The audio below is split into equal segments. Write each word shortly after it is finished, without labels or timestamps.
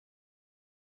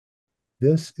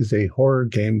This is a horror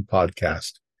game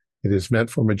podcast. It is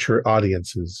meant for mature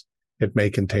audiences. It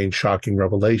may contain shocking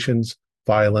revelations,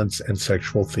 violence, and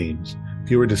sexual themes.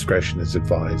 Viewer discretion is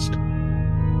advised.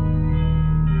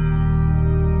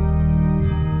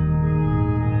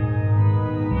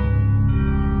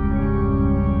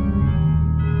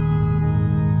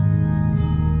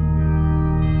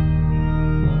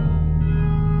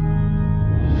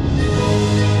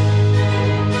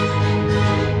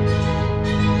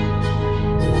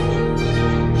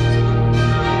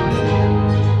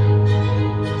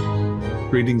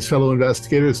 Greetings, fellow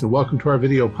investigators, and welcome to our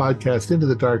video podcast, Into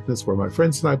the Darkness, where my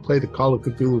friends and I play the Call of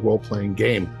Cthulhu role-playing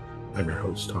game. I'm your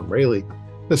host, Tom Rayleigh.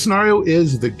 The scenario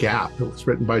is The Gap. It was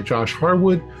written by Josh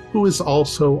Harwood, who is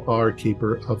also our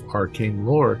keeper of arcane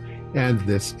lore, and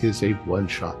this is a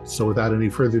one-shot. So without any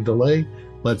further delay,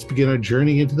 let's begin our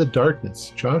journey into the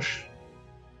darkness. Josh?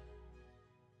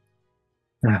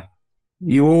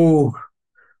 You all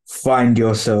find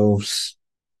yourselves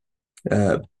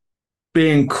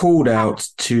being called out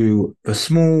to the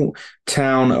small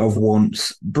town of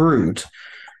Once Brood.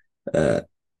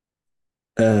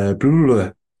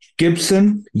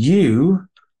 Gibson, you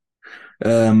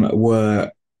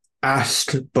were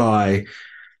asked by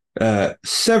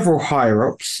several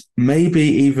higher-ups, maybe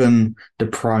even the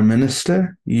Prime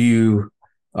Minister. You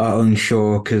are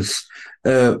unsure because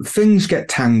things get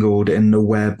tangled in the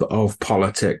web of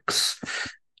politics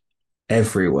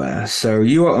everywhere. So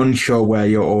you are unsure where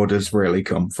your orders really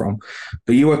come from.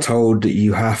 But you are told that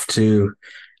you have to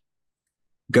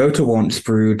go to Once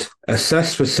Brood,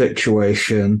 assess the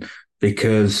situation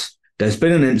because there's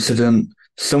been an incident,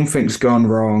 something's gone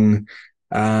wrong,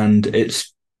 and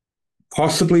it's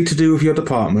possibly to do with your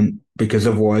department because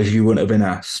otherwise you wouldn't have been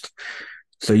asked.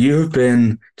 So you have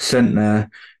been sent there.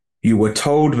 You were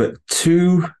told that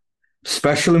 2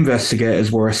 special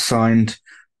investigators were assigned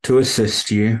to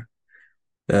assist you,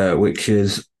 which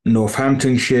is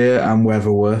Northamptonshire and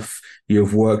Weatherworth.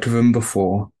 You've worked with them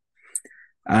before.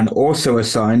 And also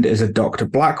assigned is a Dr.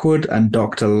 Blackwood and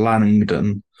Dr.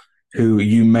 Langdon, who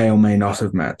you may or may not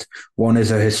have met. One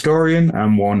is a historian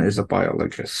and one is a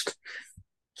biologist.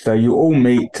 So you all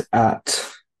meet at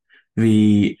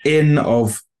the Inn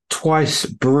of Twice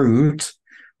Brood,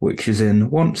 which is in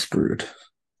Once Brood.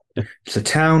 It's a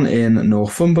town in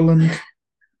Northumberland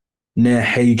near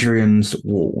Hadrian's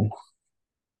Wall.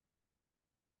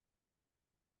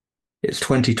 It's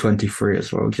 2023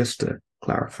 as well, just to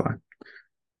clarify.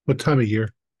 What time of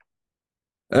year?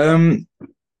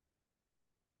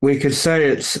 We could say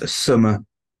it's summer,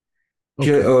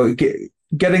 Okay. or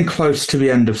getting close to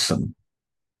the end of summer.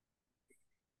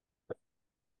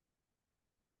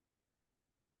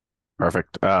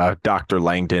 Perfect. Dr.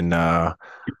 Langdon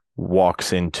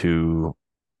walks into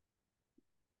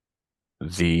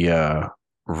the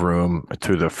room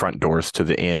through the front doors to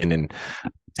the inn and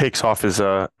takes off his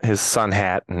sun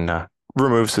hat and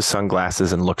removes his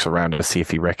sunglasses and looks around to see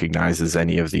if he recognizes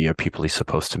any of the people he's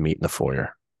supposed to meet in the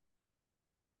foyer.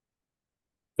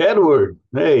 Edward,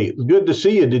 hey, it's good to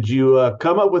see you. Did you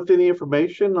come up with any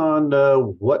information on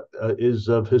what is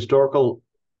of historical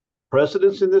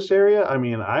precedence in this area? I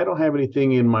mean, I don't have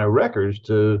anything in my records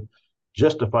to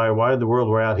justify why in the world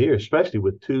we're out here, especially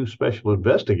with 2 special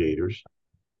investigators.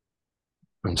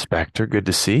 Inspector, good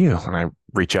to see you. And I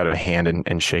reach out a hand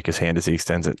and shake his hand as he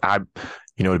extends it.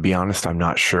 To be honest, I'm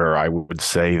not sure. I would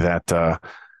say that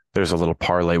there's a little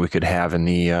parlay we could have in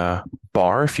the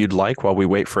bar if you'd like while we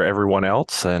wait for everyone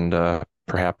else and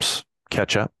perhaps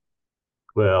catch up.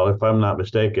 Well, if I'm not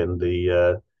mistaken,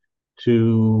 the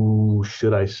 2,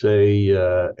 should I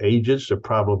say, agents are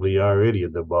probably already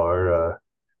in the bar.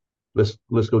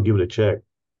 Let's go give it a check.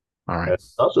 All right.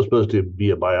 It's also supposed to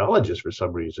be a biologist for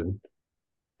some reason.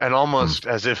 And almost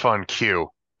as if on cue,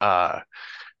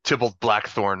 Tybalt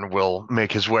Blackthorn will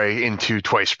make his way into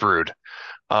Twice Brood.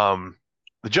 The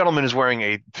gentleman is wearing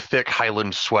a thick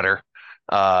Highland sweater,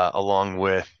 along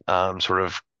with sort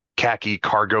of khaki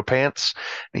cargo pants.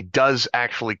 He does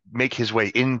actually make his way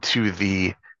into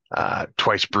the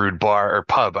Twice Brood bar, or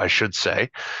pub, I should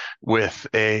say, with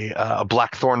a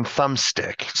Blackthorn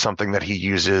thumbstick, something that he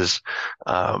uses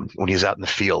when he's out in the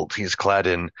field. He's clad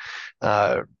in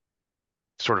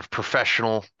sort of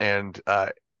professional and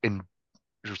in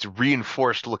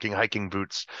reinforced looking hiking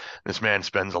boots. This man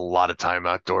spends a lot of time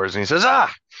outdoors, and he says,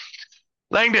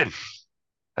 Langdon,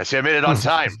 I see I made it on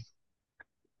time.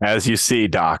 As you see,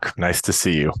 Doc, nice to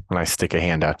see you. And I stick a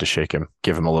hand out to shake him,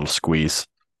 give him a little squeeze.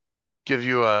 Give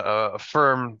you a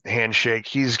firm handshake.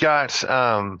 He's got,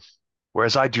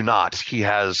 whereas I do not, he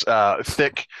has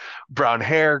thick brown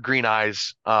hair, green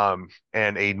eyes, and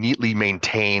a neatly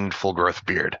maintained full growth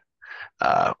beard.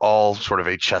 all sort of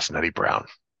a chestnutty brown.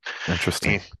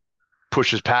 Interesting. He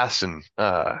pushes past and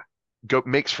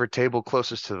makes for a table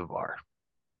closest to the bar.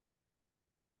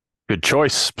 Good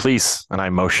choice, please. And I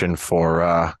motion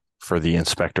for the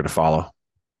inspector to follow.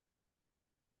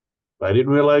 I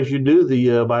didn't realize you knew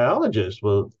the biologist.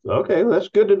 Well, okay, that's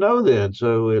good to know then.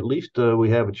 So at least we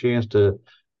have a chance to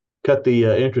cut the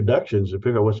introductions and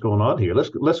figure out what's going on here.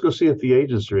 Let's go see if the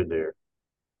agents are in there.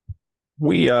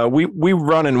 We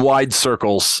run in wide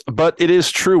circles, but it is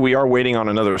true we are waiting on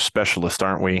another specialist,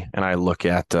 aren't we? And I look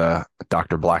at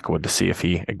Dr. Blackwood to see if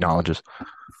he acknowledges.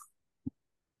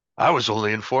 I was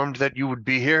only informed that you would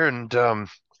be here, and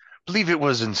believe it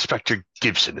was Inspector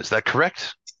Gibson. Is that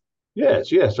correct?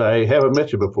 Yes, I haven't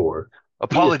met you before.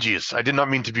 Apologies, I did not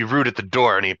mean to be rude at the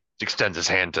door, and he extends his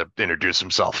hand to introduce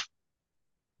himself.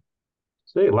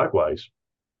 Say likewise.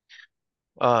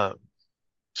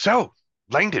 So,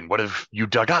 Langdon, what have you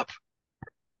dug up?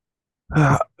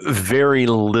 Very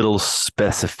little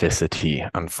specificity,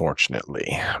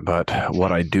 unfortunately. But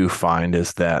what I do find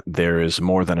is that there is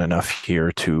more than enough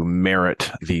here to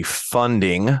merit the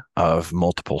funding of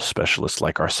multiple specialists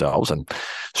like ourselves. And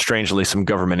strangely, some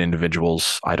government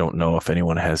individuals, I don't know if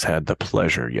anyone has had the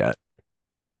pleasure yet.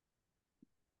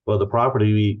 Well, the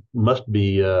property must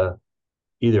be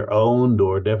either owned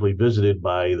or definitely visited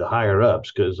by the higher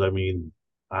ups, because, I mean,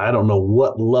 I don't know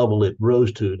what level it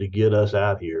rose to get us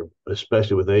out here,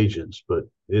 especially with agents, but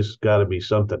there's got to be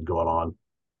something going on.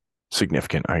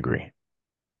 Significant, I agree.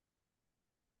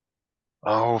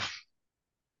 Oh,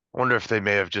 I wonder if they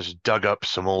may have just dug up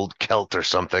some old Celt or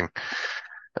something.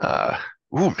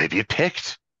 Maybe it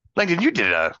picked. Langdon, you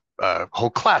did a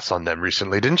whole class on them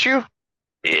recently, didn't you?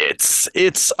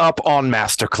 It's up on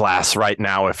Masterclass right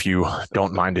now. If you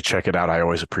don't mind to check it out, I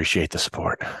always appreciate the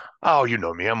support. Oh, you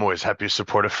know me. I'm always happy to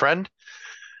support a friend.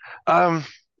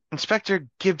 Inspector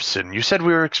Gibson, you said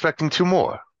we were expecting 2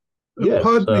 more. Yes,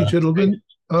 Pardon me, gentlemen.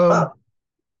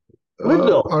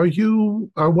 Wendell.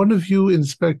 Are one of you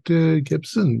Inspector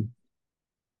Gibson?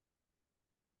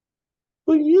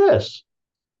 Well, yes.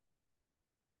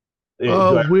 Do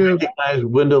I recognize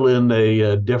Wendell in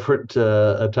a different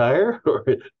attire?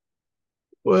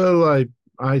 Well,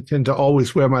 I tend to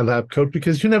always wear my lab coat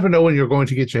because you never know when you're going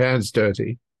to get your hands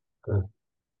dirty.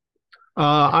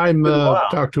 I'm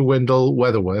Dr. Wendell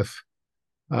Weatherworth,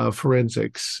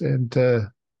 forensics, and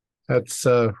that's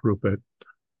Rupert.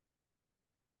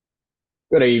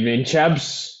 Good evening,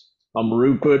 chaps. I'm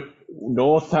Rupert,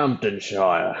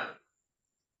 Northamptonshire.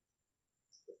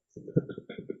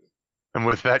 And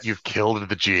with that, you've killed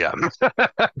the GM.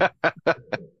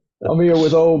 I'm here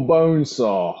with old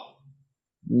Bonesaw,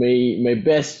 me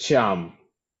best chum.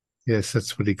 Yes,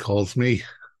 that's what he calls me.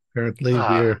 Apparently,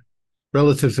 we're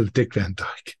relatives of Dick Van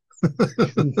Dyke.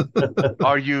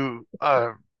 Are you?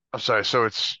 I'm sorry. So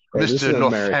it's Hey, this is Mr. an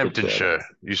American Northamptonshire.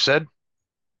 You said?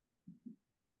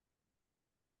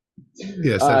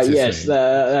 Yes, that's his yes, name.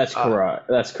 that's correct.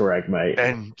 That's correct, mate.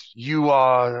 And you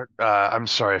are? I'm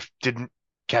sorry, I didn't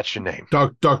catch your name.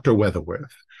 Dr.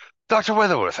 Weatherworth. Dr.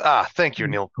 Weatherworth. Thank you,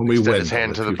 Neil. Call me Extend his Wendell,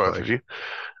 hand if to the you both like. of you.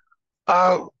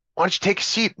 Why don't you take a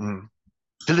seat and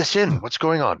fill us in? What's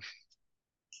going on?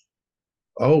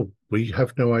 Oh, we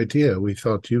have no idea. We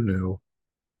thought you knew.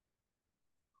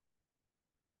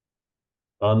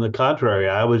 On the contrary,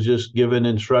 I was just given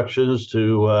instructions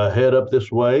to head up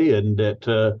this way, and that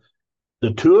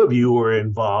the 2 of you were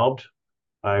involved.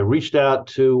 I reached out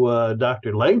to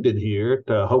Dr. Langdon here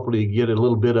to hopefully get a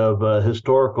little bit of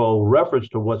historical reference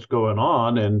to what's going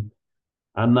on, and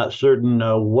I'm not certain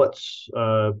what's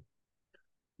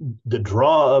the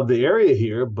draw of the area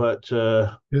here, but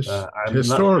I'm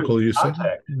Historical, not you said?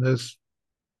 There's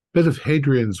a bit of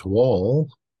Hadrian's Wall.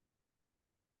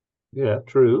 Yeah,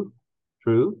 true.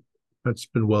 That's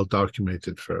been well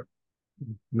documented for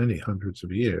many hundreds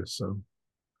of years. So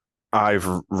I've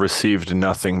received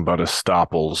nothing but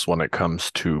estoppels when it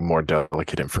comes to more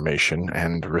delicate information,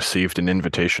 and received an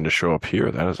invitation to show up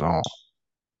here. That is all.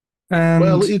 And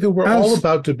well, either we're all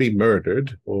about to be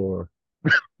murdered, or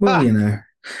well, you know,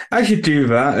 as you do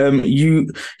that,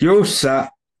 you're all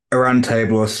sat around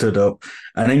table or stood up,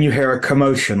 and then you hear a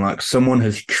commotion, like someone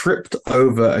has tripped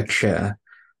over a chair.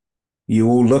 You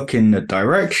all look in the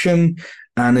direction,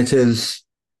 and it is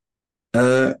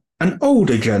an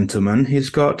older gentleman. He's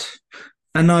got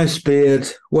a nice beard,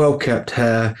 well-kept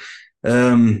hair.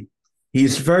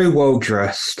 He's very well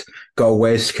dressed, got a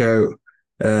waistcoat,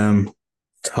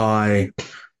 tie,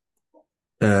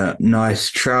 nice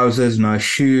trousers, nice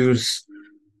shoes,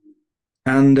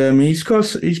 and he's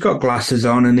got glasses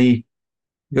on, and he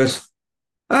goes,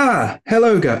 hello,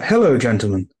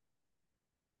 gentlemen.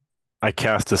 I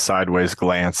cast a sideways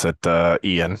glance at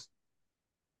Ian.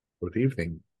 Good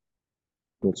evening.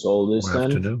 What's all this Or then?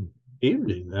 afternoon.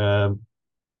 Evening.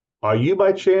 Are you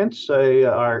by chance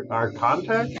our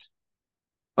contact?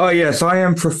 Oh, yes, I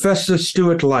am Professor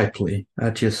Stuart Lively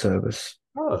at your service.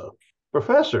 Oh,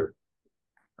 Professor.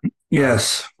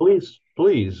 Yes. Please,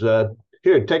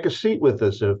 here, take a seat with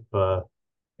us. If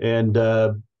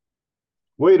and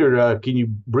waiter, can you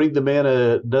bring the man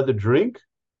another drink?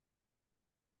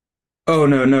 Oh,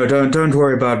 no, don't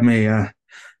worry about me.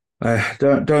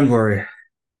 Don't worry.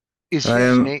 Is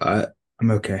his name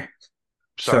I'm okay.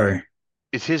 sorry? Sorry.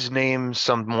 Is his name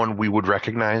someone we would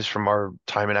recognize from our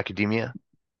time in academia?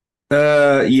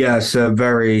 Yes, a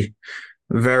very,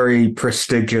 very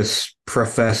prestigious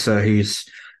professor. He's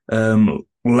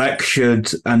lectured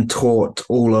and taught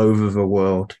all over the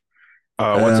world.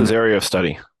 What's his area of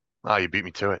study? Ah, you beat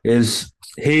me to it. His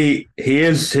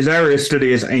area of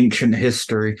study is ancient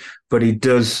history, but he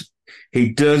does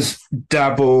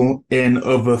dabble in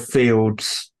other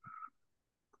fields.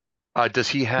 Does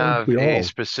he have we a all?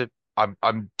 specific?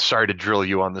 I'm sorry to drill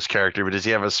you on this character, but does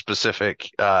he have a specific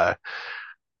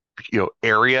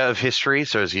area of history?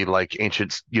 So is he like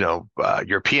ancient,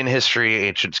 European history,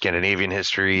 ancient Scandinavian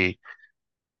history,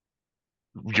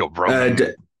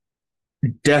 Roman?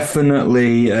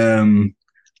 Definitely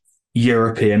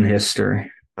European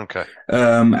history. Okay.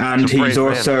 And He's a brave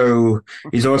man.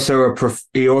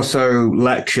 he also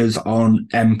lectures on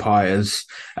empires,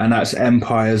 and that's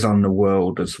empires on the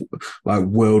world, as like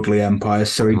worldly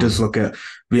empires. So he does look at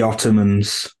the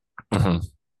Ottomans and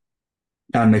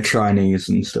the Chinese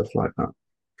and stuff like that.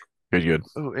 Good.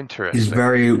 Oh, interesting. He's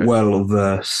very Okay. well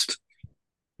versed.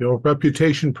 Your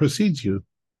reputation precedes you,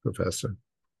 Professor.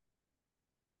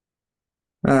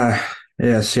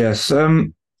 Yes.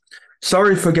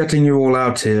 Sorry for getting you all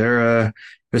out here.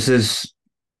 This is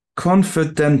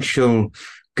confidential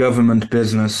government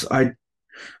business. I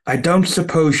don't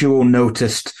suppose you all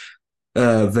noticed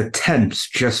the tents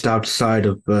just outside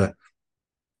of the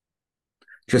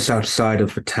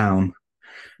town.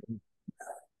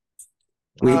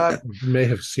 We may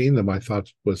have seen them. I thought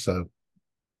it was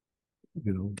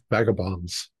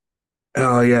vagabonds.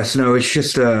 Oh yes, no, it's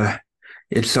just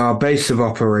it's our base of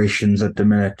operations at the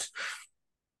minute.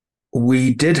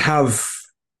 We did have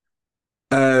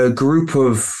a group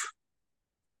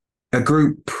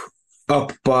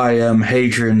up by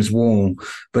Hadrian's Wall,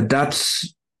 but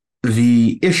that's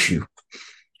the issue.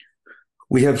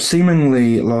 We have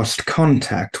seemingly lost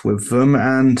contact with them,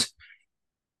 and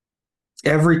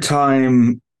every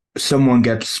time someone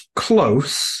gets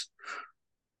close,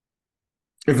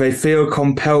 they feel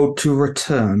compelled to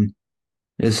return,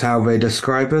 is how they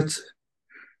describe it.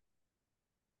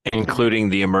 Including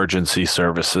the emergency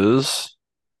services.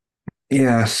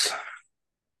 Yes.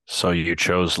 So you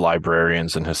chose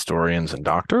librarians and historians and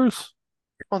doctors?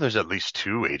 Well, there's at least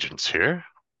two agents here.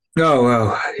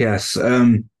 Oh, yes.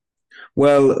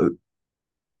 Well,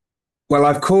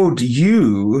 I've called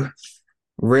you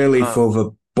really for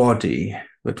the body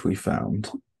that we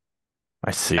found. I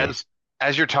see.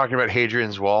 As you're talking about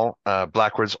Hadrian's Wall,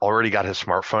 Blackwood's already got his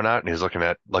smartphone out and he's looking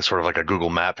at sort of like a Google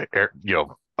map,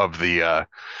 of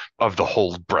the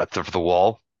whole breadth of the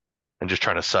wall, and just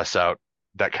trying to suss out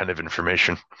that kind of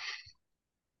information.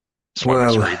 That's why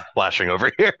my screen flashing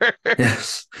over here.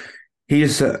 Yes, he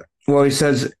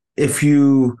says if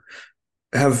you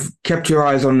have kept your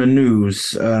eyes on the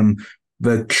news,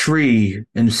 the tree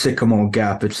in Sycamore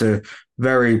Gap, it's a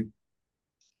very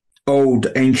old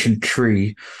ancient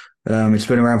tree. It's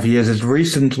been around for years. It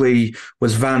recently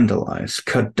was vandalized,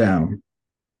 cut down.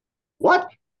 What?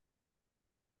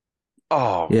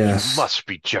 Oh, yes. You must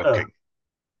be joking.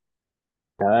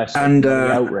 That's an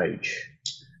outrage.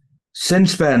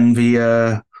 Since then,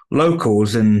 the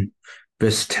locals in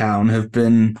this town have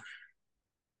been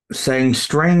saying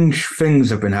strange things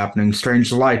have been happening.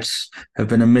 Strange lights have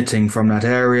been emitting from that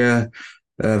area.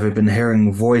 They've been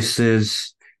hearing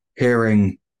voices,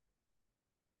 hearing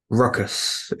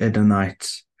ruckus in the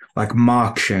night, like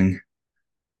marching.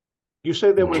 You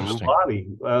say there was a body.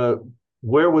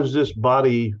 Where was this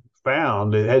body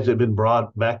found? Has it been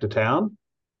brought back to town?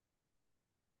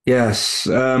 Yes,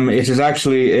 it is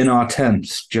actually in our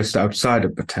tents just outside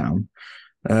of the town.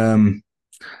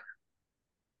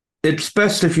 It's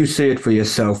best if you see it for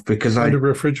yourself because Under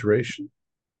refrigeration?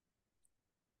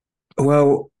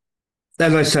 Well,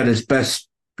 as I said, it's best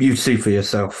you see for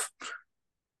yourself.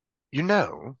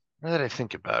 Now that I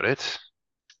think about it,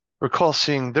 recall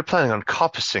seeing they're planning on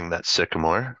coppicing that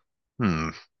sycamore.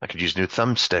 I could use a new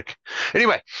thumbstick.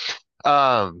 Anyway,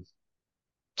 sorry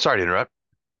to interrupt.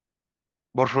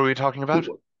 What were we talking about?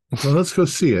 Well, let's go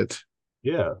see it.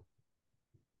 Yeah.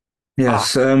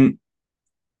 Yes.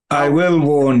 I will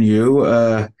warn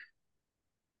you.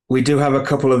 We do have a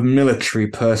couple of military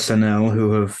personnel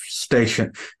who have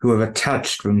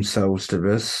attached themselves to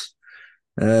this.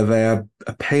 They are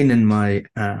a pain in my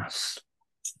ass.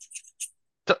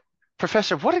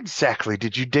 Professor, what exactly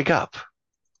did you dig up?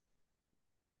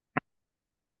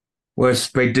 Worse,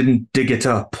 they didn't dig it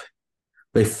up.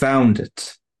 They found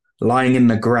it, lying in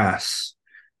the grass.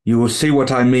 You will see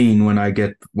what I mean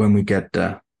when we get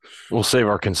there. We'll save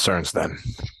our concerns then.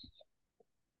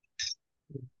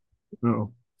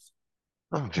 No.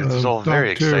 Oh, this is all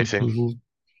very Dr. exciting.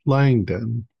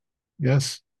 Langdon,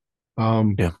 yes?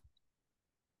 Yeah.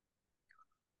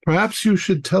 Perhaps you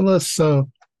should tell us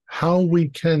how we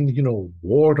can,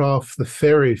 ward off the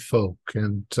fairy folk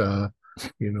and,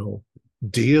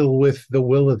 deal with the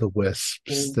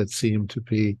will-o'-the-wisps that seem to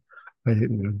be,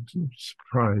 I'm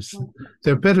surprised.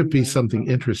 There better be something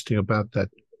interesting about that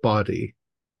body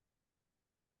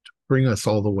to bring us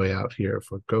all the way out here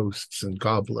for ghosts and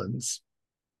goblins.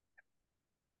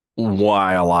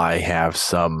 While I have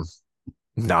some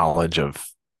knowledge of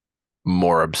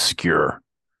more obscure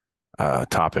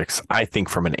topics, I think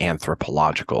from an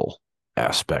anthropological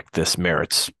aspect, this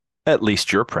merits at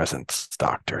least your presence,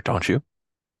 Doctor, don't you?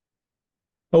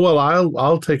 Oh, well,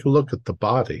 I'll take a look at the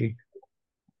body,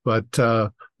 but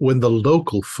when the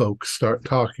local folks start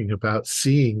talking about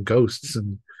seeing ghosts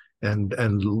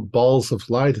and balls of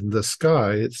light in the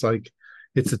sky, it's like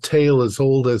it's a tale as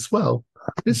old as,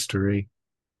 history.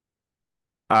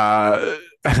 Dr.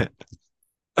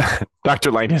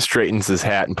 Langdon straightens his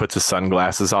hat and puts his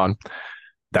sunglasses on.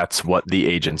 That's what the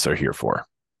agents are here for.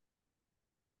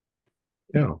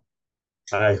 Yeah.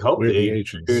 I hope the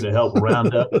agents are here to help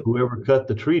round up whoever cut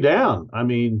the tree down. I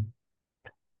mean,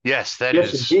 yes,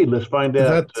 indeed. Let's find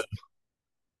out.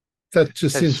 That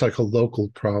just seems like a local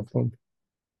problem.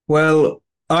 Well,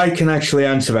 I can actually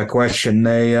answer that question.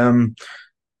 They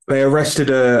arrested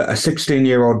a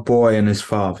 16-year-old boy and his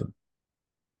father.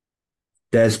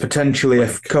 There's potentially a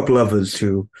couple others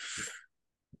who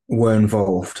were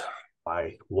involved.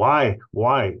 Why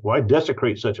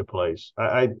desecrate such a place?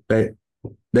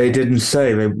 They didn't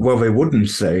say. They wouldn't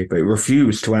say. They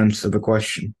refused to answer the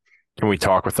question. Can we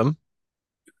talk with them?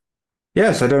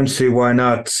 Yes, I don't see why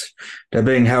not. They're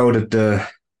being held at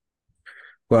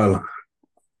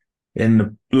in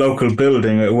the local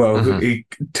building,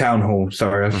 town hall.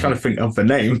 Sorry, I was trying to think of the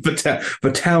name, but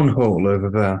the town hall over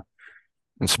there.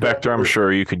 Inspector, I'm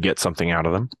sure you could get something out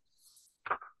of them.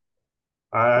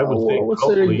 I would think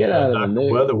hopefully Dr.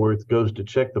 Weatherworth goes to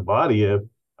check the body. I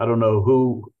don't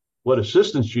know what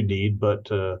assistance you need,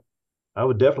 but I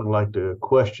would definitely like to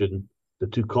question the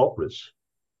two culprits.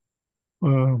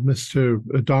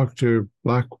 Dr.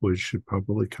 Blackwood should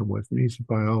probably come with me. He's a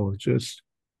biologist.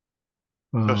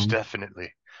 Most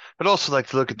definitely. I'd also like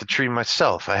to look at the tree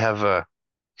myself. I have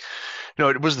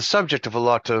it was the subject of a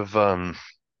lot of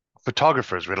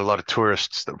photographers. We had a lot of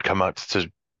tourists that would come out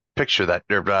to picture that,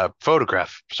 or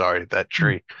photograph, that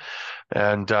tree.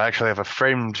 And I actually have a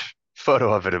framed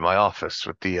photo of it in my office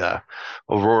with the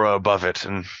aurora above it.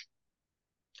 And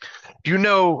do you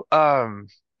know,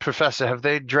 Professor, have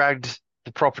they dragged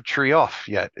the proper tree off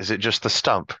yet? Is it just the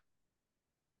stump?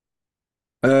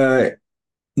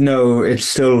 No, it's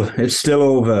still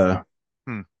over.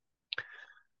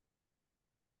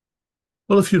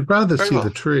 Well, if you'd rather see the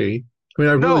tree, I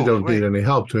really don't need any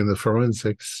help doing the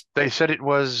forensics. They said it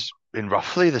was in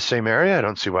roughly the same area. I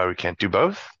don't see why we can't do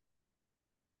both.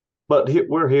 But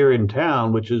we're here in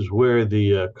town, which is where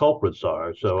the culprits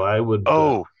are. So I would.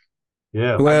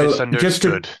 Yeah. Well, just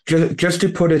to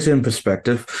put it in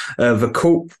perspective,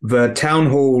 the town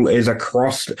hall is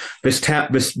across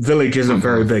this village isn't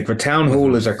very big. The town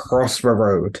hall is across the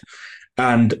road,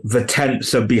 and the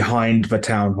tents are behind the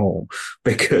town hall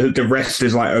because the rest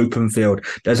is like open field.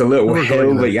 There's a little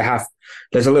hill that you have.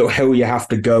 There's a little hill you have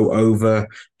to go over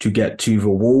to get to the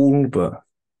wall,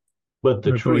 but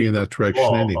the tree in that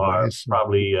direction anyways.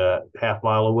 Probably half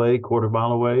mile away, quarter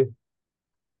mile away.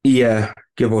 Yeah,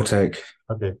 give or take.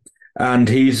 Okay. And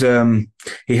he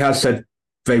has said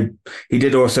he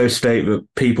did also state that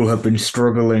people have been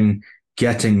struggling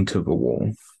getting to the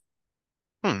wall.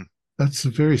 That's a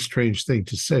very strange thing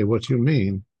to say. What do you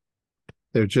mean?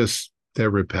 They're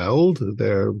repelled?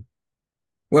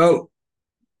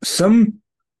 Some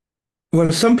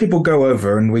people go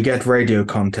over and we get radio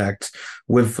contact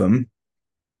with them,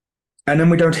 and then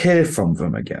we don't hear from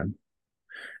them again.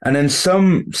 And then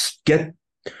some get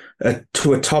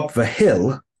to atop the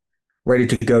hill, ready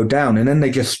to go down, and then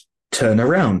they just turn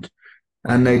around,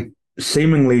 and they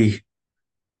seemingly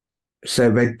say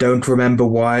they don't remember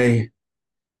why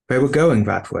they were going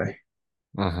that way.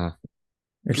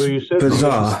 It's Well, you said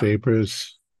bizarre.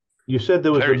 Papers. you said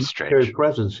there was a Very military strange.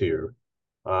 presence here.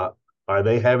 Are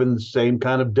they having the same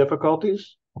kind of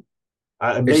difficulties?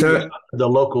 It's Maybe the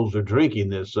locals are drinking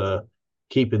this,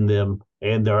 keeping them,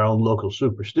 and their own local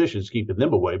superstitions keeping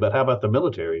them away. But how about the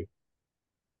military?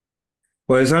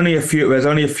 well, there's only a few. There's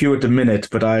only a few at the minute,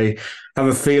 but I have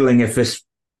a feeling if this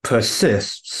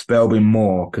persists, there'll be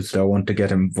more because they'll want to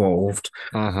get involved.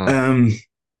 Mhm.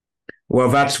 Well,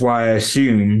 that's why I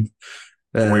assume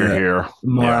We're here.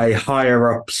 my Yeah.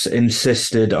 higher ups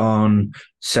insisted on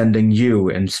sending you,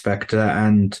 Inspector,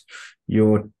 and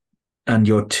your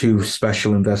two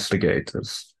special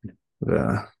investigators.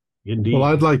 Indeed. Well,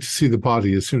 I'd like to see the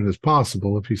body as soon as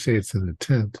possible. If you say it's in a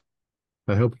tent,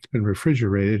 I hope it's been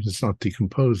refrigerated. It's not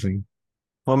decomposing.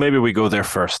 Well, maybe we go there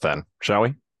first then, shall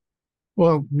we?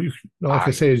 Well, like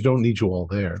I say, I don't need you all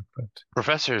there. But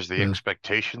Professor, is the Yeah.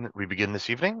 expectation that we begin this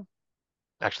evening?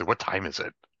 Actually, what time is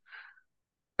it?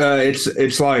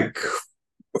 It's like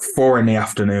 4 in the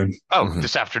afternoon. Oh, Mhm.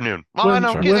 this afternoon. Well, When- I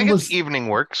know. when I guess was- evening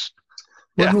works.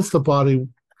 when Yeah. was the body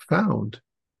found?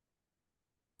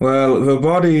 Well, the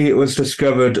body was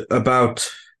discovered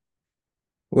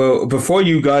before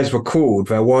you guys were called,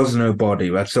 there was no body.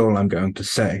 That's all I'm going to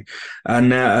say.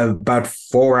 And about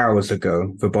 4 hours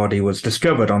ago, the body was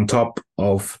discovered on top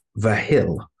of the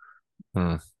hill.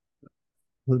 Well,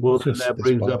 then Just that this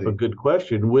brings up body. a good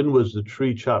question. When was the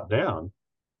tree chopped down?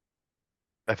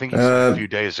 I think he said a Uh, few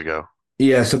days ago.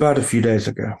 Yes, about a few days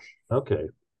ago. Okay.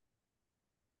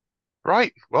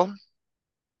 Right. Well,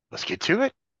 let's get to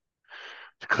it.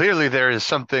 Clearly, there is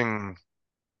something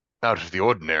out of the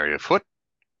ordinary afoot.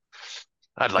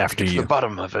 I'd like to After get to you. the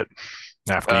bottom of it.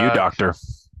 After you, Doctor.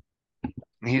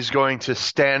 He's going to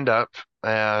stand up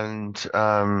and,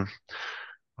 Dr.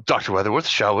 Weatherworth,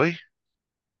 shall we?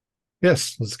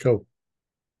 Yes, let's go.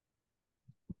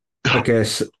 Okay,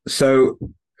 so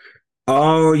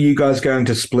are you guys going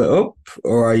to split up,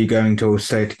 or are you going to all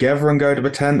stay together and go to the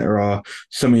tent, or are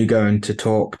some of you going to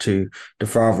talk to the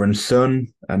father and son,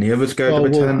 and the others go Well, to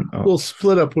the tent? we'll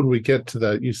split up when we get to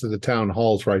the use of the town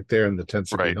halls right there, and the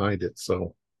tents are Right. behind it.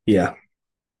 So Yeah.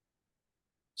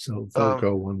 they'll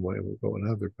go one way, we'll go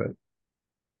another. But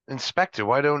Inspector,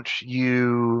 why don't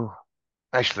you...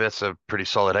 Actually, that's a pretty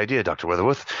solid idea, Dr.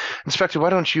 Weatherworth. Inspector, why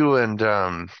don't you and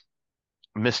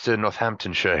Mr.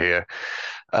 Northamptonshire here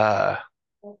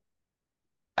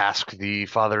ask the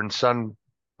father and son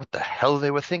what the hell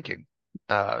they were thinking?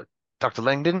 Dr.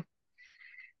 Langdon?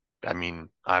 I mean,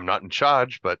 I'm not in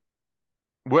charge, but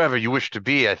wherever you wish to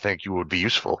be, I think you would be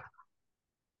useful.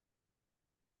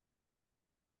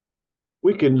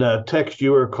 We can text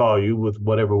you or call you with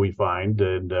whatever we find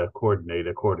and coordinate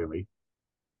accordingly.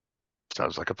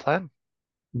 Sounds like a plan.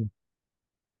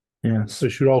 Yes. so we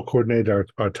should all coordinate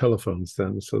our telephones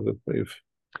then, so that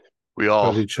We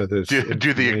all got each other's do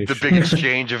the information. big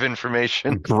exchange of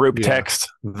information. Group Yeah. text.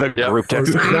 The Yeah. group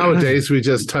text. Nowadays, we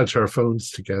just touch our phones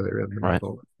together and then Right.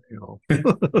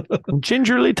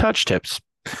 Gingerly touch tips.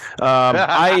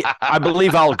 I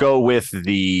believe I'll go with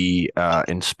the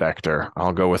inspector.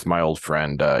 I'll go with my old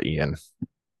friend Ian.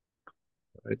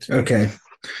 Right. Okay.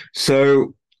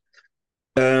 So,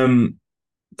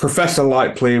 Professor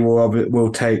Lightpley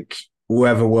will take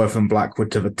Weatherworth and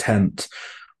Blackwood to the tent.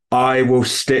 I will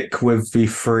stick with the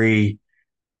three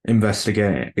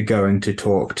investigator going to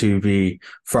talk to the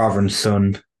father and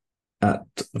son at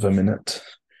the minute.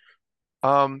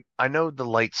 I know the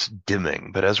light's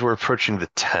dimming, but as we're approaching the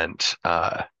tent,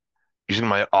 using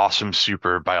my awesome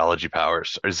super biology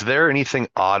powers, is there anything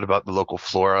odd about the local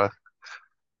flora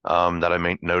that I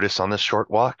may notice on this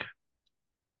short walk?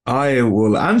 I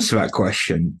will answer that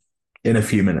question in a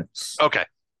few minutes. Okay.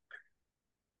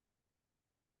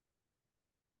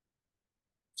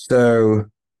 So,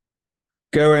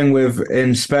 going with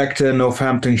Inspector,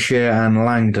 Northamptonshire, and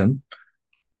Langdon,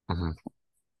 Mhm.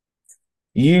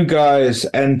 you guys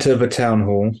enter the town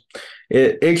hall.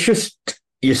 It's just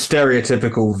your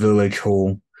stereotypical village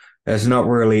hall. There's not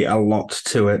really a lot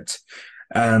to it.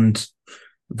 And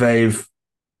they've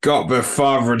got the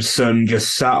father and son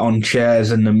just sat on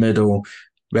chairs in the middle.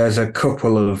 There's a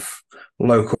couple of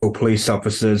local police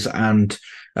officers and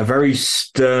a very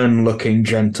stern-looking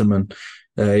gentleman.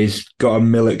 He's got a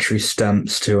military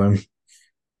stance to him.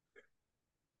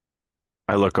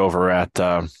 I look over at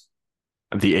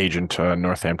the agent,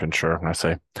 Northamptonshire, and I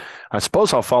say, I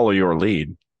suppose I'll follow your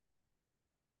lead.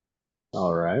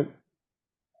 All right.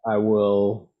 I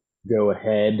will go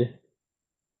ahead,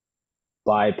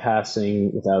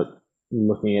 bypassing without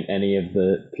looking at any of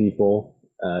the people,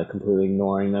 completely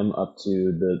ignoring them, up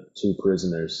to the two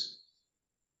prisoners.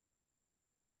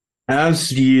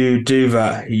 As you do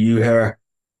that, you hear,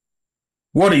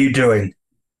 What are you doing?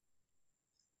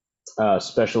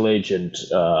 Special agent.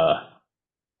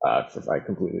 I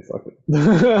completely fucked it.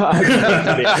 I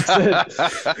can't do the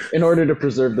accent. In order to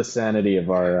preserve the sanity of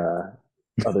our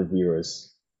other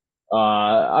viewers,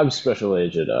 I'm Special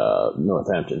Agent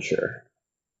Northamptonshire,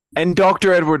 And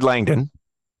Dr. Edward Langdon.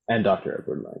 and Dr.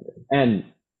 Edward Langdon, and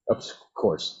of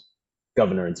course,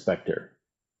 Governor Inspector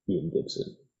Ian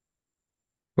Gibson.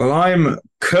 Well, I'm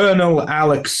Colonel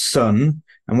Alec's son,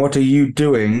 and what are you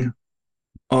doing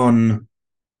on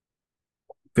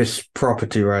this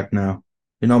property right now?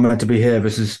 You're not meant to be here.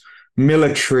 This is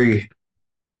military.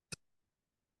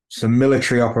 It's a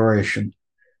military operation.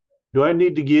 Do I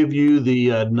need to give you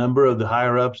the number of the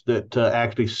higher ups that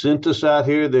actually sent us out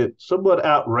here that somewhat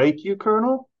outrank you,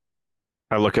 Colonel?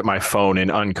 I look at my phone in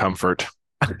uncomfort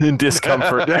and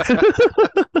discomfort.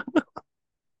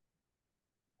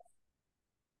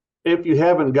 If you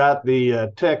haven't got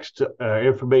the text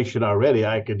information already,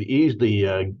 I could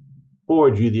easily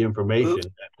forward you the information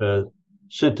that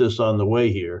sent us on the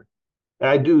way here.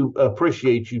 I do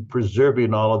appreciate you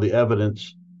preserving all of the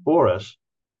evidence for us,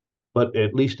 but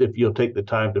at least if you'll take the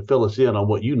time to fill us in on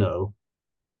what you know.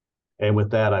 And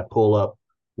with that, I pull up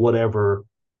whatever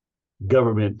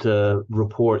government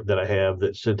report that I have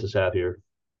that sent us out here.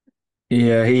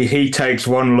 Yeah, he takes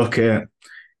one look at it.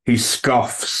 He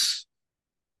scoffs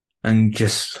and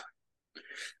just,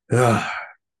 they're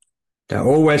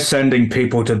always sending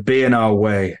people to be in our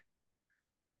way.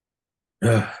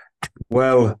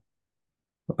 Well,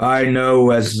 I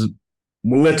know as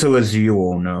little as you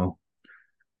all know.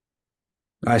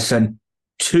 I sent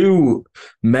 2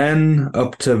 men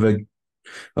up to the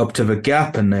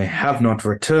gap, and they have not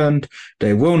returned.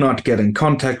 They will not get in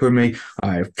contact with me.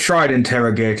 I've tried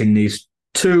interrogating these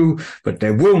 2, but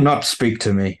they will not speak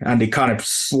to me. And he kind of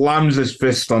slams his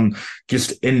fist on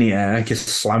just in the air, just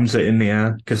slams it in the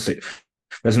air because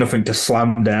there's nothing to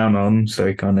slam down on. So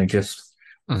he kind of just.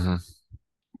 Mm-hmm.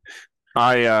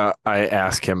 I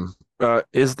ask him,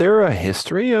 is there a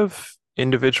history of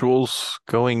individuals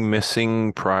going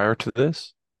missing prior to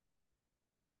this?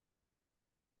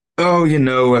 Oh,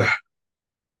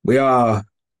 we are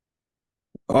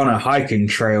on a hiking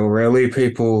trail, really.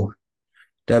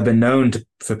 They've been known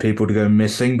for people to go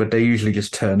missing, but they usually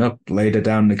just turn up later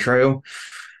down the trail.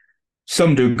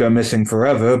 Some do go missing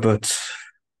forever, but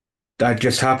that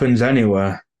just happens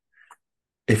anywhere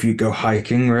if you go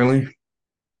hiking, really.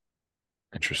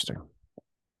 Interesting.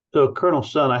 So, Colonel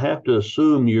Sun, I have to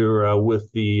assume you're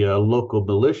with the local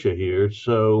militia here.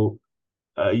 So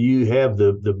you have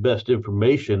the best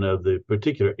information of the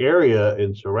particular area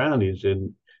and surroundings.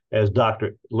 And as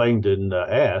Dr. Langdon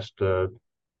asked,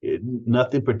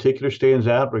 nothing particular stands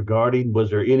out regarding, was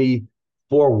there any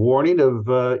forewarning of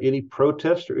any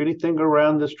protests or anything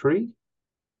around this tree?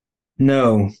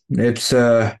 No, it's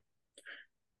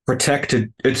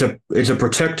protected. It's a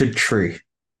protected tree.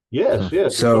 Yes,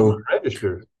 yes. So it's on the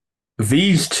register.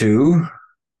 These 2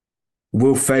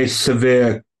 will face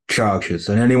severe charges,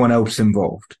 and anyone else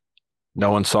involved.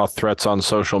 No one saw threats on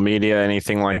social media,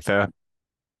 anything like that?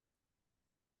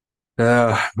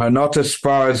 Not as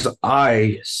far as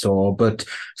I saw, but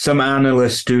some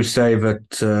analysts do say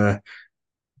that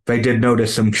they did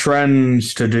notice some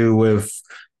trends to do with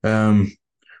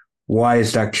why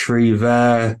is that tree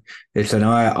there? It's an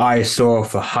eyesore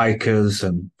for hikers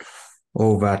and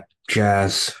all that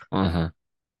jazz. Mm-hmm.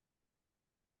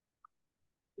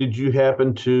 Did you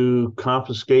happen to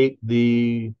confiscate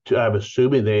I'm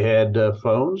assuming they had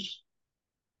phones?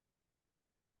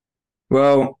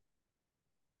 Well,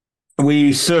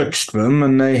 we searched them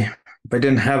and they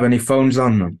didn't have any phones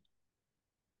on them.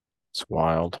 It's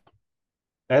wild.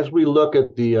 As we look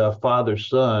at the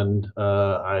father-son,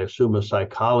 I assume a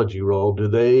psychology role, do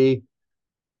they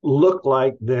look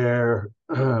like they're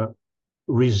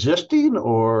resisting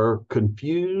or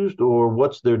confused, or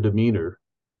what's their demeanor?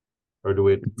 Or do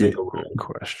we make a roll?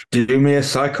 Question. Do me a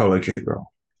psychology roll.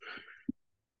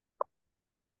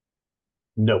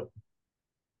 No.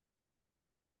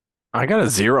 I got a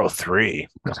 0-3.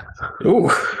 Ooh.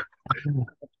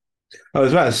 I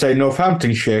was about to say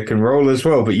Northamptonshire can roll as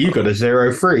well, but you got a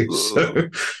 0-3. So,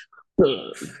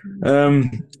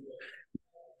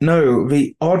 no,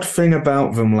 the odd thing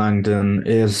about them, Langdon,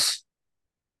 is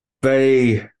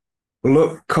they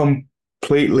look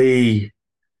completely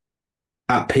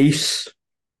at peace.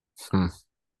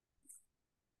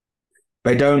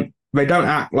 They don't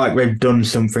act like they've done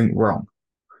something wrong.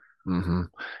 Mm-hmm.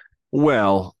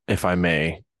 Well, if I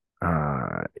may,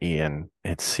 Ian,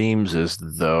 it seems as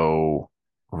though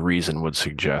reason would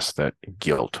suggest that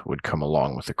guilt would come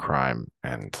along with the crime.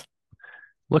 And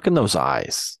look in those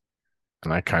eyes.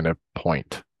 And I kind of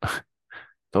point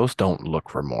Those don't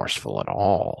look remorseful at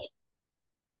all.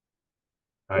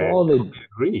 I All they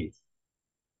agree.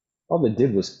 all they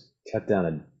did was cut down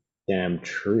a damn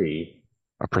tree.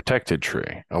 A protected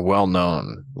tree, a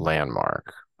well-known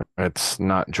landmark. It's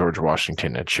not George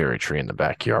Washington and a cherry tree in the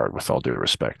backyard, with all due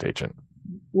respect, Agent.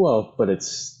 Well, but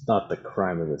it's not the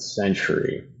crime of the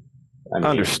century. I mean,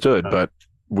 Understood, but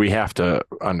we have to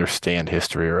understand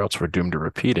history or else we're doomed to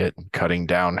repeat it. Cutting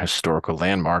down historical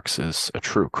landmarks is a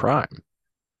true crime.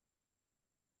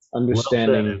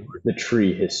 understanding the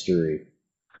tree history.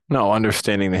 No,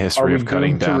 understanding the Are history we of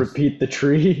cutting doomed to down repeat the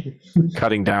tree?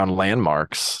 cutting down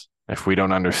landmarks. If we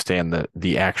don't understand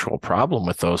the actual problem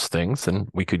with those things, then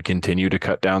we could continue to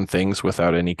cut down things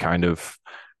without any kind of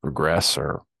regress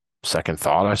or second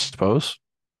thought, I suppose.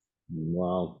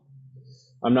 Well,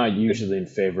 I'm not usually in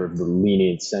favor of the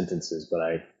lenient sentences, but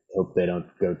I hope they don't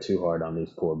go too hard on these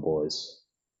poor boys.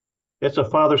 It's a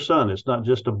father-son. It's not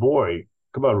just a boy.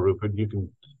 Come on, Rupert.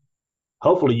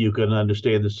 Hopefully you can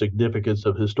understand the significance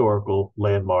of historical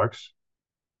landmarks.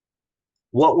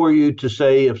 What were you to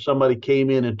say if somebody came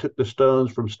in and took the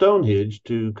stones from Stonehenge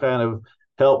to kind of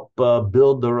help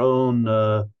build their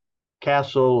own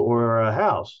castle or a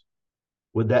house?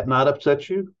 Would that not upset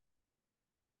you?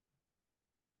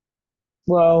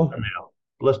 Well,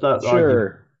 Let's not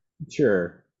argue.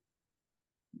 Sure.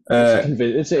 Uh,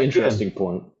 It's an interesting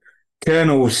point.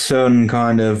 Colonel's son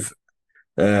kind of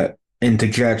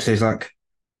interjects. He's like,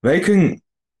 they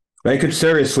could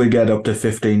seriously get up to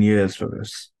 15 years for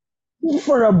this.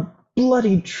 For a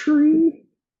bloody tree?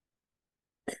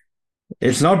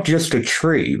 It's not just a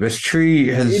tree. This tree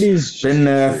has It is just been a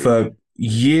there tree. for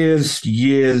years.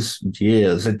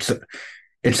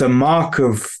 It's a mark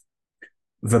of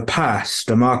the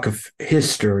past, a mark of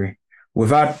history.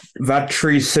 Without that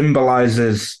tree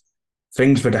symbolizes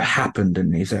things that have happened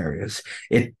in these areas.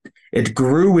 It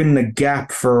grew in the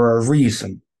gap for a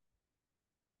reason.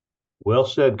 Well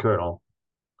said, Colonel.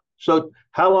 So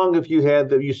how long have you had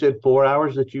them? You said 4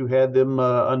 hours that you had them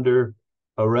under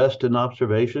arrest and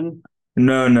observation?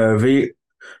 No,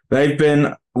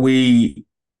 we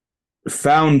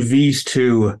found these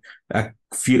two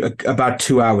about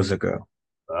 2 hours ago.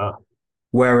 Ah.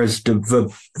 Whereas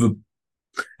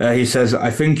he says, I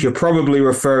think you're probably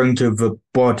referring to the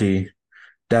body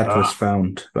that was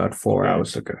found about 4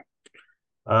 hours ago.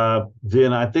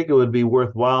 Then I think it would be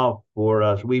worthwhile for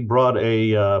us. We brought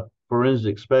a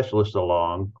forensic specialist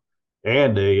along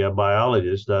and a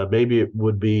biologist. Maybe it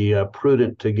would be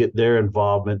prudent to get their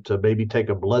involvement, to maybe take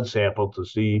a blood sample to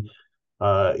see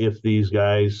if these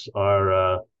guys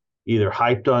are either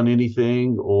hyped on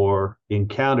anything or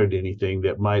encountered anything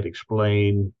that might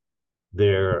explain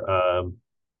their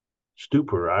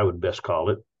stupor, I would best call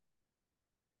it.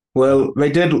 Well, they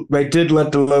did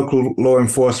let the local law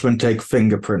enforcement take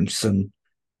fingerprints and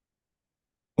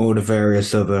all the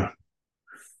various other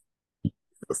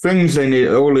things they need,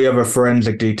 all the other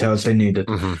forensic details they needed.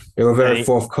 Mm-hmm. They were very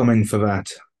forthcoming for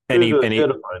that. I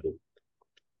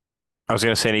was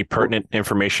going to say, any pertinent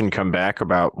information come back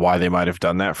about why they might have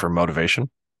done that for motivation?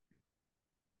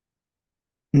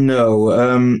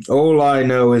 No, all I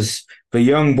know is the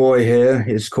young boy here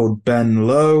is called Ben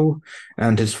Lowe,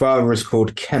 and his father is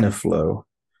called Kenneth Lowe.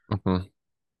 Mm-hmm.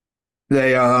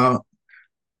 They are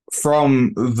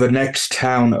from the next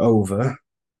town over.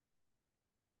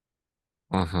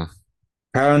 Mm-hmm.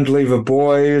 Apparently, the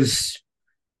boy is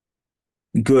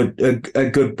good, a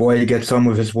good boy. He gets on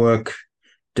with his work,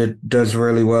 does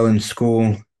really well in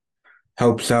school,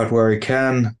 helps out where he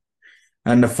can,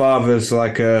 and the father's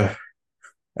like a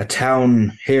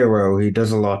town hero. He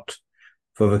does a lot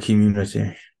for the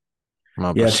community.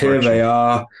 Yet here they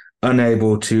are,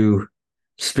 unable to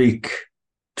speak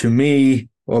to me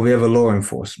or the other law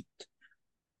enforcement.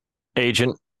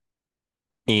 Agent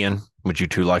Ian, would you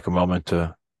two like a moment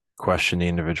to question the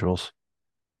individuals?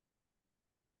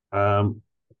 You're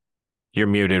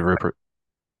muted, Rupert.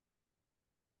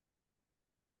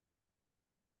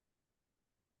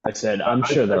 I said, I'm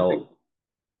sure they'll...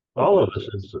 All of us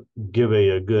is give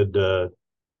a good,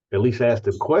 at least ask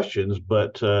them questions.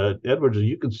 But Edwards,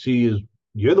 you can see,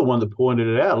 you're the one that pointed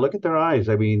it out. Look at their eyes.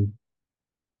 I mean,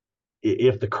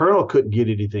 if the colonel couldn't get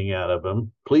anything out of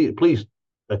them, please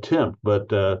attempt.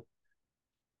 But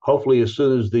hopefully, as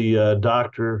soon as the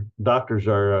doctors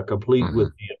are complete with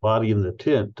the body in the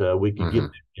tent, we can get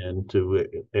them in to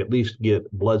at least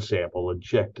get blood sample and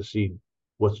check to see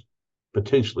what's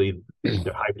potentially they're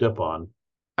hyped up on.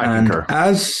 And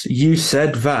as you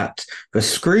said that, the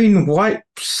screen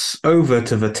wipes over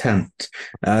to the tent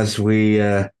as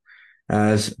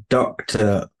as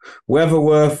Dr.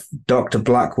 Weatherworth, Dr.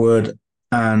 Blackwood,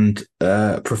 and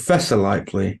Professor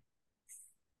Lightly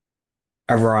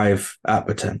arrive at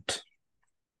the tent.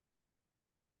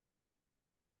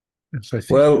 Yes,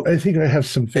 Well, I think I have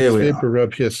some here fixed we vapor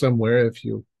rub here somewhere. If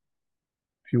you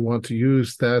want to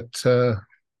use that,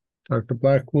 Dr.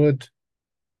 Blackwood.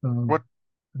 What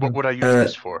would I use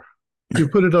this for? You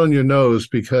put it on your nose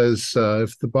because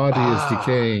if the body is Ah.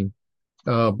 decaying,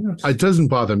 it doesn't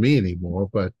bother me anymore.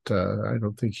 But I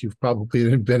don't think you've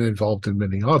probably been involved in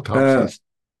many autopsies.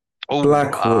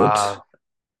 Blackwood,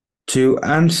 to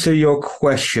answer your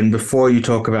question before you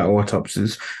talk about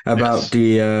autopsies, about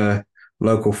the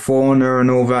local fauna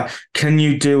and all that, can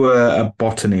you do a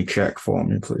botany check for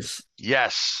me, please?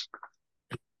 Yes.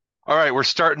 All right, we're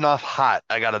starting off hot.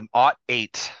 I got an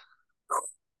 8.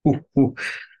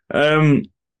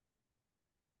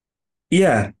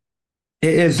 Yeah,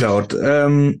 it is odd.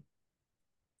 There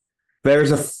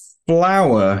is a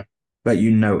flower that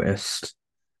you noticed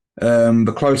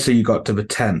the closer you got to the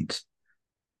tent.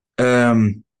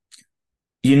 You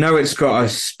know it's got a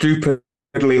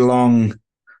stupidly long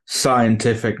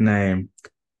scientific name.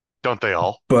 Don't they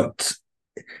all? But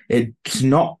it's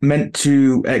not meant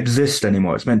to exist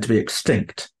anymore. It's meant to be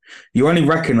extinct. You only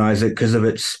recognize it because of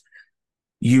its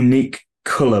unique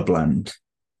color blend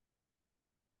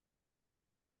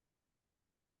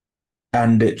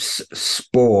and its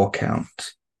spore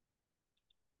count.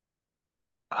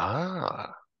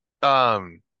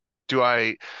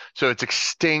 So it's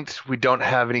extinct. We don't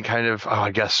have any kind of,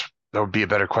 I guess that would be a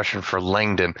better question for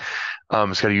Langdon.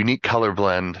 It's got a unique color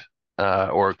blend,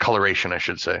 or coloration, I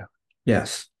should say.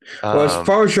 Yes. Well, as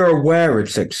far as you're aware,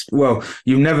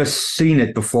 you've never seen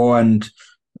it before, and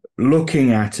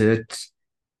looking at it,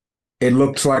 it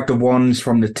looks like the ones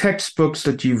from the textbooks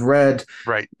that you've read,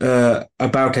 right?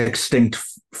 About extinct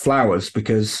flowers,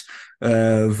 because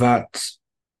that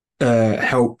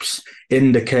helps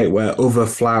indicate where other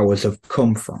flowers have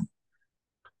come from.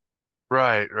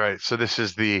 Right. So this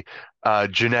is the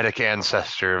genetic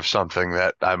ancestor of something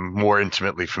that I'm more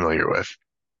intimately familiar with.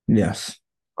 Yes.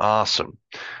 Awesome.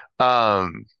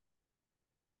 Hang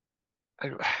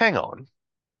on.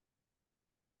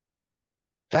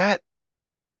 That,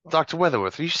 Dr.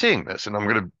 Weatherworth, are you seeing this? And I'm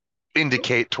going to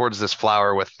indicate towards this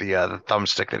flower with the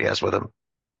thumbstick that he has with him.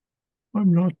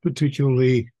 I'm not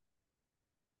particularly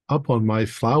up on my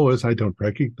flowers. I don't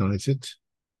recognize it.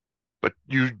 But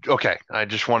okay. I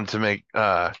just wanted to make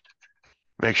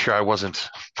sure I wasn't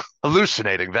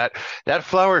hallucinating. That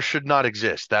flower should not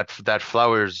exist. That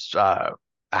flower's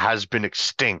has been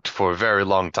extinct for a very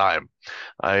long time.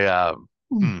 It's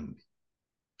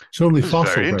only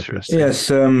fossil records.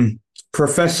 Yes,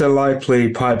 Professor Lively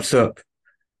pipes up.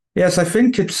 Yes, I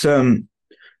think it's they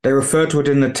refer to it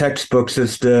in the textbooks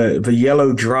as the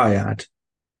yellow dryad.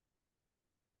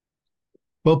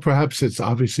 Well, perhaps it's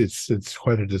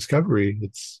quite a discovery.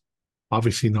 It's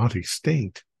obviously not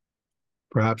extinct.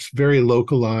 Perhaps very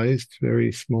localized,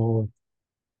 very small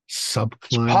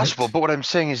subplanet. It's possible, but what I'm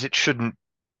saying is it shouldn't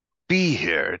be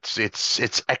here. It's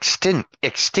extinct.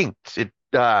 It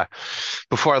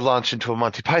before I launch into a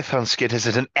Monty Python skit, is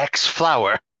it an X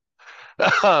flower?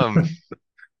 Okay.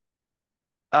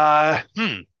 I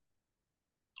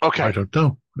don't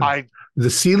know. The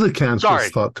coelacanth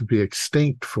was thought to be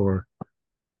extinct for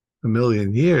 1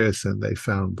 million years, and they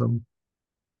found them.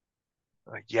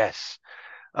 Yes.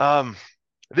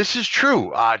 This is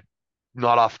true.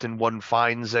 Not often one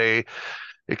finds a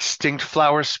extinct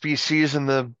flower species in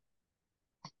the,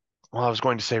 well, I was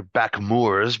going to say back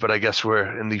moors, but I guess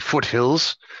we're in the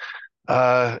foothills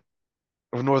of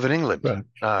northern England.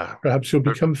 Perhaps you'll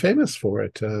become famous for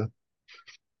it.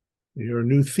 Your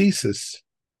new thesis.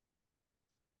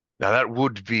 Now that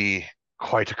would be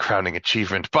quite a crowning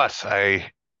achievement, but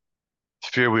I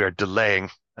fear we are delaying.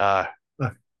 I'm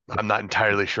not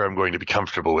entirely sure I'm going to be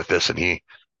comfortable with this. And he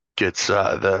gets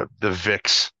the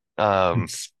Vicks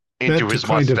into his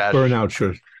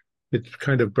mustache. It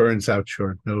kind of burns out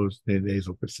your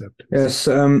nasal receptors. Yes,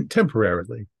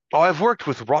 temporarily. Oh, I've worked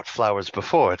with rot flowers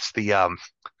before. It's the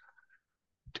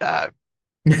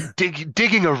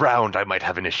digging around I might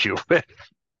have an issue with.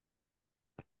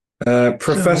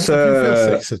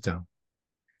 Sit down.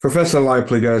 Professor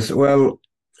Lively goes, well,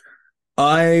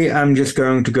 I am just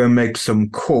going to go make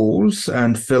some calls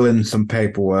and fill in some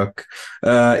paperwork.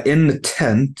 In the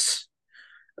tent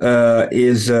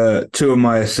is two of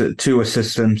my two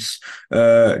assistants,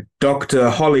 Dr.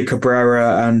 Holly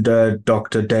Cabrera and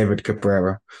Dr. David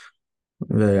Cabrera.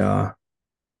 They're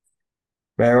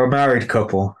a married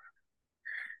couple.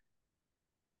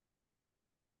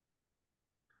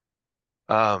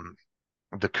 The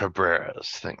Cabreras,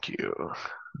 thank you.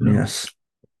 Yes.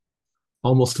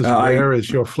 Almost as rare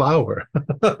as your flower.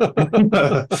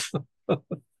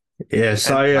 Yes,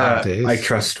 And, I Days.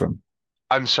 trust him.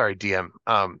 I'm sorry, DM.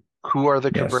 Who are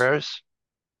the Yes. Cabreras?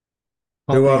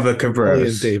 Who are the Holly and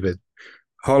Cabreras? David.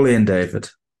 Holly and David.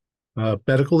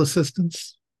 Medical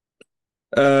assistants?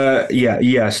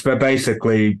 Yes, but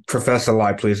basically Professor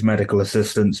Lively's medical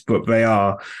assistants, but they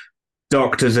are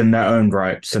doctors in their own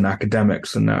rights and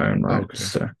academics in their own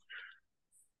rights. Okay.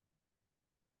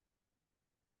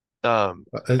 So.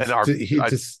 And our,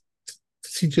 Does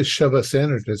he just shove us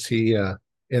in, or does he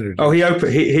introduce? Oh, he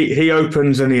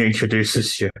opens and he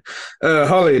introduces you.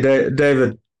 Holly,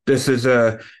 David, this is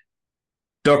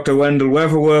Dr. Wendell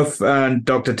Weatherworth and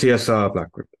Dr. TSR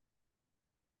Blackwood.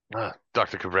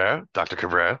 Dr. Cabrera. Dr.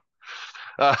 Cabrera.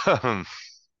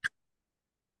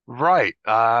 Right.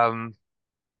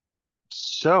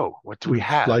 So, what do we We'd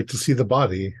have? like to see the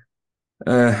body.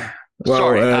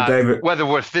 Sorry, David.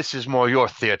 Weatherworth, this is more your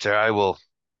theater. I will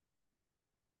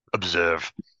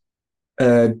observe.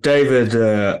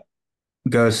 David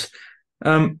goes,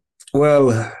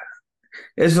 well,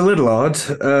 it's a little odd.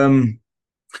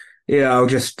 Yeah,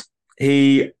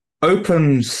 he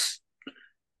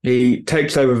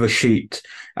takes over the sheet,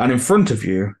 and in front of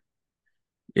you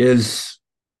is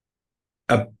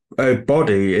a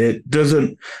body.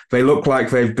 They look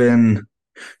like they've been,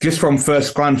 just from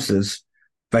first glances,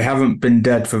 they haven't been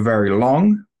dead for very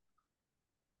long,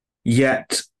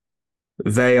 yet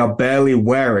they are barely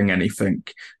wearing anything.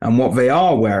 And what they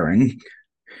are wearing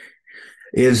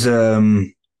is,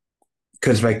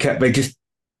 because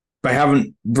they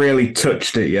haven't really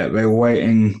touched it yet. They're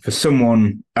waiting for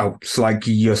someone else like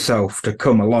yourself to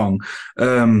come along.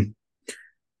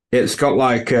 It's got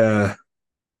like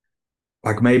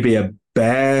maybe a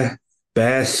bear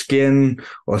skin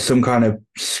or some kind of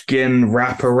skin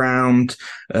wrap around.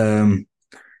 They're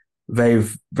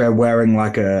wearing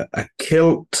like a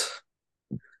kilt.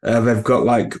 They've got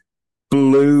like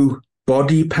blue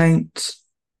body paint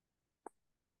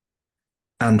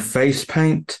and face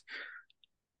paint.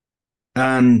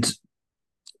 And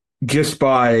just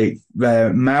by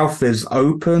their mouth is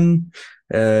open,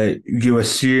 you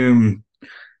assume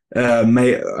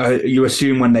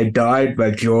when they died,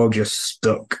 their jaw just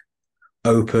stuck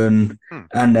open,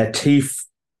 and their teeth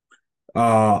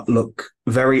look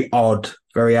very odd,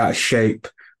 very out of shape,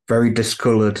 very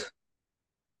discolored.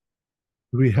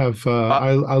 We have.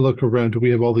 I look around. Do we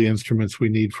have all the instruments we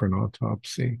need for an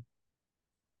autopsy?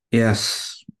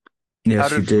 Yes,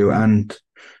 you do, and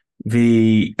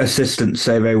the assistants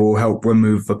say they will help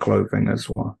remove the clothing as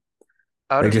well.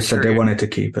 They just said they wanted to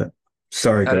keep it.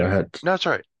 Sorry, go ahead. No, it's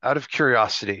all right. Out of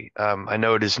curiosity, I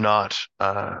know it is not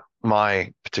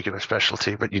my particular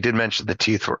specialty, but you did mention the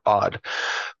teeth were odd.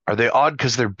 Are they odd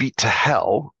because they're beat to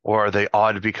hell, or are they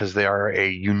odd because they are a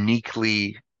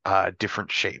uniquely different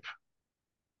shape?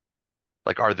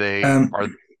 Like, are they?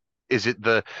 Is it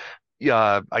the?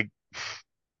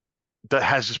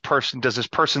 Does this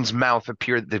person's mouth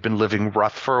appear that they've been living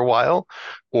rough for a while,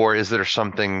 or is there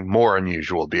something more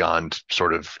unusual beyond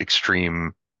sort of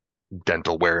extreme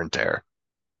dental wear and tear?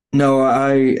 No,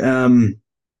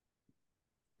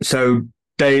 so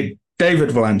David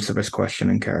will answer this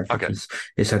question in character. Okay.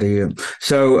 He said he.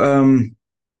 So,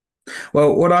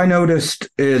 well, what I noticed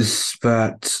is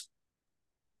that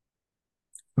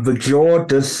the jaw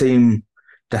does seem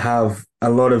to have a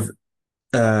lot of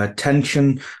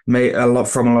tension, made a lot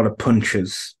from a lot of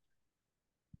punches,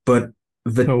 but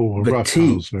the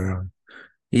teeth.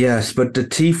 Yes, but the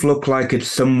teeth look like it's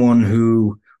someone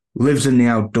who lives in the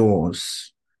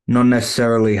outdoors, not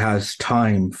necessarily has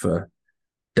time for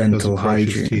dental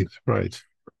hygiene. Teeth, right?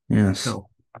 Yes. No.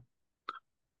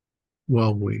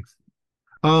 Well, what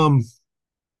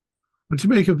do you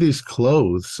make of these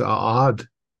clothes? Odd.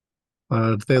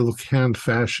 Do they look hand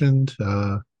fashioned?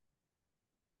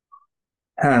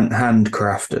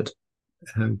 Handcrafted.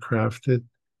 Handcrafted.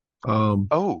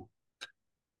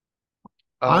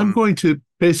 I'm going to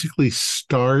basically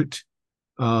start.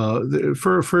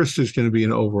 First, there's going to be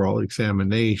an overall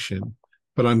examination,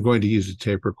 but I'm going to use a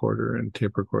tape recorder and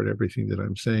tape record everything that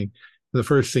I'm saying. The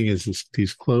first thing is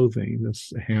these clothing,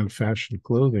 this hand-fashioned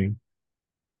clothing.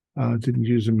 Didn't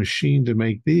use a machine to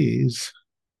make these.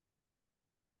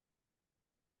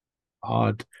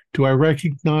 Odd. Do I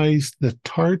recognize the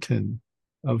tartan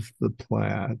of the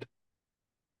plaid?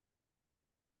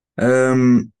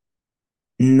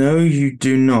 No, you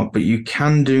do not, but you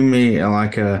can do me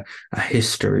like a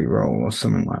history roll or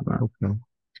something like that. Okay.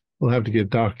 We'll have to get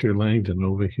Dr. Langdon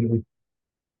over here.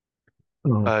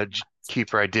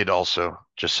 Keeper, I did also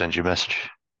just send you a message.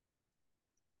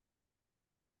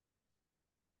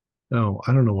 No,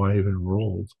 I don't know why I even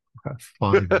rolled. I got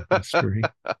 5 in history.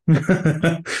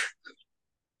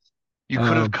 You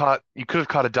could have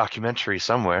caught a documentary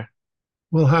somewhere.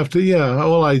 We'll have to, yeah.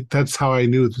 Well, that's how I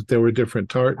knew that there were different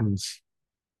tartans.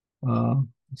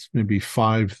 It's maybe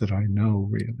 5 that I know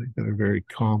really that are very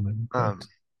common.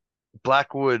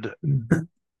 Blackwood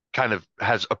kind of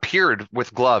has appeared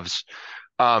with gloves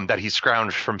that he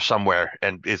scrounged from somewhere,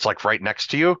 and it's like right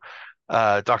next to you,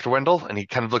 Dr. Wendell, and he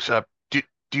kind of looks up. Do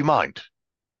you mind?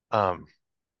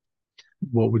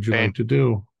 What would you like to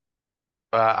do?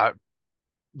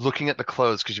 Looking at the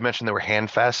clothes, because you mentioned they were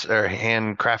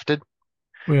handcrafted.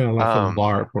 Well, like a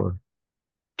LARP or.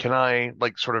 Can I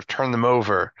like sort of turn them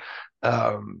over?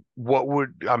 I'm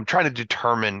trying to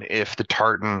determine if the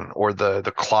tartan or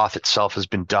the cloth itself has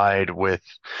been dyed with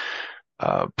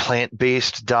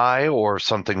plant-based dye or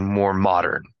something more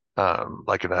modern,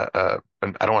 like I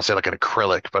don't want to say like an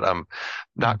acrylic, but I'm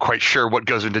not quite sure what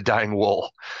goes into dyeing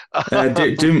wool.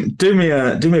 do me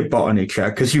a botany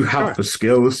check because you have the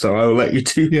skills, so I'll let you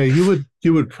do. Yeah, you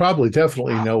would probably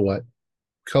definitely know what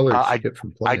colors you get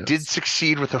from plants. I did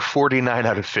succeed with a 49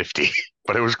 out of 50,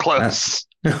 but it was close.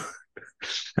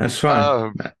 That's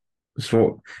fine. That's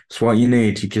what you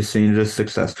need. You just need a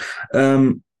success.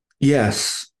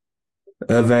 Yes,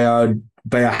 they are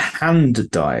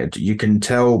hand dyed. You can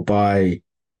tell by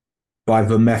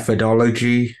the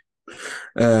methodology,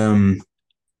 but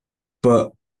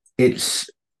it's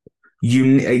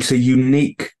a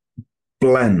unique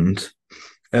blend,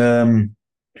 and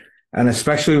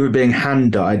especially with being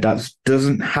hand dyed, that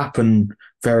doesn't happen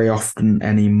very often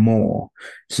anymore.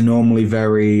 It's normally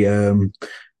very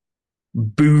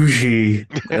bougie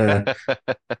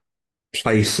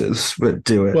places that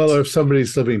do it. Well, if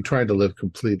somebody's trying to live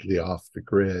completely off the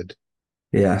grid.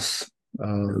 Yes.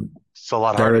 It's a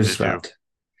lot harder to do.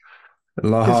 A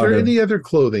lot harder. Is there any other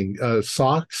clothing?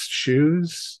 Socks,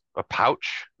 shoes? A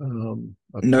pouch?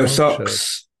 No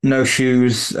socks, no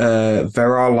shoes.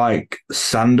 There are like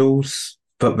sandals,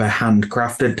 but they're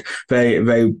handcrafted.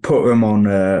 They put them on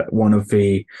one of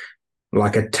the,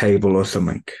 like a table or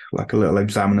something, like a little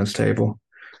examiner's table.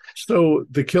 So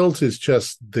the kilt is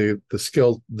just the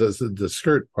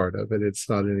skirt part of it. It's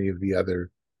not any of the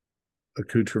other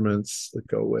accoutrements that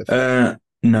go with it.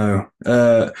 No.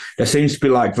 There seems to be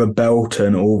like the belt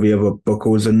and all the other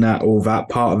buckles and all that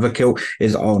part of the kilt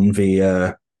is on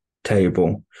the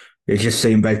table. It just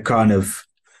seemed they've kind of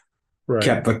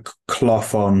kept the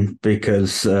cloth on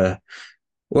because, we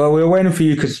were waiting for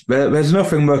you because there's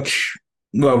nothing much.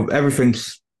 Well,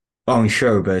 everything's on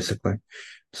show basically,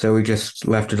 so we just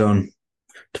left it on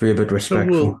to be a bit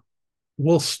respectful. So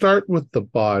we'll start with the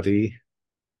body.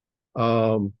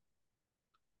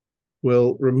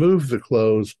 We'll remove the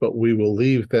clothes, but we will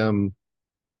leave them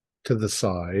to the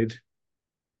side.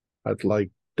 I'd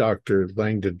like Dr.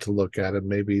 Langdon to look at it.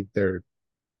 Maybe they're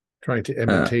trying to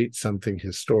imitate something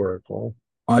historical.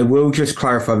 I will just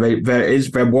clarify,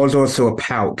 there was also a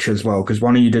pouch as well, because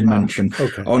one of you did mention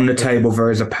on the table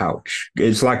there is a pouch.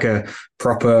 It's like a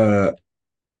proper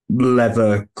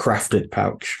leather crafted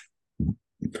pouch.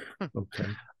 Okay.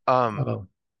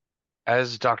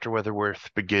 As Dr. Weatherworth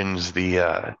begins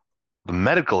the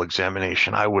medical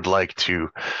examination, I would like to,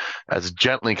 as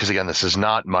gently, because again, this is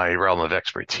not my realm of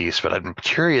expertise, but I'm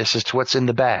curious as to what's in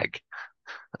the bag.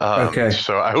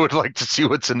 So I would like to see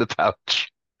what's in the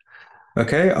pouch.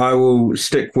 Okay, I will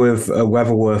stick with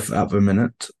Weatherworth at the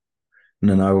minute, and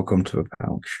then I will come to a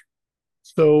pouch.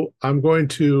 So I'm going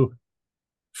to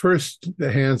first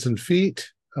the hands and feet,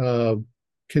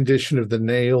 condition of the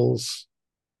nails.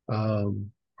 Are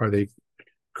they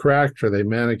cracked? Are they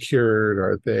manicured?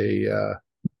 Are they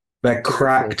they're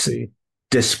cracked,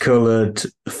 discolored,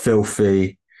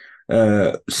 filthy.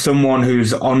 Someone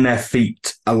who's on their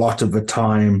feet a lot of the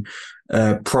time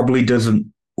probably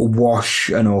doesn't wash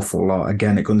an awful lot.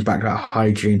 Again, it comes back to that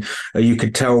hygiene. You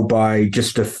could tell by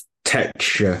just the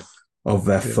texture of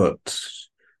their foot.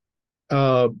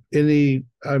 Is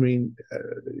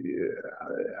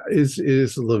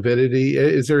lividity?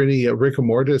 Is there any rigor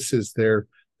mortis? Is there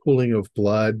pooling of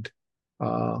blood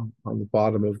on the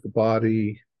bottom of the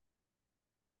body?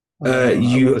 I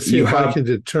can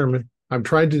determine. I'm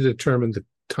trying to determine the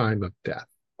time of death.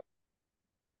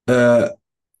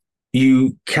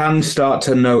 You can start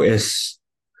to notice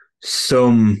a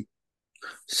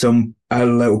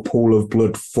little pool of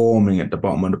blood forming at the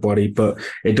bottom of the body, but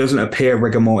it doesn't appear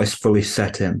rigor mortis fully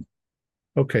set in.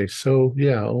 Okay, so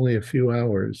yeah, only a few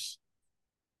hours.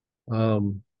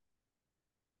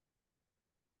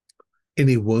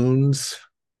 Any wounds?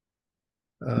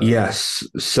 Yes.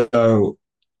 So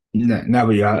now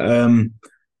we are.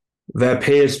 There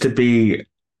appears to be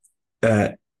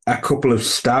a couple of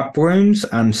stab wounds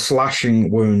and slashing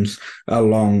wounds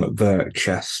along the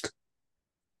chest.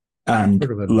 and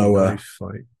Sort of a lower, knife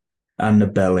fight. and the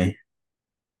belly.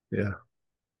 Yeah.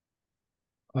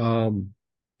 Can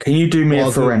you do me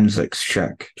a forensics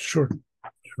check? Sure.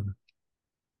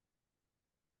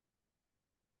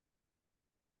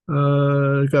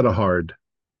 Got a hard.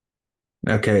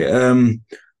 Okay.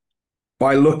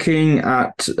 By looking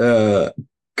at,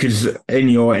 because in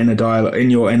your inner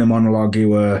monologue, you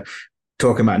were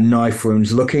talking about knife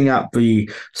wounds. Looking at the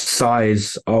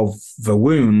size of the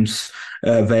wounds,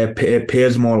 it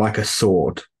appears more like a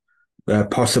sword,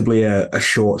 possibly a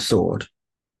short sword.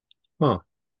 Huh.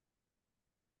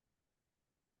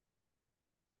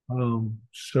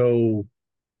 So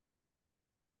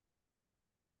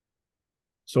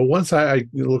once I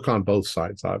look on both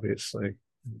sides, obviously,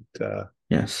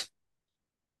 yes,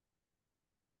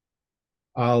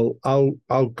 I'll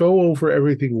go over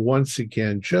everything once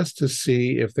again just to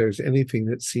see if there's anything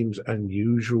that seems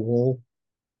unusual.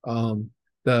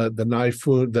 The knife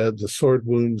wound, the sword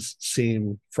wounds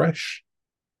seem fresh.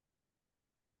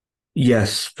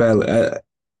 yes. Well,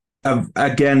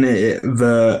 again,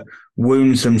 the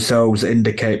wounds themselves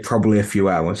indicate probably a few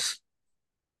hours.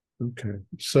 Okay,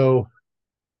 so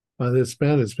this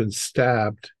man has been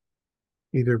stabbed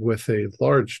either with a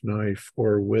large knife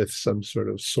or with some sort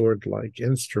of sword-like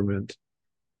instrument.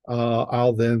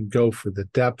 I'll then go for the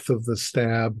depth of the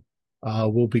stab.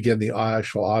 We'll begin the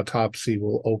actual autopsy.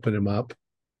 We'll open him up.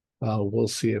 We'll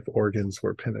see if organs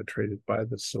were penetrated by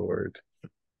the sword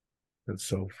and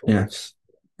so forth. Yes.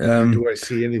 Do I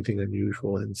see anything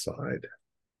unusual inside?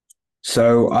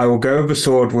 So I will go over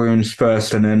sword wounds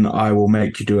first, and then I will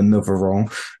make you do another roll.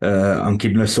 I'm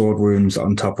keeping the sword wounds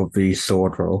on top of the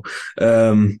sword roll.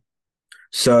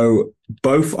 So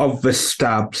both of the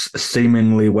stabs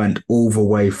seemingly went all the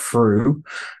way through.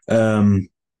 A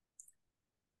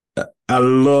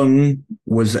lung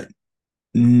was,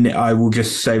 I will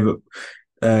just say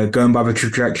that going by the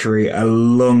trajectory, a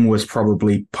lung was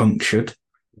probably punctured.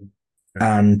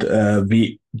 And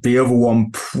the other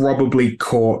one probably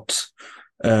caught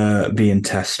the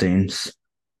intestines,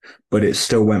 but it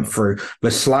still went through.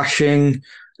 The slashing,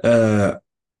 they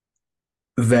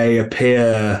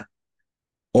appear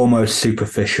almost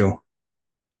superficial.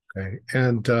 Okay,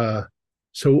 and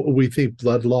so we think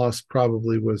blood loss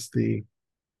probably was the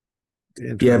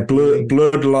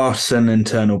blood loss and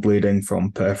internal bleeding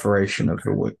from perforation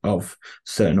of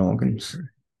certain organs.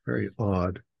 Very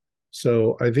odd.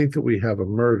 So I think that we have a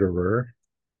murderer.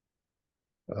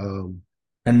 And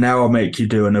now I'll make you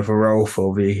do another roll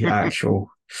for the actual.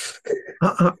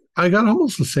 I got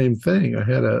almost the same thing. I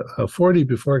had a 40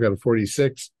 before. I got a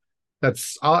 46.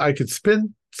 I could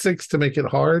spin 6 to make it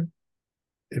hard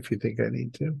if you think I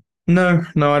need to. No,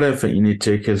 I don't think you need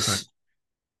to, because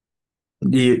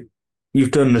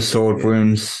you've done the sword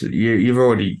wounds. You've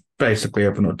already basically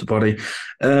opened up the body.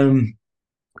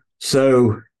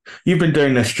 So you've been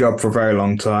doing this job for a very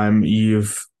long time. You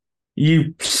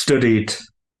studied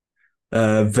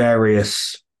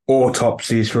various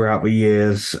autopsies throughout the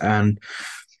years, and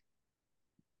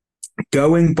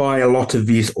going by a lot of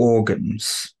these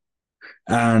organs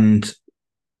and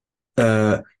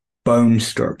bone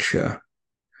structure,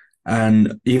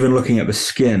 and even looking at the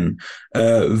skin,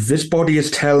 this body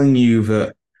is telling you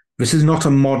that this is not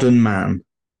a modern man.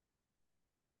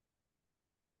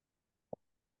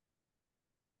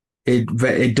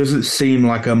 It doesn't seem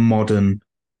like a modern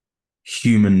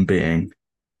human being.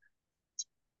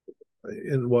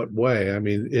 In what way? I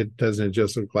mean, it doesn't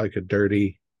just look like a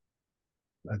dirty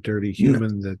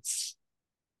human. That's.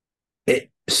 It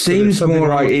seems more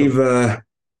like either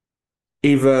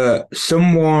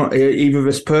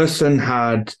this person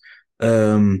had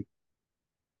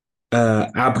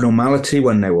abnormality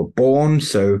when they were born,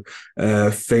 so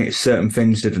certain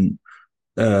things didn't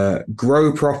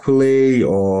grow properly,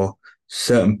 or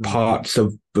certain parts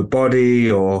of the body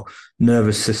or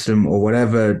nervous system or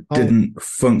whatever didn't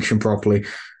function properly.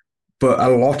 But a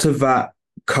lot of that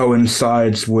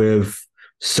coincides with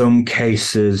some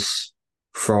cases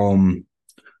from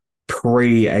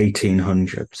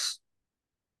pre-1800s.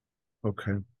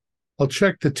 Okay. I'll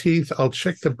check the teeth. I'll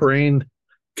check the brain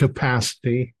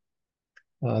capacity,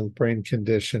 the brain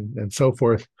condition, and so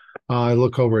forth. I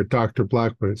look over at Dr.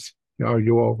 Blackwood. Are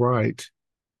you all right?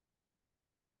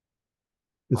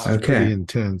 This is pretty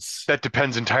intense. That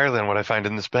depends entirely on what I find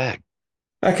in this bag.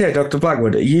 Okay, Dr.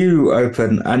 Blackwood, you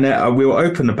open, and we will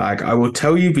open the bag. I will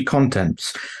tell you the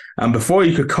contents, and before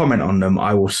you could comment on them,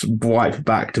 I will wipe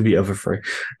back to the other 3.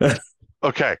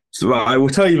 Okay. So I will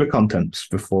tell you the contents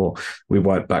before we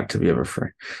wipe back to the other 3.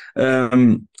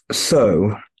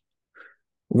 So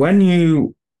when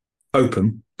you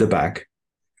open the bag,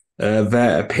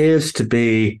 there appears to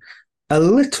be a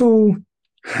little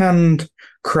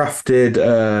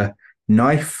handcrafted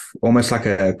knife, almost like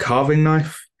a carving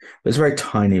knife. It's a very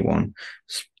tiny one.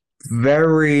 It's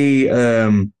very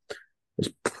it's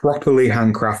properly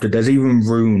handcrafted. There's even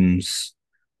runes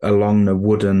along the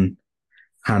wooden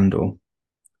handle.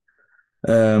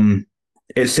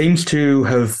 It seems to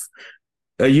have.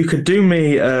 You could do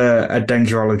me a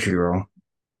dangerology roll.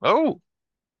 Oh.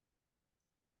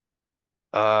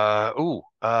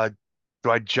 Do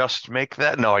I just make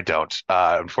that? No, I don't.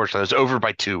 Unfortunately, I was over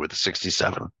by 2 with a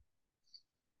 67.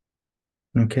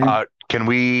 Okay. Are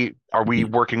we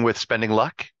working with spending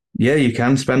luck? Yeah, you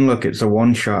can spend luck. It's a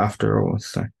one shot after all.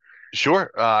 So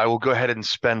Sure. I will go ahead and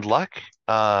spend luck.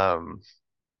 So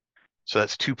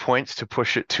that's 2 points to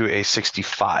push it to a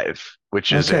 65,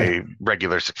 which is a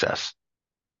regular success.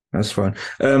 That's fine.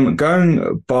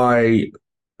 Going by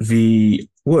the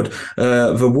wood,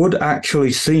 the wood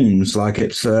actually seems like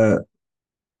it's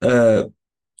bark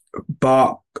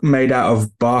made out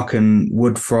of bark and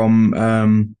wood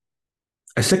from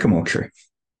a sycamore tree.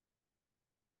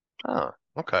 Oh,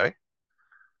 okay.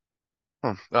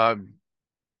 Well,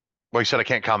 you said I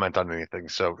can't comment on anything,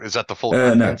 so is that the full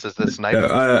contents? Is this knife?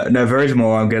 No, there is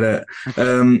more. I'll get it.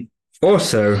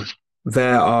 Also,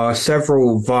 there are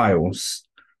several vials.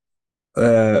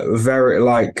 Very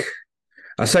like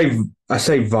I say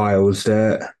vials.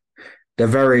 They're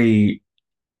very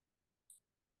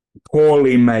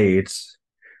poorly made.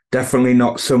 Definitely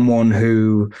not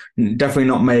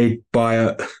made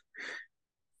by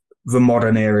the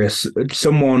modern era.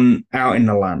 Someone out in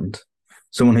the land.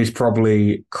 Someone who's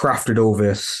probably crafted all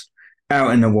this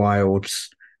out in the wilds.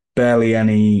 Barely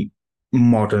any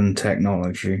modern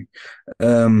technology.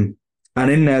 And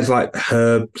in there's like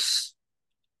herbs,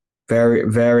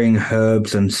 varying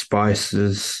herbs and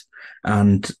spices,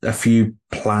 and a few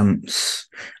plants.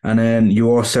 And then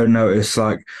you also notice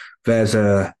like there's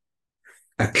a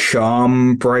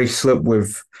charm bracelet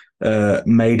with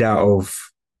made out of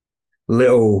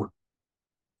little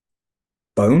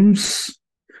bones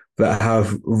that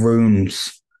have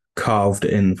runes carved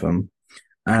in them.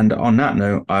 And on that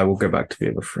note, I will go back to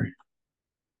the other three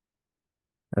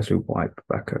as we wipe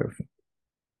back over.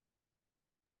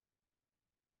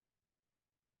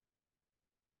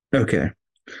 Okay.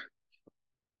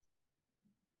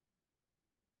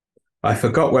 I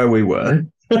forgot where we were.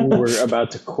 We're about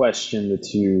to question the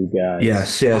two guys.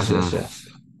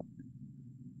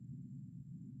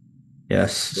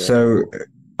 Yes. So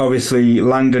obviously,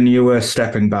 Langdon, you were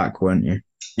stepping back, weren't you?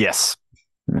 Yes.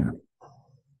 Yeah.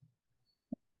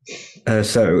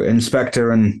 So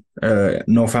Inspector and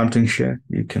Northamptonshire,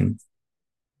 you can.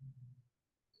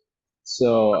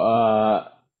 So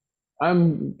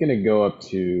I'm gonna go up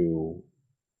to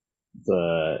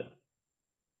the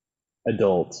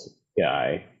adult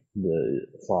guy, the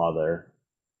father,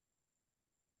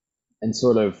 and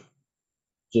sort of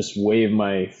just wave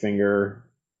my finger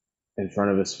in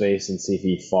front of his face and see if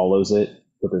he follows it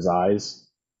with his eyes.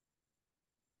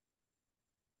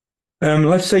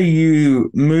 Let's say you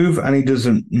move and he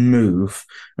doesn't move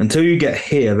until you get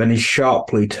here, then he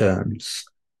sharply turns.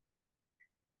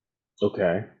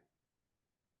 Okay.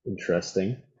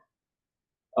 Interesting.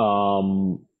 I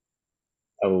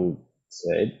will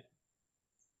say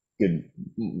good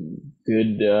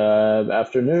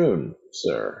afternoon,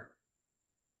 sir.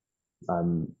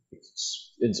 I'm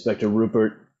Inspector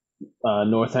Rupert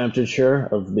Northamptonshire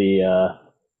of the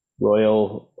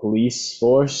Royal Police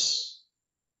Force,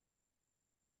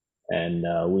 and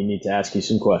we need to ask you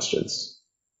some questions.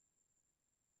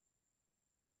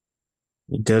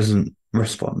 He doesn't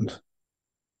respond.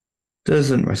 He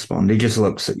just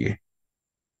looks at you.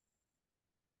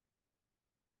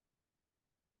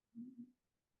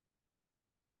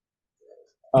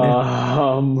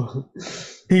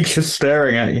 He's just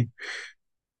staring at you.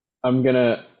 I'm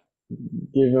gonna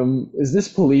give him. Is this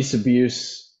police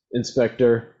abuse,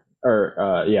 Inspector?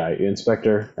 Or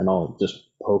Inspector, and I'll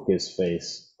just poke his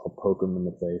face. I'll poke him in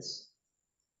the face.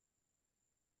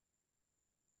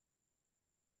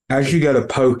 As you go to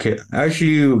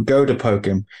poke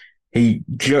him, he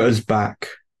jutters back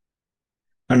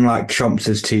and like chomps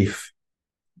his teeth.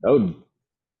 Oh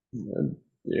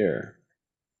dear.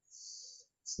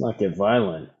 Let's not get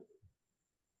violent.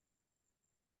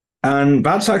 And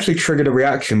that's actually triggered a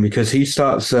reaction because he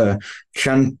starts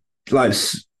chant like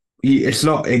it's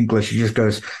not English. He just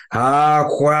goes Do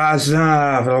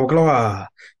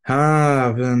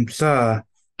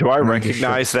I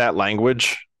recognize that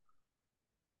language?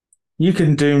 You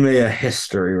can do me a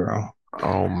history roll.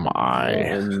 Oh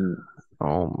my.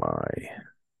 Oh my.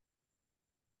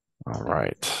 All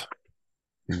right.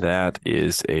 That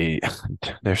is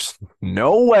there's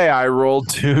no way I rolled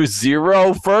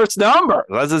 2-0 first number.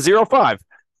 That's a 0-5.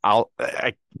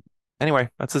 Anyway,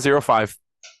 that's a 0-5.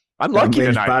 I'm lucky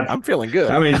tonight. I'm feeling good.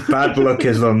 That means bad luck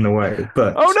is on the way.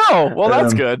 But oh no, well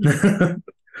that's good.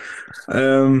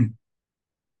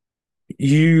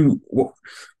 You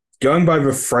going by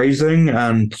the phrasing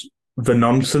and the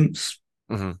nonsense,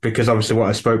 because obviously what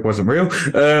I spoke wasn't real.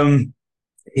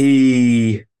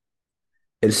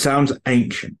 It sounds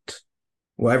ancient.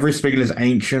 Whatever he's speaking is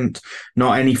ancient,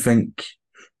 not anything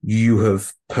you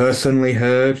have personally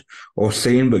heard or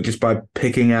seen, but just by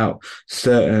picking out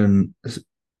certain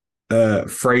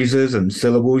phrases and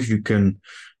syllables, you can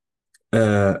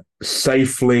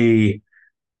safely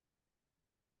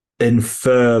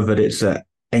infer that it's an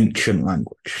ancient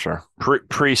language. Sure.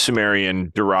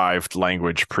 Pre-Sumerian derived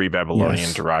language,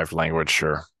 pre-Babylonian derived language,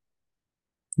 sure.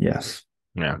 Yes.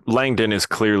 Yeah. Langdon is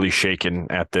clearly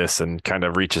shaken at this and kind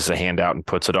of reaches a hand out and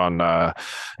puts it on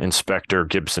Inspector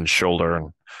Gibson's shoulder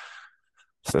and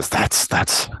says, That's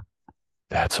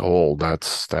old.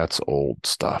 That's old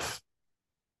stuff.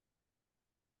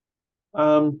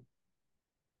 Colonel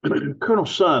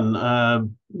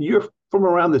Sun, you're from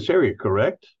around this area,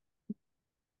 correct?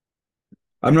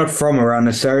 I'm not from around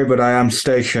this area, but I am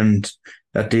stationed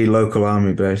at the local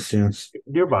army base, yes.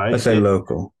 Nearby. I say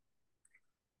local.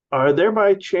 Are there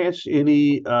by chance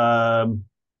any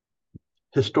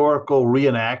historical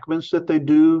reenactments that they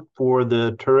do for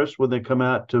the tourists when they come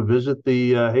out to visit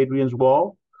the Hadrian's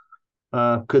Wall?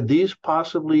 Could these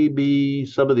possibly be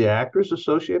some of the actors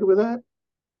associated with that?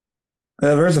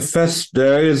 There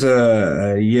is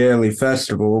a yearly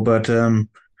festival, but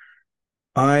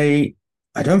I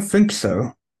don't think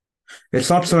so. It's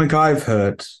not something I've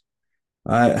heard.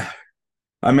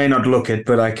 I may not look it,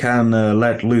 but I can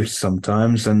let loose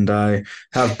sometimes, and I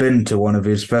have been to one of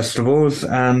his festivals,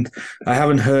 and I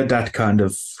haven't heard that kind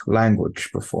of language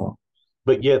before.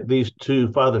 But yet these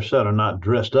two father-son are not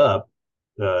dressed up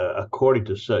according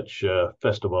to such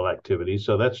festival activities,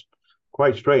 so that's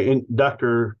quite strange. And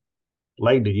Dr.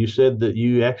 Langdon, you said that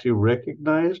you actually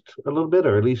recognized a little bit,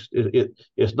 or at least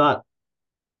it's not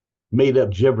made up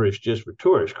gibberish just for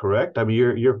tourists, correct? I mean,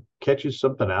 you're catching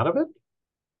something out of it?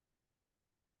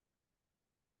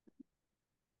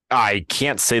 I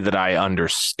can't say that I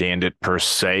understand it per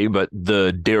se, but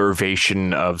the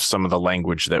derivation of some of the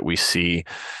language that we see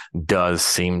does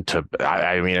seem to,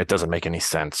 I mean, it doesn't make any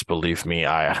sense. Believe me,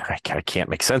 I can't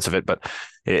make sense of it. But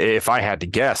if I had to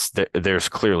guess, there's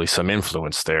clearly some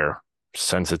influence there.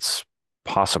 Since it's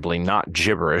possibly not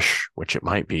gibberish, which it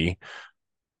might be,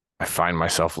 I find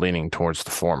myself leaning towards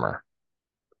the former.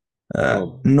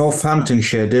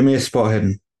 Northamptonshire, do me a spot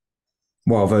hidden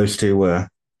while those two were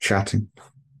chatting.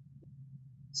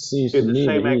 Seems In to the me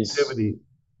same that he's, activity.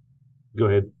 Go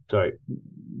ahead. Sorry.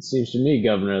 it seems to me,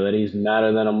 Governor, that he's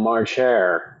madder than a March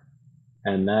hare,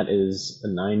 and that is a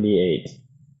 98.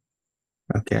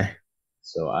 Okay.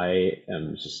 So I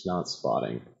am just not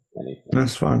spotting anything.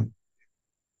 That's fine.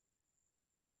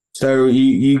 So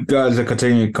you guys are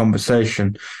continuing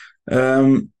conversation.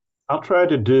 I'll try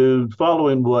to do,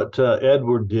 following what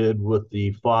Edward did with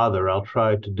the father, I'll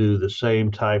try to do the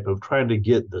same type of trying to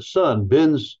get the son,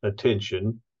 Ben's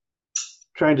attention,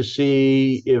 trying to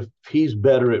see if he's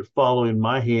better at following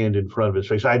my hand in front of his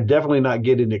face. I'm definitely not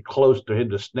getting it close to him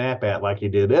to snap at like he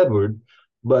did Edward,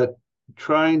 but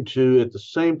trying to, at the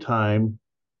same time,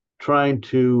 trying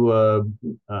to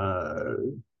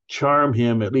charm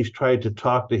him, at least try to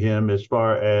talk to him as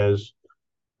far as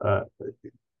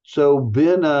so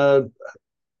Ben, I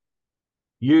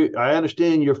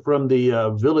understand you're from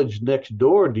the village next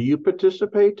door. Do you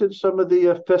participate in some of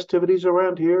the festivities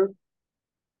around here?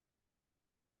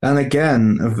 And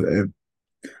again,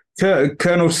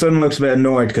 Colonel Sun looks a bit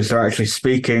annoyed because they're actually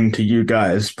speaking to you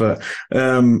guys, but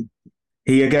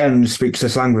he again speaks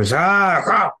this language.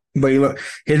 But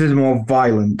his is more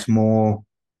violent, more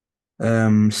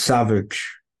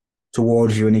savage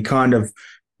towards you, and he kind of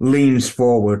leans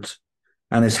forward,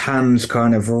 and his hands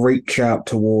kind of reach out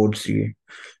towards you,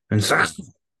 and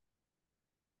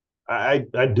I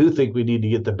do think we need to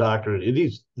get the doctor.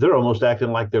 They're almost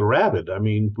acting like they're rabid. I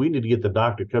mean, we need to get the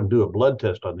doctor to come do a blood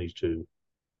test on these two.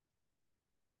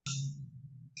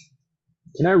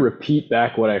 Can I repeat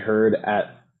back what I heard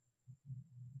at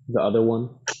the other one?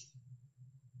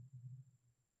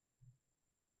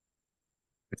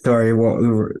 Sorry, what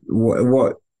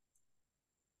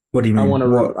do you mean? I want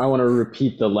to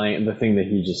repeat the thing that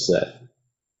he just said.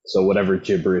 So whatever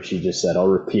gibberish he just said, I'll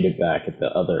repeat it back at the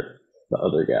other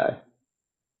guy.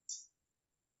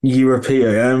 You repeat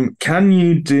it. Can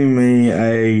you do me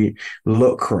a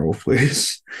luck roll,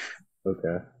 please?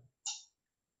 Okay.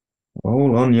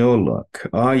 All on your luck.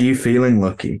 Are you feeling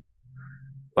lucky?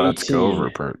 Let's go, 18.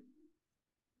 Rupert.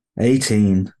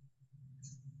 18.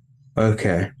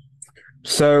 Okay.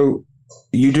 So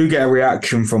you do get a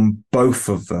reaction from both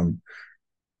of them,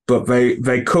 but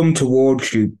they come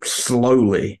towards you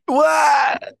slowly.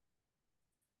 What?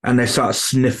 And they start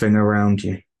sniffing around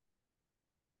you.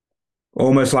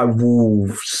 Almost like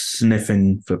wolves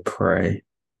sniffing for prey.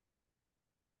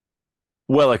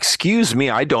 Well, excuse me,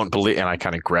 I don't believe, and I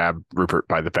kind of grab Rupert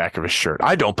by the back of his shirt.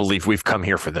 I don't believe we've come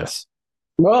here for this.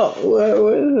 Well,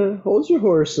 hold your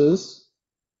horses.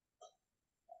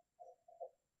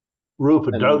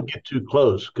 Rupert, don't get too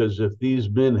close, because if these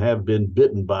men have been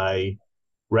bitten by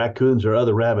raccoons or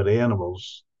other rabid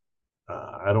animals,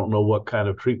 I don't know what kind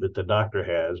of treatment the doctor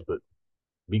has, but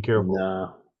be careful.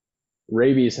 No.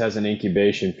 Rabies has an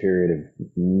incubation period of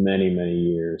many, many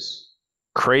years.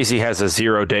 Crazy has a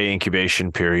 0-day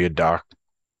incubation period, Doc.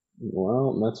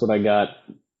 Well, that's what I got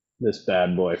this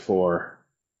bad boy for.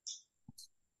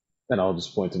 And I'll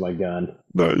just point to my gun.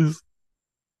 Nice.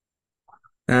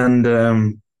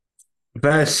 And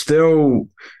they're still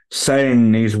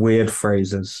saying these weird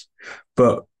phrases,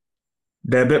 but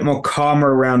they're a bit more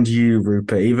calmer around you,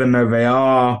 Rupert, even though they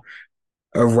are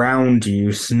around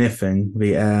you sniffing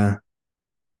the air.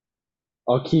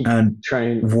 I'll keep and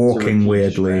trying walking to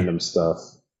weirdly. random stuff.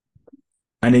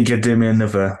 I need you to do me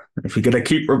another. If you're going to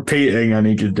keep repeating, I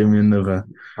need you to do me another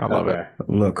I love it.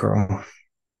 look roll.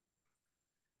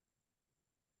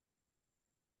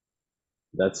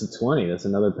 That's a 20. That's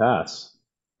another pass.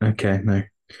 Okay, no.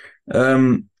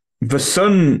 The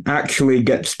sun actually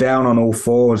gets down on all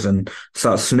fours and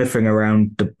starts sniffing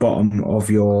around the bottom of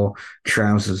your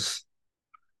trousers.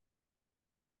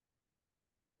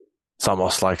 It's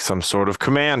almost like some sort of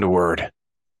command word.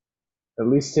 At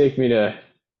least take me to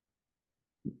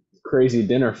crazy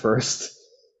dinner first.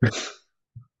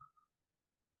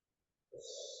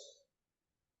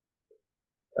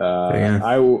 Yeah.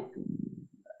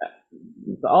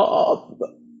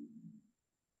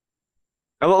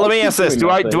 Let me ask this: Do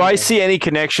I nothing. see any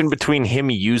connection between him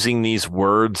using these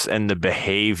words and the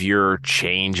behavior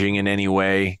changing in any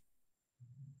way?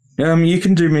 You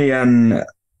can do me an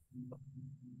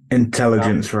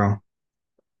intelligence roll.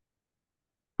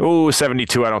 Oh,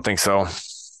 72. I don't think so.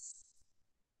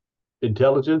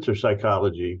 Intelligence or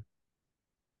psychology?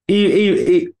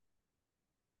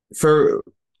 For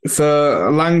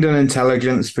Langdon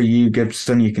intelligence, for you,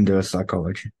 Gibson, you can do a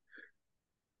psychology.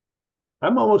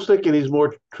 I'm almost thinking he's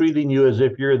more treating you as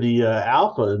if you're the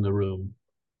alpha in the room.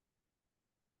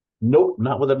 Nope,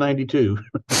 not with a 92.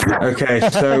 Okay,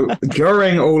 so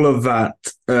during all of that,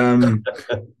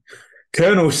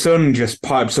 Colonel Sun just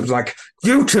pipes up like,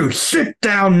 "You two, sit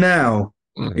down now."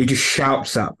 He just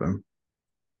shouts at them,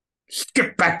 "Just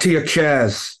get back to your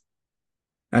chairs."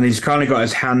 And he's kind of got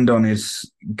his hand on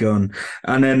his gun.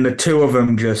 And then the two of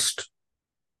them just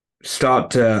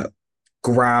start to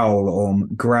growl,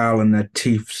 and their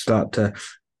teeth start to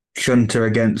shunter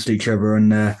against each other,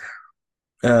 and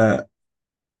their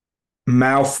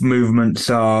mouth movements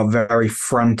are very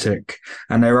frantic,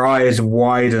 and their eyes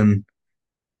widen.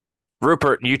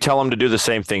 Rupert, you tell them to do the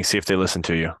same thing. See if they listen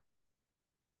to you.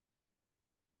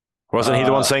 Wasn't he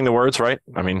the one saying the words, right?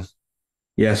 I mean,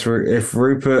 yes. If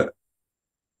Rupert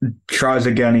tries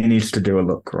again, he needs to do a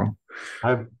look roll.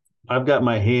 I've got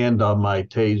my hand on my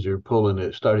taser, pulling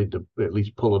it, starting to at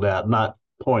least pull it out, not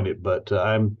point it, but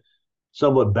I'm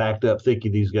somewhat backed up,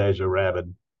 thinking these guys are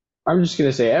rabid. I'm just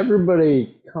gonna say,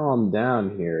 everybody, calm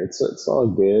down here. It's all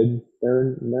good.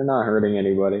 They're not hurting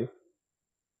anybody.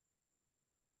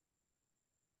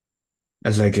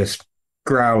 As they're just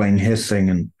growling, hissing,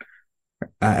 and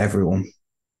at everyone.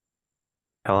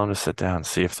 tell them to sit down.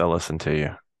 See if they'll listen to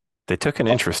you. They took an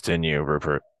interest in you,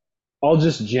 Rupert. I'll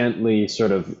just gently,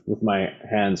 sort of, with my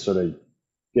hands, sort of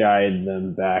guide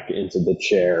them back into the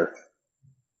chair.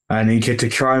 I need you to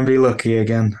try and be lucky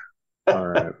again. All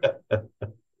right.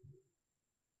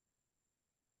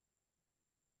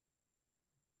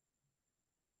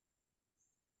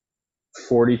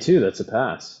 $42. That's a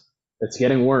pass. It's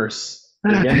getting worse.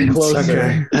 They're getting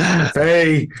closer. Okay.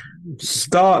 They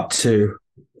start to,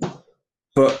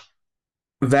 but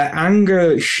their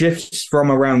anger shifts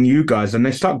from around you guys, and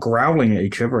they start growling at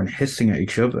each other and hissing at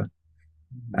each other.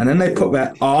 And then they put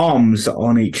their arms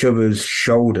on each other's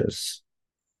shoulders,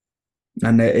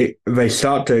 and they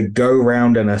start to go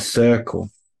round in a circle,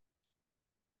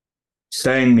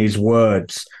 saying these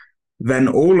words. Then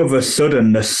all of a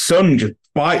sudden, the sun just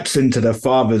bites into their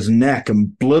father's neck,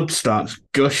 and blood starts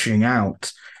gushing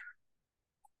out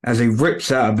as he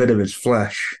rips out a bit of his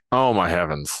flesh. Oh, my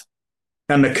heavens.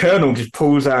 And the colonel just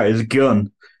pulls out his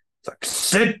gun. It's like,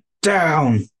 sit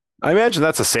down. I imagine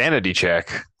that's a sanity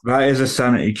check. That is a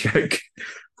sanity check.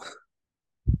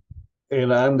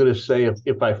 And I'm going to say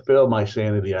if I fail my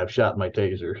sanity, I've shot my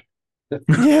taser.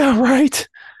 Yeah, right.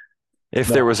 If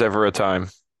No. there was ever a time.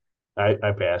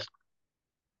 I passed.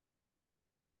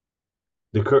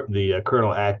 The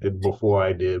colonel acted before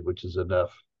I did, which is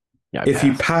enough. Yeah, If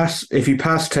you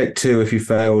pass, take 2. If you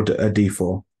failed, a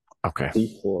D4. Okay.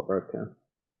 D4, okay.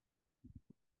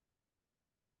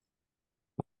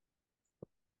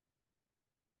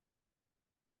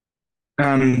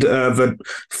 And the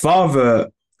father,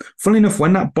 funny enough,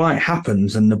 when that bite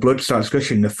happens and the blood starts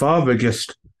gushing, the father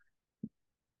just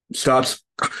starts,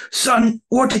 "Son,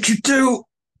 what did you do?"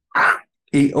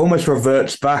 He almost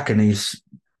reverts back, and his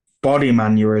body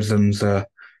mannerisms are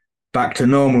back to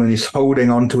normal, and he's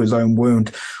holding on to his own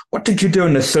wound. "What did you do?"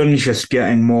 And the son's just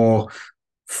getting more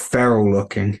feral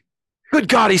looking. Good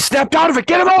God, he snapped out of it.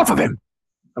 Get him off of him.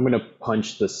 I'm gonna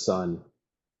punch the sun.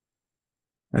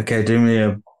 Okay, do me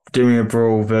a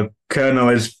brawl. The colonel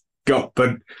has got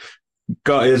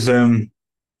his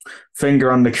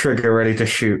finger on the trigger, ready to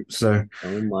shoot. So,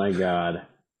 Oh my god.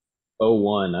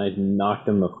 01. I knocked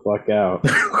him the fuck out.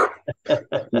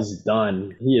 He's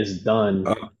done. He is done.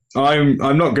 I'm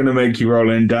not going to make you roll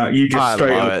in doubt. You just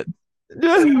straight up.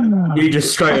 You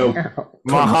just straight up.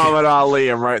 Muhammad Ali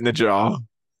him right in the jaw.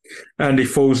 And he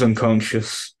falls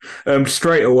unconscious.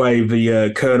 Straight away,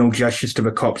 the colonel gestures to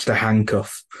the cops to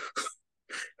handcuff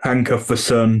the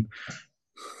son.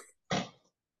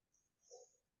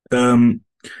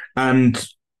 And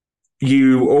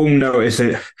you all notice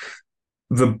it.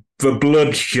 The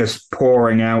blood's just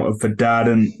pouring out of the dad,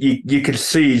 and you could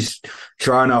see he's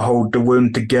trying to hold the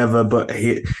wound together, but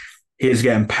he's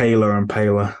getting paler and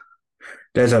paler.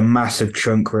 There's a massive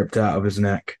chunk ripped out of his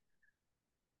neck.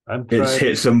 It's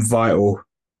hit some vital.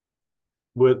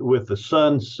 With the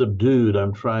son subdued,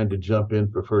 I'm trying to jump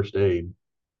in for first aid.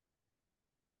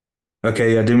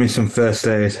 Okay, yeah, do me some first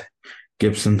aid,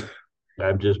 Gibson.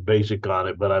 I'm just basic on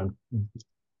it, but I'm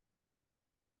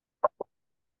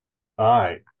all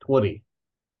right. 20.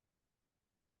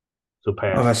 So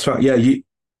pass. Oh, that's right. Yeah,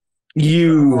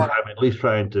 you. I'm at least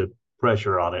trying to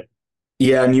pressure on it.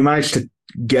 Yeah, and you managed to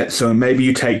get some. Maybe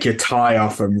you take your tie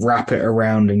off and wrap it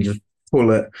around and just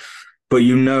pull it, but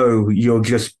you're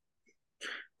just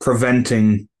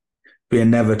preventing the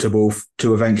inevitable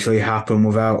to eventually happen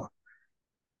without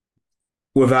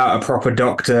a proper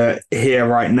doctor here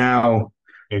right now.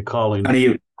 And calling and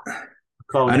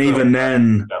even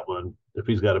then, that one if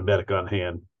he's got a medic on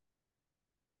hand.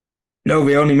 No,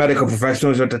 the only medical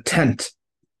professionals are at the tent.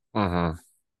 Mm-hmm.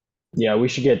 Yeah, we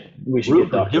should get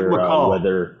Rupert, Dr. give him a call.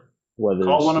 Whether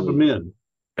Call one of them in.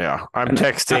 Yeah, I'm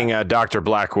texting Dr.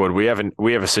 Blackwood. We have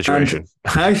a situation.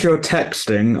 And as you're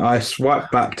texting, I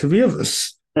swipe back to the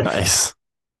others. Nice.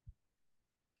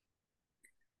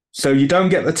 So you don't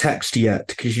get the text yet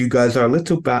because you guys are a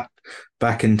little back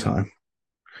in time.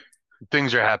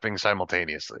 Things are happening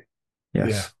simultaneously.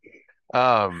 Yes.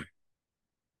 Yeah.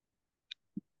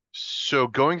 So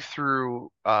going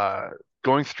through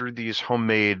these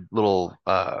homemade little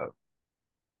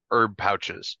herb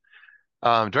pouches, do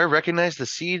I recognize the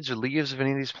seeds or leaves of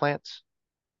any of these plants?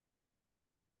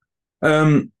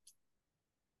 At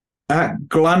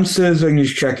glances, and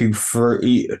he's checking for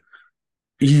you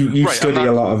right, study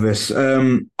a lot of this.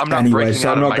 I'm not anyway,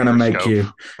 so I'm not going to make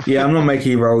you. Yeah, I'm not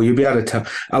making you roll. You'll be able to tell.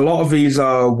 A lot of these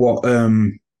are what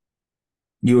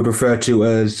you would refer to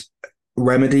as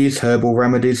remedies, herbal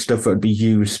remedies, stuff that would be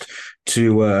used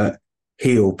to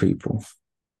heal people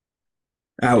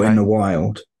out in the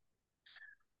wild.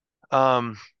 I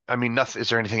mean, nothing. Is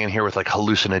there anything in here with like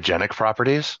hallucinogenic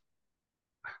properties?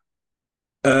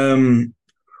 One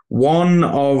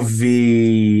of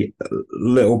the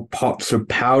little pots of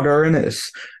powder in it,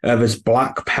 there's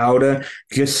black powder.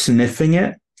 Just sniffing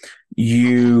it,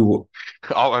 you.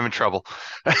 Oh, I'm in trouble.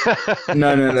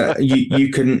 No.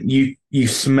 You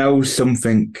smell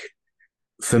something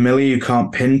familiar. You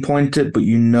can't pinpoint it, but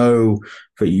you know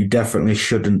that you definitely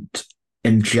shouldn't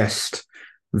ingest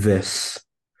this.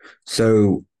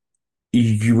 So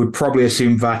you would probably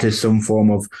assume that is some form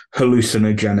of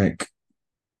hallucinogenic.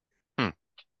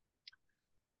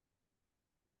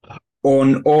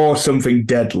 Or something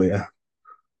deadlier.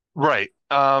 Right.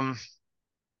 Well,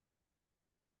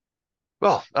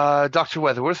 Dr.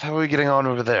 Weatherworth, how are we getting on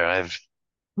over there? I'm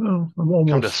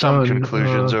come to some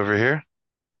conclusions over here.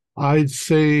 I'd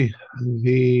say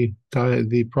the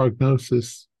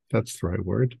prognosis, that's the right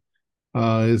word,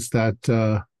 is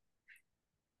that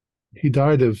he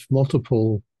died of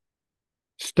multiple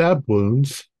stab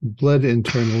wounds, bled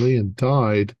internally, and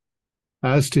died.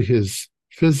 As to his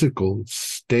physical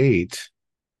state,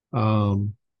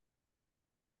 I'd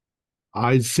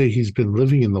say he's been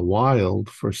living in the wild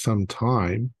for some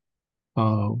time.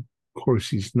 Of course,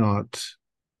 he's not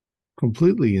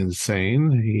completely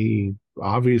insane. He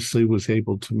obviously was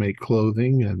able to make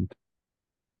clothing, and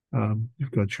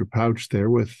you've got your pouch there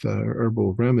with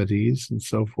herbal remedies and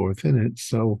so forth in it.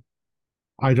 So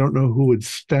I don't know who would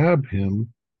stab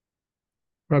him.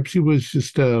 Perhaps he was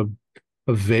just a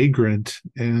vagrant,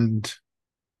 and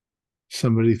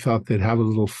somebody thought they'd have a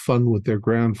little fun with their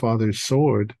grandfather's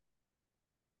sword.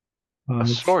 A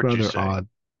It's sword, you rather say? odd.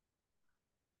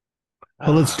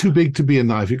 Well, it's too big to be a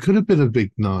knife. It could have been a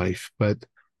big knife, but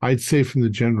I'd say from the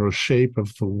general shape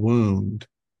of the wound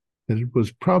that it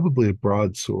was probably a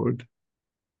broadsword.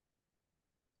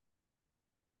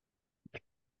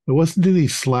 There wasn't any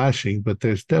slashing, but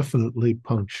there's definitely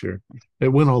puncture. It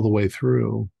went all the way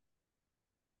through.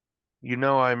 You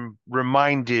know, I'm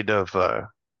reminded of a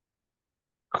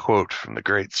quote from the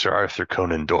great Sir Arthur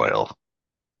Conan Doyle.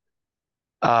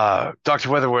 Dr.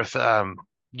 Weatherworth,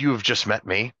 you have just met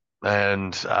me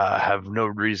and have no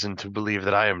reason to believe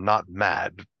that I am not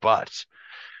mad, but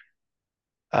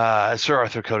as Sir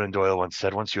Arthur Conan Doyle once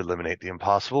said, once you eliminate the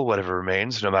impossible, whatever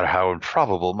remains, no matter how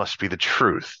improbable, must be the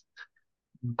truth.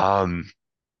 I'm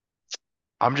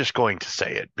just going to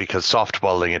say it because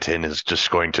softballing it in is just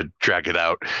going to drag it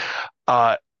out.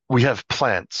 We have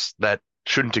plants that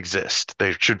shouldn't exist.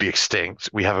 They should be extinct.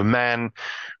 We have a man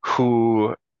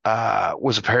who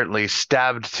was apparently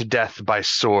stabbed to death by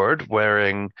sword,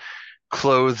 wearing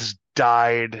clothes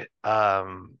dyed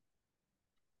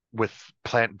with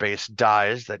plant-based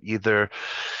dyes that either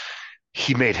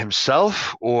he made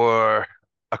himself or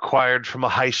acquired from a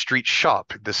high street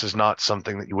shop. This is not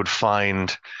something that you would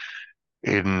find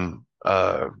in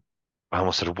I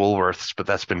almost said Woolworths, but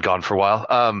that's been gone for a while.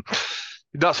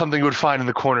 Not something you would find in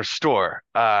the corner store.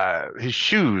 His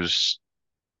shoes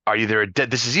are either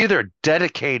this is either a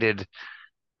dedicated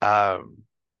a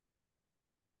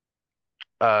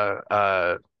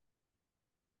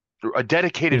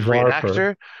dedicated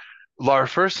reenactor,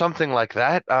 larper, something like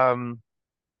that. Well,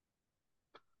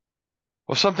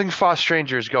 something far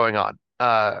stranger is going on.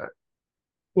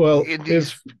 Well,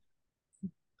 if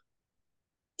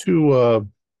to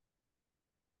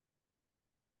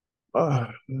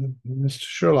Mr.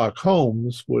 Sherlock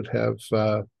Holmes would have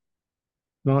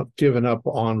not given up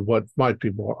on what might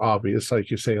be more obvious, like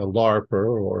you say, a larper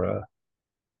or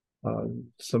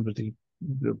somebody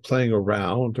playing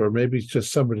around, or maybe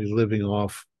just somebody living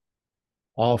off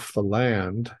the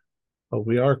land. But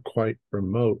we are quite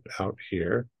remote out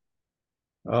here.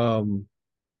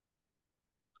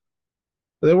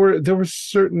 There were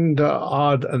certain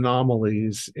odd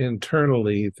anomalies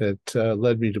internally that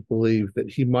led me to believe that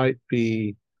he might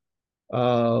be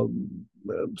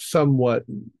somewhat,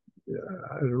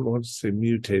 I don't want to say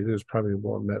mutated, there's probably a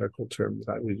more medical term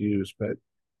that I would use, but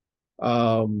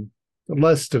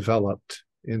less developed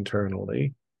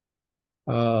internally.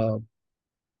 Has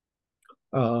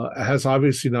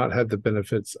obviously not had the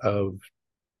benefits of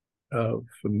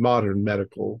modern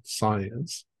medical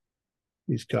science.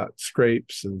 He's got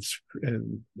scrapes and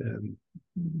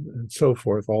so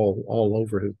forth all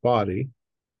over his body.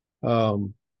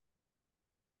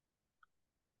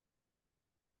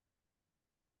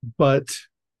 But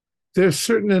there's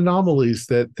certain anomalies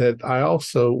that I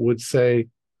also would say,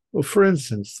 well, for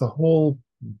instance, the whole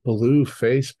blue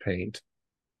face paint,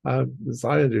 as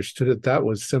I understood it, that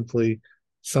was simply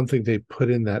something they put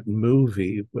in that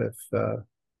movie with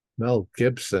Mel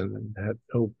Gibson and had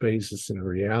no basis in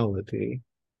reality.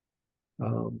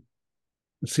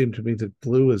 It seemed to me that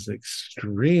blue is an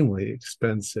extremely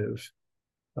expensive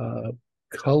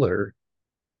color.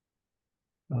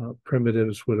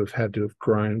 Primitives would have had to have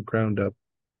ground up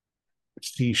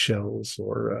seashells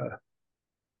or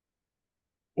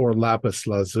lapis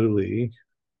lazuli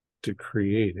to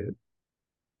create it.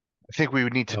 I think we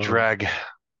would need to drag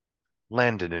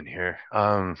Landon in here.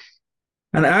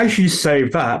 And as you say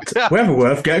that,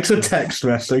 Weatherworth gets a text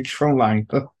message from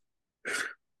Langdon.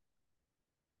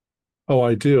 Oh,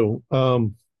 I do.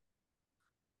 Or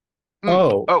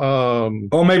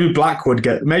maybe Blackwood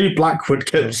gets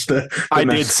the I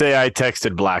did say I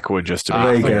texted Blackwood just to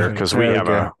be clear because we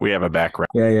have a background.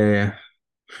 Yeah.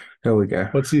 There we go.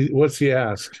 What's he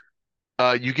ask?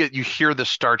 You hear the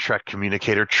Star Trek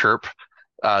communicator chirp.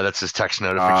 That's his text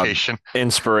notification.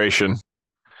 Inspiration.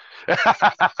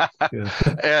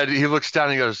 And he looks down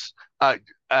and he goes,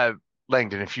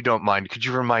 Langdon, if you don't mind, could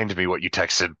you remind me what you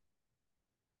texted?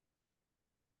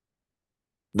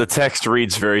 The text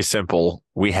reads very simple.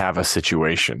 We have a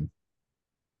situation.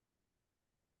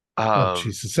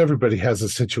 Jesus, everybody has a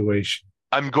situation.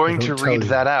 I'm going to read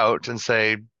that out and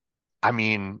say, I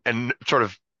mean, and sort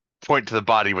of point to the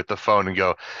body with the phone and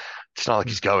go, it's not like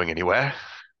he's going anywhere.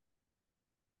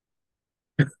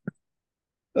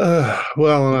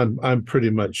 Well, I'm pretty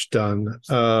much done.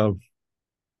 We'll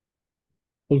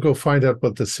go find out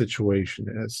what the situation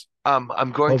is.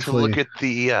 I'm going to look at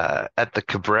the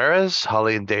Cabreras,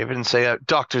 Holly and David, and say,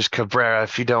 Doctors Cabrera,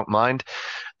 if you don't mind,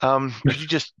 could you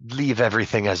just leave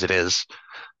everything as it is?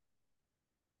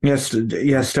 Yes,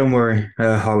 don't worry,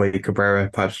 Holly Cabrera,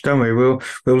 perhaps. Don't worry, we'll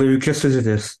leave it just as it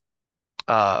is.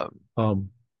 Right,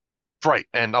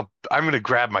 and I'm going to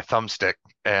grab my thumbstick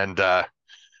and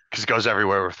because it goes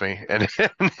everywhere with me, and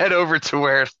head over to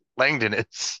where Langdon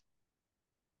is.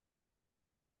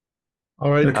 All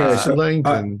right, Okay, so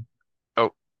Langdon.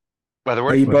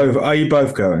 Are you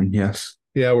both going? Yes.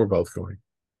 Yeah, we're both going.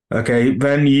 Okay,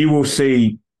 then you will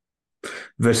see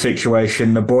the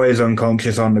situation. The boy is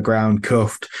unconscious on the ground,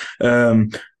 cuffed.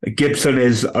 Gibson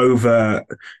is over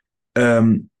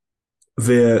the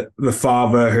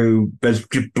father, who there's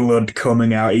blood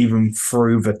coming out even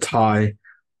through the tie.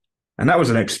 And that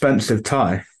was an expensive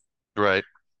tie. Right.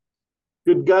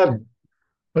 Good God.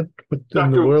 What in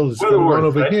the world is going on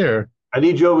over here? I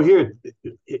need you over here.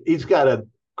 He's got a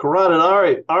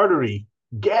carotid artery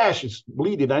gash. It's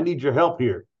bleeding. I need your help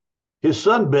here. His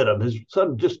son bit him. His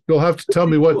son just... You'll have to tell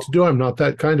me what to do. I'm not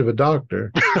that kind of a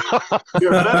doctor.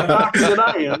 You're a better doctor than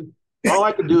I am. All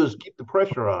I can do is keep the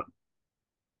pressure on.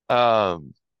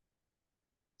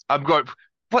 I'm going,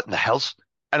 what in the hell's...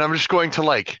 And I'm just going to,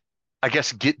 I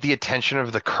guess, get the attention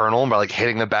of the colonel by,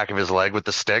 hitting the back of his leg with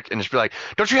the stick and just be like,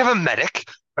 don't you have a medic?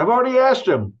 I've already asked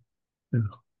him.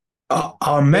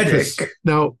 Our medic.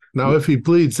 Now, if he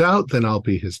bleeds out, then I'll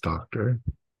be his doctor.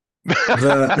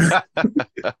 The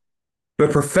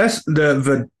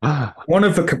professor, one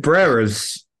of the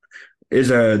Cabreras is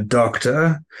a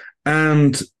doctor,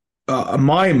 and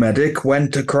my medic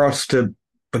went across to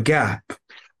the Gap.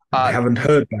 I haven't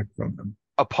heard back from them.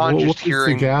 Upon just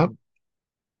hearing the Gap,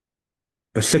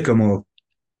 the sycamore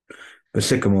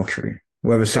tree,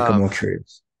 where the sycamore tree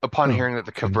is. Upon hearing that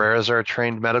the Cabreras are a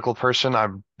trained medical person,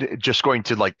 I'm just going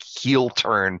to heel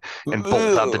turn and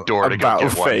bolt out the door to go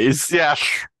get one. Yeah.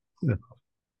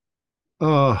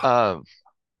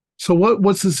 So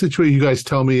what's the situation? You guys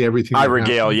tell me everything. I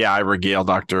regale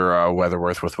Dr.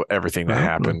 Weatherworth with everything that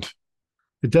happened.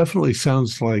 It definitely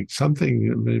sounds like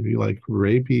something maybe like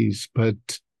rabies, but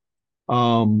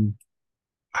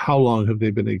how long have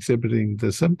they been exhibiting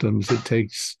the symptoms? It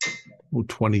takes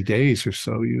 20 days or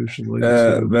so usually.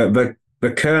 The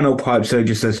colonel pipes in,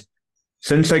 just says,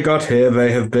 since they got here,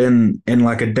 they have been in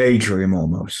like a daydream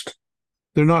almost.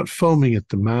 They're not foaming at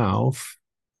the mouth.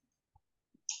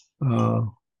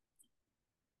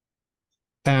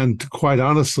 And quite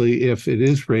honestly, if it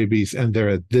is rabies and they're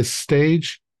at this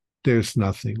stage, there's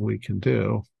nothing we can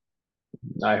do.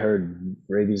 I heard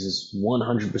rabies is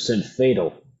 100%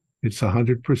 fatal. It's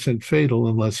 100% fatal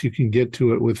unless you can get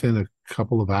to it within a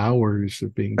couple of hours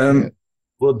of being hit.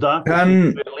 Well, Doc, can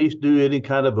you at least do any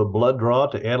kind of a blood draw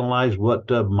to analyze what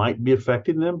might be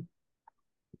affecting them?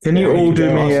 Can you all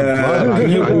do me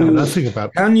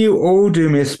Can you all do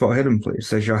me a spot hidden,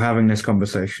 please, as you're having this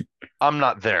conversation? I'm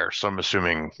not there, so I'm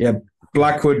assuming. Yeah,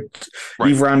 Blackwood, right.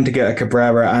 You've ran to get a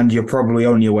Cabrera, and you're probably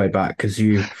on your way back because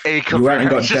you went and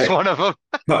got just one of them.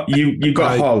 But you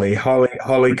got Holly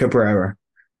Cabrera.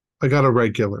 I got a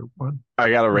regular one.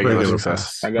 I got a regular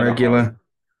success. Regular.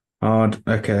 Hard.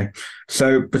 Okay.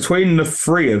 So between the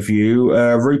three of you,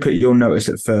 Rupert, you'll notice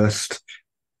it first.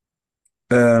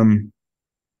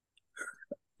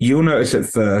 You'll notice at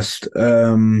first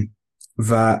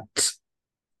that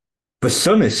the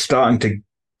sun is starting to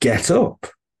get up.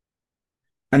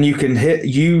 And you can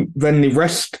then the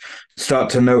rest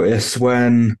start to notice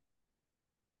when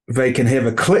they can hear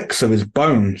the clicks of his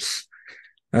bones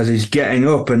as he's getting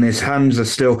up and his hands are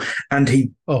still, and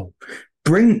he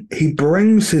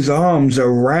brings his arms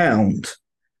around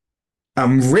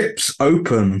and rips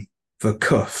open the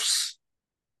cuffs.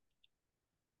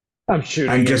 I'm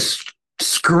shooting and just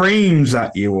screams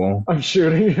at you all. I'm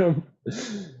shooting him.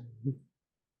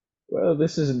 Well,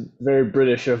 this isn't very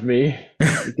British of me.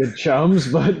 Good chums,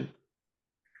 but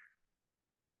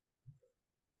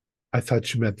I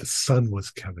thought you meant the sun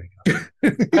was coming up.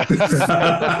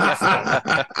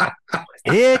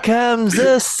 Here comes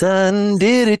the sun.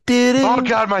 Oh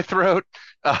God, my throat.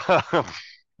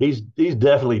 He's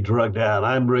definitely drugged out.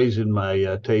 I'm raising my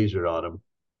taser on him.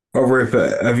 Oh,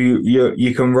 Rupert, have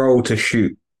you can roll to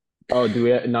shoot. Oh, do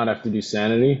we not have to do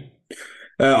sanity?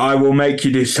 I will make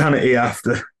you do sanity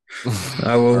after.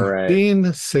 I will. All right.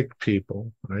 Being sick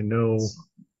people, I know.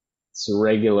 It's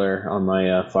regular on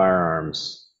my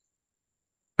firearms.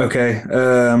 Okay.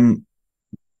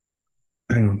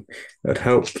 Hang on. It'd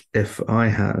help if I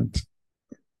had.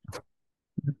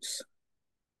 Oops.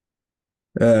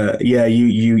 Yeah,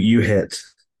 you hit.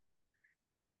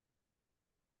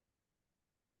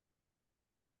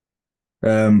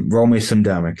 Roll me some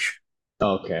damage.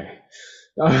 Okay.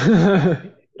 I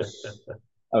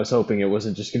was hoping it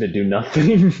wasn't just going to do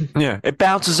nothing. Yeah, it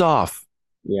bounces off.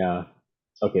 Yeah.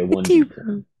 Okay,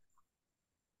 1d10.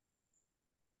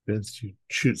 Vince, you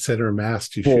shoot center mass.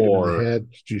 Do you shoot him in 4. the head?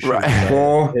 Do you shoot Right. him in the head?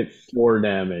 4. Hit 4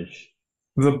 damage.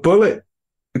 The bullet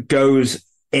goes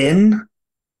in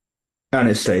and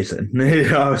it stays in.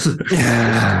 I was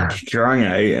trying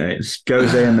it, and it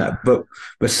goes in, but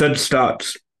the sun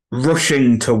starts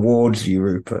rushing towards you,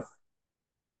 Rupert.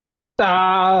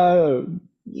 Ah,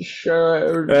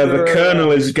 sure. The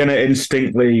colonel is going to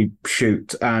instinctively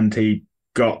shoot, and he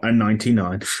got a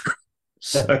 99.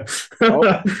 So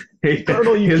Colonel,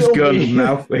 you his killed me.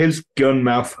 his gun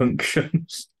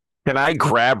malfunctions. Can I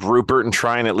grab Rupert and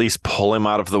try and at least pull him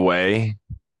out of the way?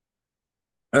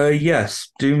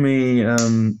 Yes. Do me,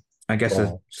 I guess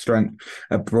a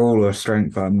brawl or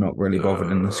strength. I'm not really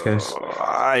bothered in this case.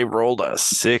 I rolled a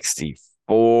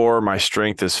 64. My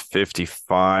strength is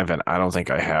 55, and I don't think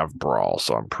I have brawl,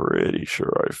 so I'm pretty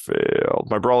sure I failed.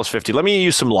 My brawl is 50. Let me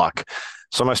use some luck.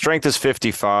 So my strength is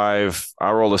 55.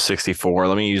 I rolled a 64.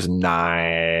 Let me use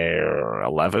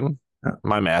 11.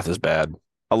 My math is bad.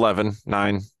 11,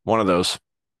 9, one of those.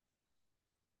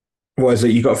 What is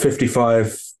it? You got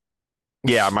 55.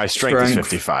 Yeah, my strength is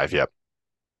 55. Yep.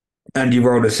 And you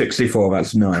rolled a 64.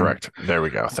 That's 9. Correct. There we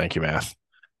go. Thank you, math.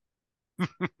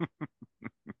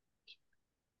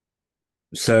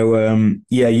 So,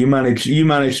 yeah, you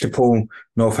managed to pull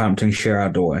Northamptonshire out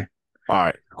of the way. All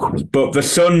right. But the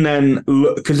sun then,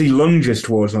 because he lunges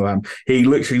towards the lamp, he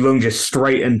literally lunges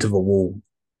straight into the wall.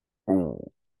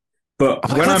 Ooh. But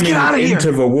Like, when I mean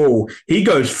into the wall, he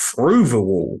goes through the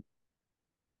wall.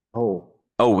 Oh,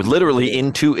 literally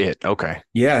into it. Okay.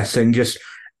 Yes, and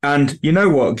you know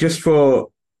what? Just for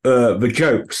the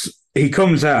jokes, he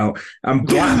comes out, and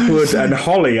Blackwood and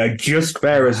Holly are just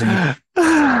there as he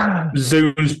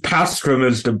zooms past them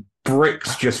as the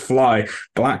bricks just fly.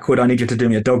 Blackwood, I need you to do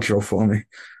me a dodge roll for me.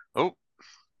 Oh.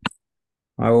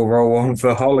 I will roll one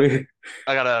for Holly.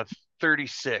 I got a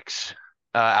 36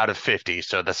 out of 50,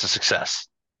 so that's a success.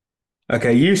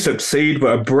 Okay, you succeed,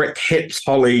 but a brick hits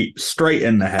Holly straight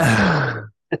in the head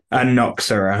and knocks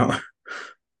her out.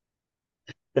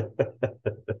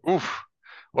 Oof.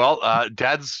 Well,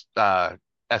 Dad's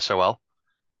SOL.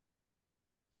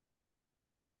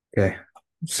 Okay,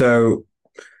 so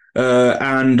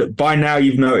and by now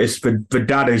you've noticed the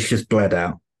dad has just bled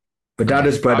out. The dad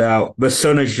has bled out. The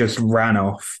son has just ran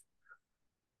off.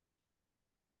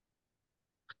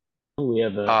 We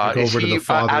have a Go over to the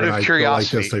father out of and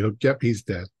curiosity? I go like this. I go, yep, he's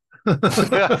dead.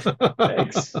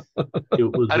 thanks.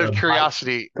 Out of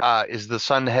curiosity, is the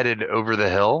son headed over the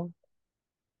hill?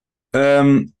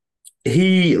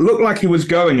 He looked like he was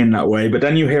going in that way, but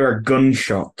then you hear a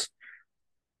gunshot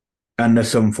and the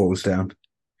sun falls down.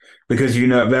 Because, you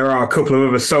know, there are a couple of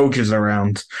other soldiers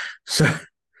around. So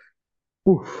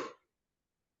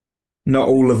not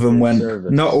all of them went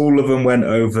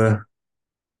over.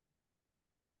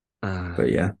 But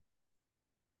yeah.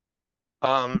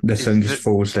 The sun just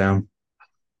falls down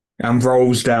and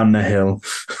rolls down the hill.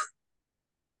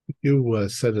 You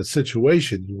said a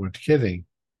situation. You weren't kidding.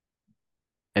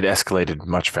 It escalated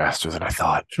much faster than I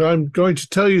thought. So I'm going to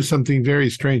tell you something very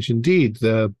strange indeed.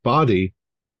 The body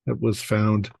that was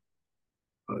found.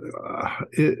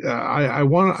 I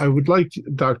would like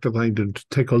Dr. Langdon to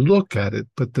take a look at it,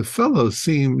 but the fellow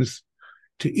seems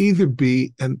to either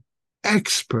be an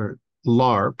expert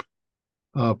LARP,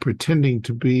 pretending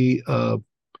to be a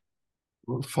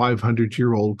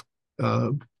 500-year-old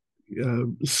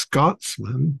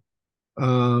Scotsman,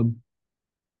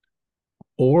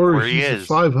 or he's a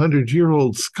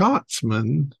 500-year-old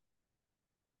Scotsman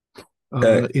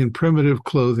in primitive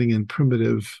clothing and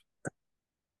primitive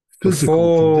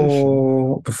physical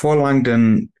condition. Before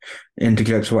Langdon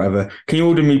interjects or whatever, can you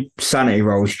order me sanity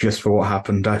rolls just for what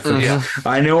happened? I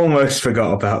almost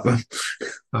forgot about them.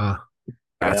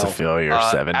 That's a failure.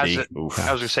 70. I was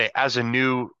gonna say, as a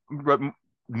newer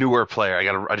player, I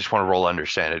just want to roll under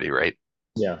sanity, right?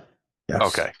 Yeah. Yes.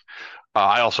 Okay.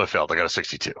 I also failed. I got a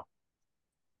 62.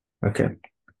 Okay.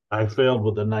 I failed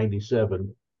with a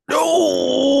 97.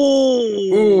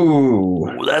 Ooh,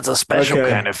 that's a special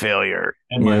kind of failure.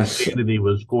 And my sanity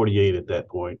was 48 at that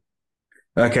point.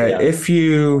 Okay, yeah. If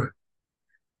you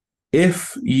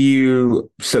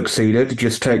succeeded,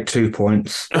 just take 2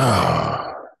 points.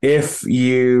 If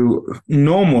you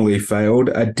normally failed,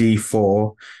 a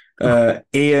D4.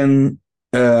 Ian,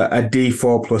 A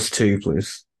D4 plus 2,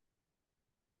 please.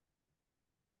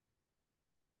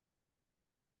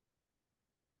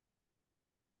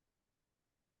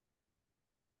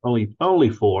 Only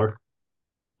 4.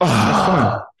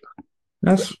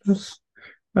 That's fine.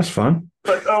 That's fine.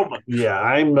 But yeah,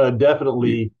 I'm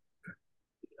definitely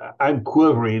I'm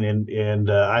quivering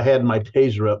and I had my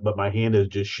taser up, but my hand is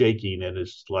just shaking and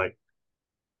it's like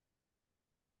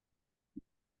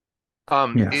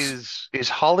Yes. Is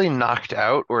Holly knocked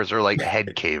out, or is her like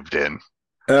head caved in?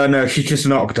 No, she's just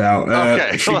knocked out.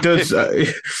 Okay.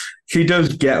 She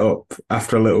does get up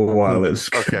after a little while.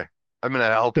 It's Okay. I'm gonna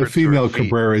help The her to her female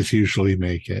feet. Cabreras usually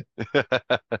make it.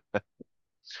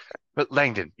 But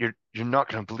Langdon, you're not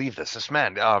gonna believe this. This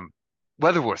man,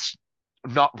 Weatherworth's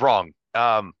not wrong.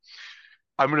 I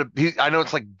know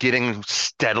it's like getting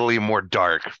steadily more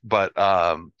dark, but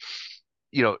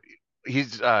you know,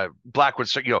 he's Blackwood.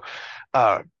 So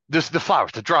this the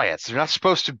flowers, the dryads. They're not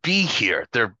supposed to be here.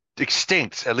 They're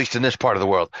extinct, at least in this part of the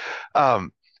world.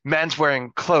 Man's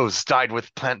wearing clothes dyed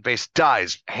with plant-based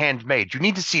dyes, handmade. You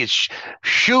need to see his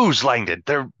shoes, Langdon.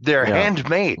 They're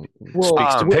handmade.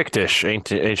 Speaks to Pictish,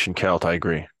 ancient Celt. I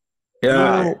agree.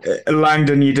 Yeah,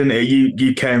 Langdon,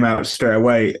 you came out straight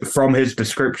away from his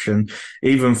description,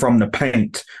 even from the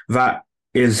paint. That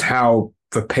is how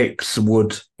the Picts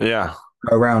would go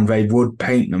around. They would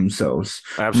paint themselves.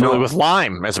 Absolutely, with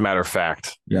lime, as a matter of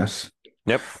fact. Yes.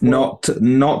 Yep. Not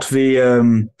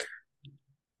the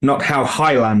not how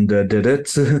Highlander did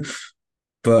it,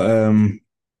 but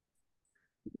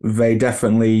they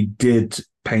definitely did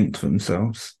paint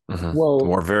themselves. Mm-hmm. Well,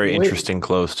 wore very interesting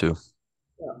clothes too.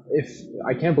 If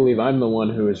I can't believe I'm the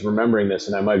one who is remembering this,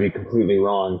 and I might be completely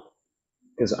wrong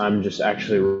because I'm just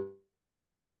actually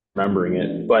remembering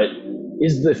it. But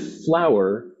is the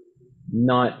flower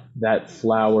not that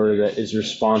flower that is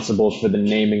responsible for the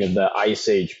naming of the Ice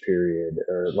Age period,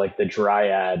 or like the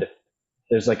Dryad?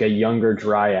 There's like a younger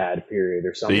Dryad period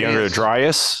or something. The younger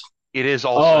Dryas? It is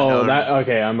also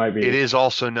I might be. It is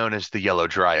also known as the Yellow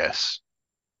Dryas.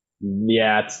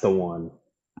 Yeah, it's the one.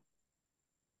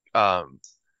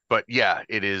 But yeah,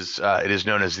 it is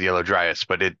known as the Yellow Dryas.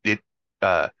 But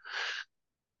I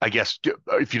guess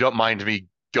if you don't mind me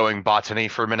going botany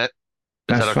for a minute,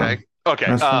 is that okay? Fine. Okay.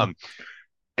 That's fine.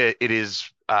 It is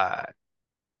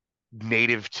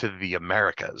native to the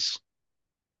Americas.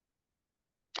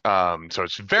 So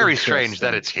it's very strange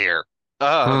that it's here.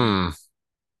 So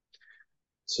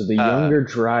the younger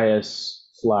Dryas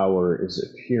flower is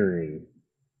appearing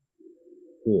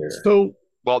here. So,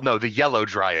 well, no, the Yellow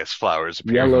Dryas flower is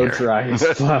appearing Yellow here. Dryas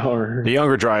flower. The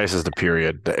younger Dryas is the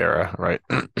period, the era, right?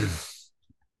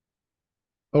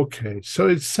 okay, so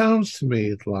it sounds to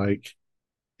me like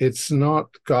it's not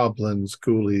goblins,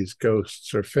 ghoulies,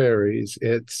 ghosts, or fairies.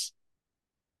 It's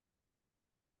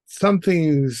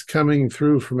something's coming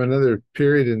through from another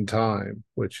period in time,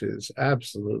 which is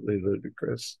absolutely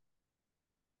ludicrous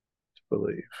to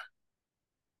believe.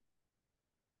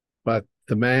 But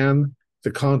the man,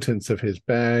 the contents of his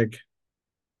bag,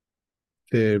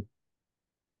 you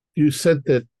said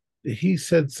that he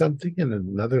said something in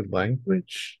another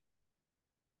language?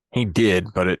 He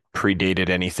did, but it predated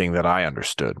anything that I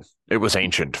understood. It was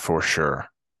ancient for sure.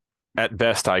 At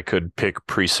best, I could pick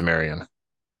pre-Sumerian.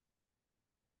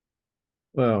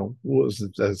 Well, was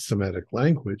it a Semitic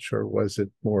language, or was it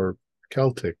more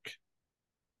Celtic?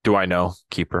 Do I know,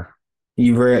 Keeper?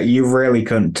 You really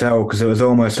couldn't tell because it was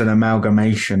almost an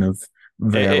amalgamation of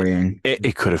varying.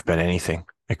 It could have been anything.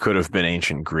 It could have been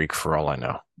ancient Greek for all I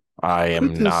know. I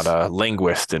am not a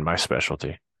linguist in my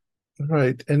specialty.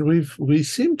 Right, and we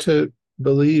seem to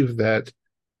believe that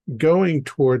going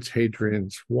towards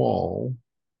Hadrian's Wall,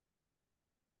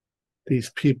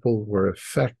 these people were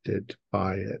affected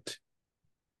by it.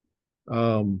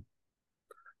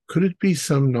 Could it be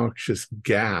some noxious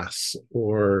gas,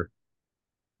 or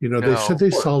they said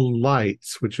they saw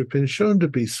lights, which have been shown to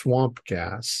be swamp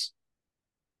gas.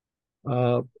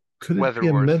 Could it be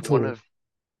a mental?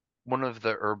 One of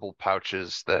the herbal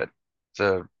pouches that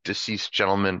the deceased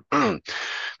gentleman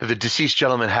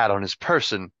had on his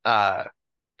person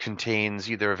contains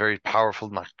either a very powerful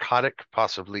narcotic,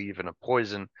 possibly even a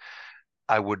poison.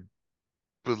 I would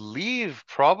believe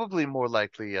probably more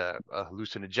likely a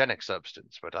hallucinogenic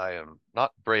substance, but I am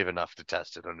not brave enough to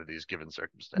test it under these given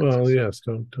circumstances. Well, yes,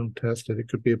 don't test it. It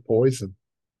could be a poison.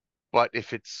 But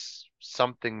if it's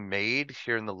something made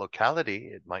here in the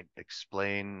locality, it might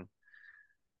explain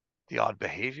the odd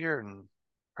behavior and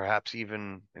perhaps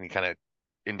even, and he kind of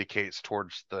indicates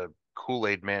towards the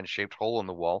Kool-Aid man shaped hole in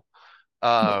the wall.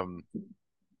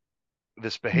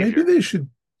 This behavior. Maybe they should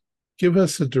give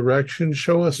us a direction,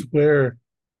 show us where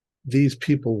these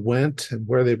people went and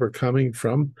where they were coming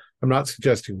from. I'm not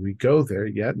suggesting we go there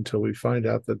yet until we find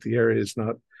out that the area is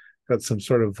not got some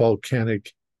sort of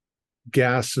volcanic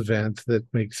gas vent that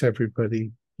makes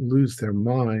everybody lose their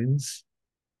minds.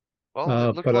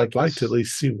 Well, But I'd like to at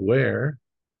least see where.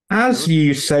 As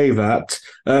you say that,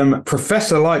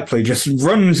 Professor Likely just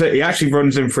he actually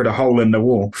runs in through the hole in the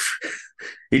wall.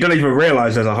 He doesn't even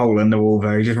realize there's a hole in the wall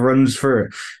there. He just runs through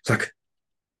it. It's like,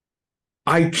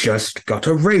 I just got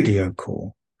a radio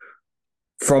call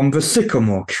from the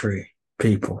sycamore tree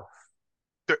people.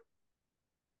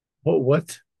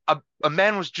 What? A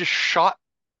man was just shot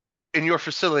in your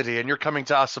facility, and you're coming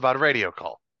to us about a radio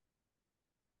call.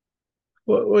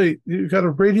 Wait, you got a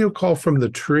radio call from the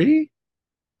tree?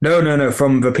 No,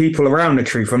 from the people around the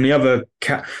tree, from the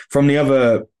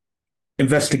other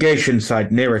investigation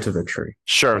side nearer to the tree.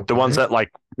 Sure, the ones that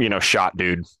shot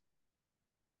dude.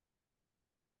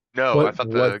 No, I thought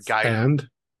the guy. And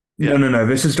No.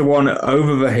 This is the one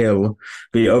over the hill,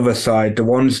 the other side. The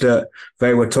ones that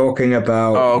they were talking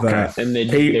about. Oh, okay. That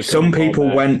And some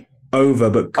people went over,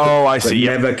 but I see.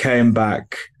 But never came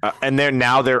back. And they're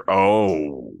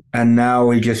And now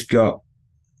he just got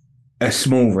a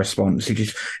small response.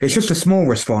 It's just a small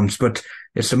response, but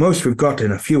it's the most we've got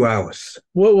in a few hours.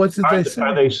 What did they say?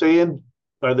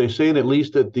 Are they saying at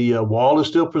least that the wall is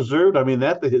still preserved? I mean,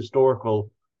 that's the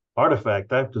historical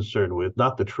artifact I'm concerned with,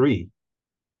 not the tree.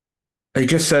 They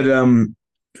just said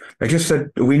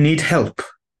we need help,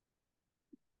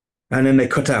 and then they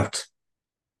cut out.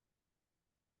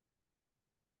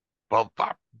 Well,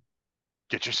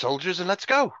 get your soldiers and let's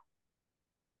go.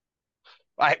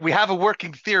 We have a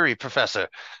working theory, Professor,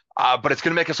 but it's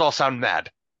going to make us all sound mad.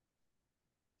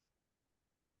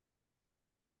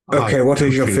 Okay, what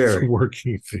is your theory?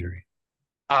 Working theory.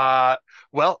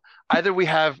 Well, either we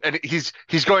have, and he's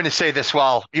going to say this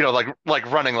while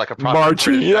like running like a proper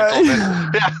marching, British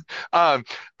gentleman. Yeah.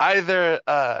 Either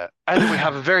we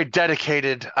have a very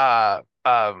dedicated. Oh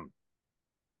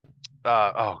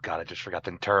God, I just forgot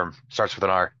the term. Starts with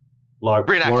an R.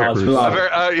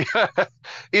 Reenactor.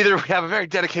 Either we have a very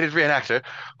dedicated reenactor,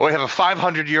 or we have a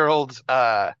 500-year-old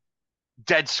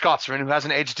dead Scotsman who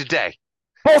hasn't aged a day.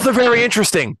 Both are very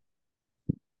interesting.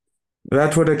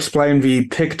 That would explain the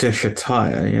Pictish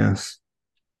attire, yes.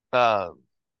 Not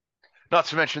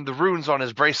to mention the runes on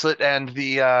his bracelet and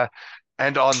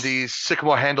on the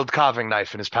sycamore-handled carving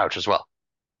knife in his pouch as well.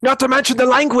 Not to mention the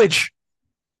language.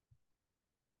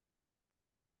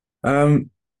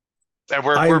 And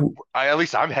at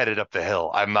least I'm headed up the hill.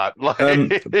 I'm not like.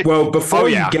 Well, before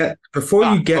you get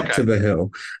okay. to the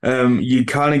hill, you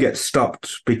kind of get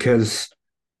stopped because,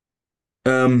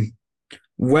 because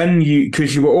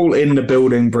you were all in the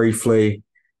building briefly,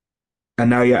 and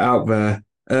now you're out there.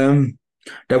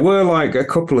 There were like a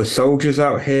couple of soldiers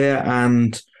out here,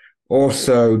 and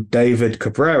also David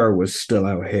Cabrera was still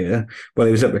out here, but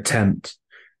he was at the tent.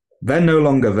 They're no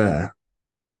longer there.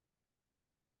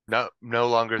 No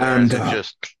longer there. And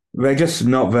they're just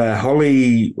not there.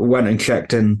 Holly went and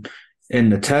checked in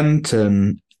the tent,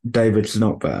 and David's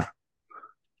not there.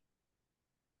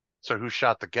 So who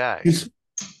shot the guy?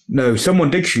 No, someone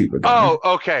did shoot the guy. Oh,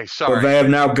 okay. Sorry. But they have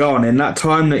now gone. In that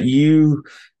time that you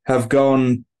have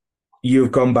gone,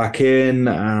 you've gone back in,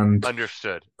 and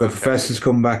understood. The professor's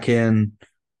come back in.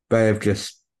 They have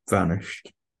just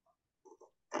vanished.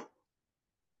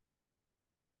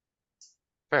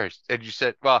 First, and you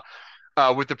said, well,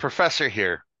 with the professor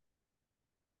here,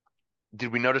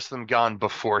 did we notice them gone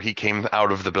before he came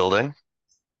out of the building?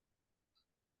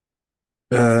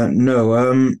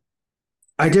 No.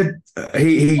 I did.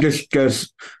 He just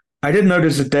goes. I did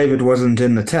notice that David wasn't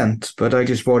in the tent, but I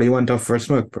just thought he went off for a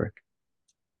smoke break.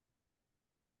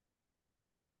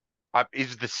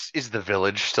 Is the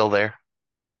village still there?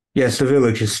 Yes, the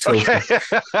village is still okay. there.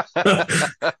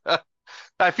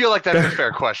 I feel like that's a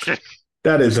fair question.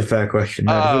 That is a fair question.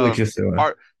 No, the village is still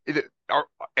there.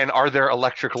 Are there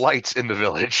electric lights in the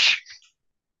village?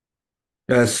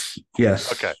 Yes.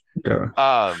 Okay.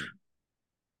 Yeah.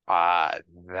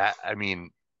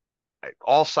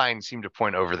 All signs seem to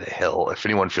point over the hill. If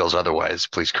anyone feels otherwise,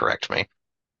 please correct me.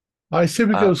 I say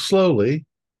we go slowly,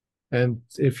 and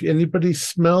if anybody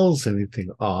smells anything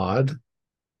odd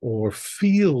or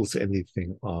feels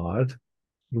anything odd,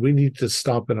 we need to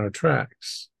stop in our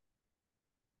tracks.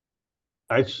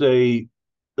 I'd say,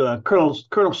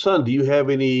 Colonel Sun, do you have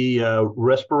any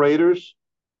respirators?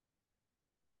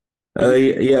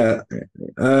 Yeah.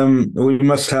 We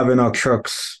must have in our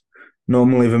trucks.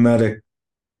 Normally, the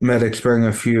medics bring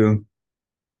a few.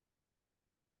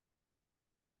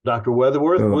 Dr.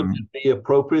 Weatherworth, Um, wouldn't it be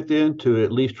appropriate then to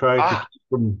at least try to keep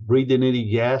from breathing any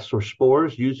gas or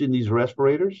spores using these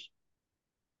respirators?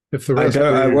 If the I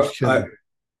don't. respirators can,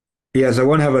 Yes, I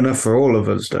won't have enough for all of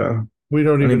us, though. we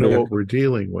don't even know Anybody- what we're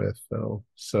dealing with, though.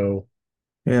 So,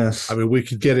 Yes. I mean, we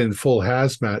could get in full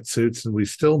hazmat suits, and we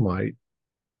still might.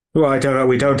 Well, I don't know.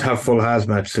 We don't have full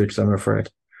hazmat suits, I'm afraid.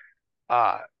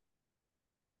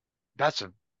 That's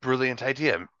a brilliant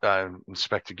idea,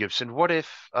 Inspector Gibson. What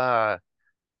if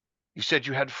you said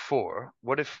you had four?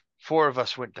 What if four of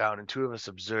us went down and two of us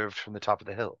observed from the top of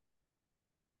the hill?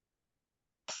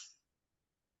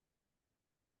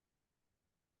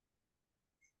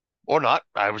 Or not.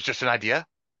 I was just an idea.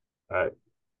 All right.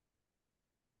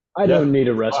 I don't need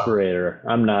a respirator.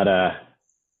 I'm not a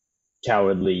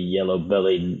cowardly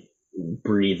yellow-bellied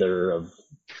breather of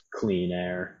clean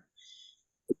air.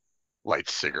 Light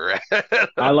cigarette.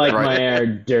 I like Right. my air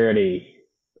dirty.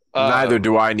 Neither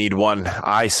do I need one.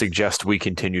 I suggest we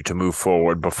continue to move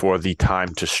forward before the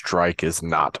time to strike is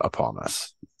not upon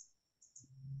us.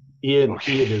 Ian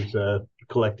Okay. is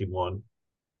collecting one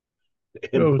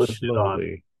and Go pushing it on.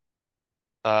 slowly.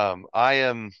 I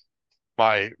am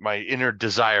my inner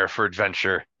desire for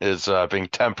adventure is being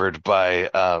tempered by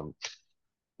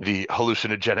the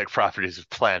hallucinogenic properties of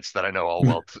plants that I know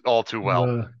all too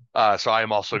well. So I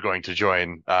am also going to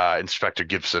join Inspector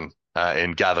Gibson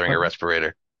in gathering a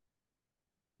respirator.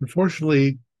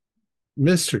 Unfortunately,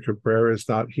 Mr. Cabrera is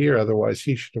not here. Otherwise,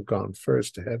 he should have gone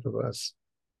first ahead of us.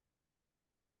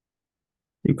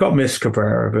 You've got Miss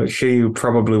Cabrera, but she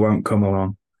probably won't come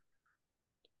along.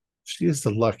 She is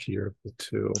the luckier of the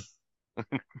two.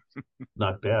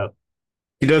 Knocked out.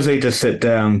 She does need to sit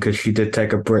down because she did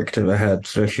take a brick to the head,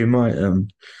 so she might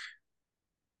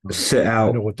sit I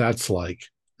out. know what that's like.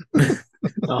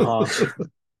 Uh-huh.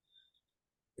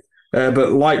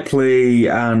 But likely,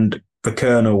 and the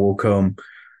colonel will come,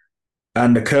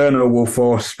 and the colonel will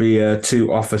force the two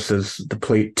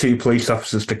police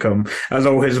officers to come, as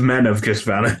all his men have just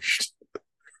vanished.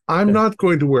 I'm not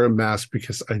going to wear a mask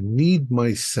because I need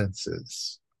my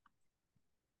senses.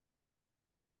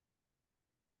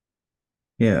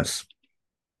 Yes.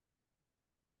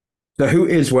 So who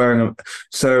is wearing a?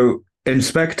 So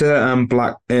Inspector and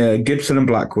Gibson and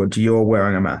Blackwood, you're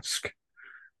wearing a mask.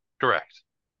 Correct.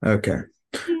 Okay.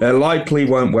 Likely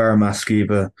won't wear a mask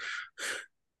either.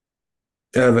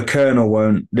 The colonel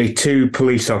won't. The two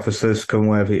police officers can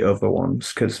wear the other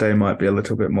ones because they might be a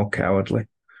little bit more cowardly.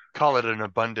 Call it an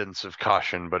abundance of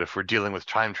caution, but if we're dealing with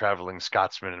time-traveling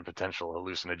Scotsmen and potential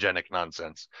hallucinogenic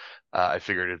nonsense, I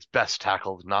figured it's best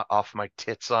tackled not off my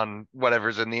tits on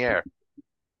whatever's in the air.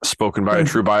 Spoken by a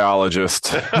true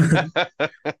biologist.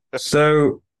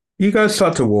 So you guys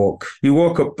start to walk. You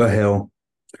walk up the hill.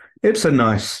 It's a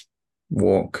nice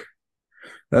walk.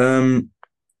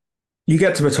 You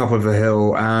get to the top of the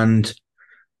hill and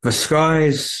the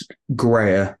sky's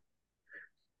grayer.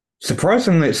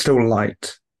 Surprisingly, it's still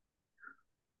light,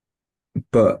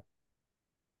 but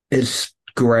it's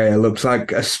grey. It looks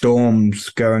like a storm's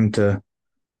going to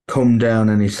come down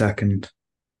any second.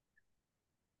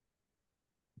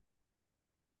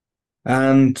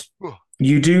 And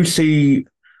you do see,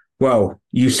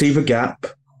 you see the gap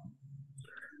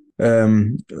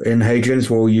in Hadrian's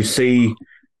Wall. You see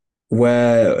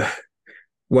where,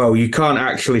 you can't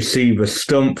actually see the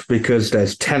stump because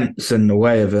there's tents in the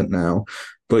way of it now,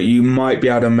 but you might be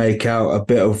able to make out a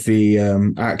bit of the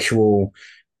actual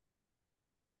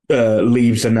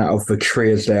leaves and that of the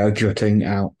tree as they are jutting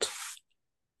out.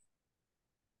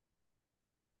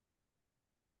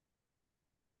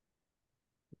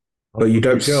 But you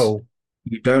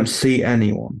don't see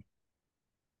anyone.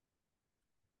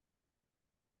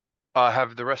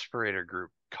 Have the respirator group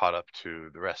caught up to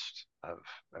the rest of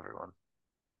everyone?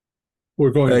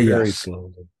 We're going very yes.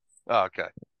 slowly. Oh,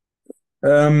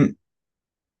 okay.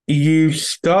 You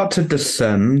start to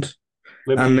descend,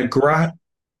 and the grass.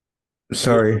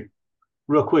 Sorry.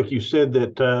 Real quick, you said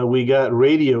that we got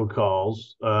radio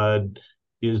calls.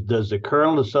 Does the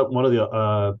colonel, one of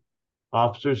the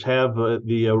officers, have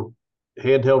the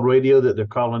handheld radio that they're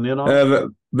calling in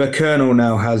on? The colonel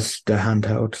now has the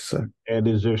handheld. So. And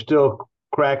is there still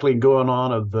crackling going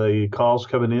on of the calls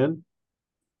coming in?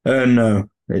 No,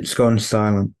 it's gone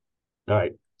silent. All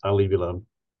right, I'll leave you alone.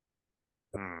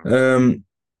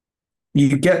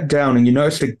 You get down and you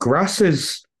notice the grass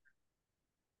is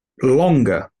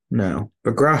longer now.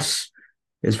 The grass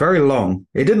is very long.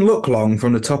 It didn't look long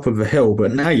from the top of the hill,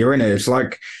 but now you're in it. It's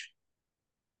like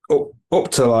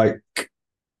up to like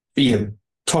your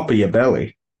top of your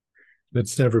belly.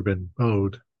 It's never been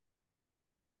mowed.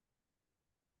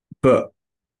 But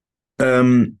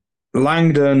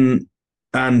Langdon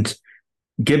and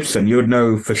Gibson, you would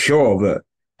know for sure that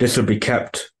this would be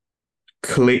kept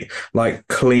clean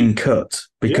cut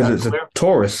because it's a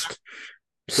tourist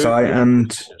site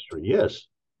and history. Yes.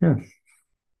 Yeah.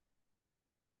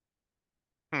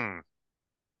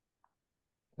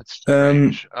 That's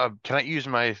strange. Can I use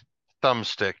my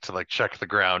thumbstick to like check the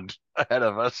ground ahead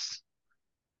of us?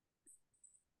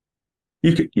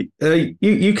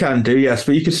 You can do, yes,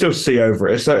 but you can still see over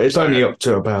it. So it's only up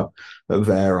to about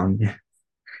there on you.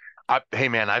 Hey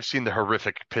man, I've seen the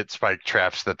horrific pit spike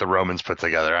traps that the Romans put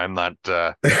together. I'm not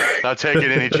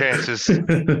taking any chances.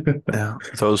 Yeah,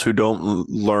 those who don't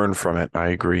learn from it, I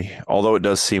agree. Although it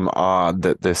does seem odd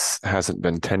that this hasn't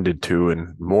been tended to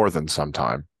in more than some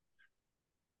time.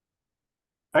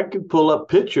 I could pull up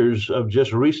pictures of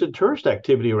just recent tourist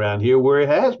activity around here where it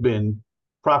has been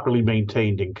properly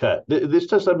maintained and cut. This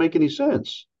doesn't make any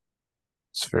sense.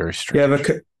 It's very strange.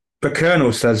 Yeah, the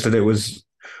Colonel says that it was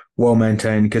well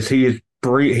maintained because he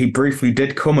briefly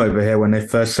did come over here when they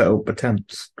first set up the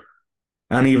tents,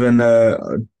 and even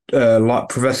like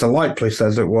Professor Lightly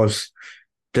says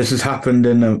this has happened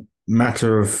in a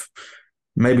matter of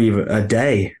maybe even a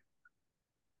day.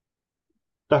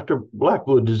 Dr.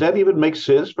 Blackwood, does that even make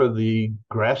sense for the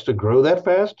grass to grow that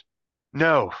fast?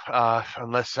 No,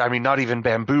 unless, I mean, not even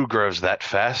bamboo grows that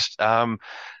fast. And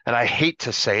I hate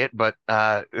to say it, but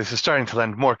this is starting to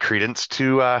lend more credence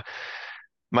to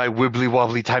my wibbly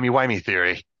wobbly timey wimey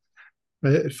theory.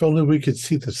 If only we could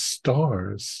see the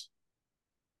stars.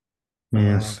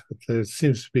 Yes. There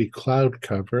seems to be cloud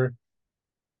cover.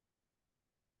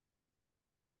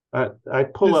 I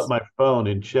pull up my phone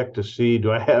and check to see, do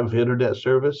I have internet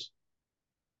service?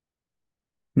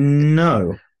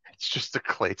 No. It's just a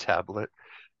clay tablet.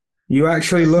 You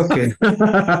actually looking?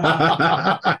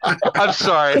 I'm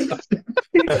sorry.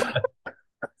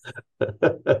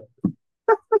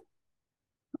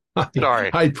 Sorry.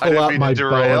 I pull out my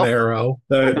bow and arrow.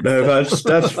 No, that's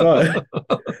fine.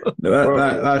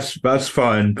 That's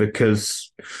fine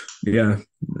because you're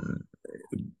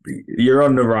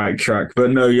on the right track. But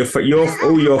no,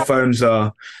 all your phones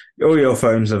are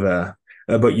there,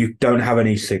 but you don't have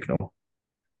any signal.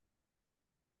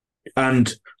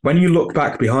 And when you look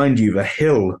back behind you, the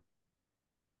hill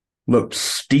looks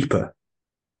steeper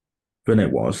than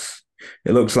it was.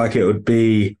 It looks like it would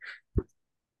be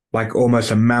like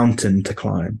almost a mountain to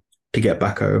climb to get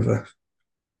back over.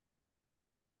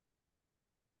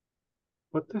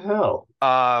 What the hell?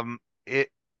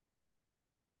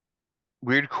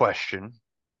 Weird question.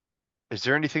 Is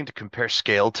there anything to compare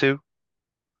scale to?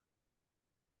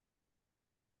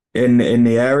 In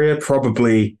the area,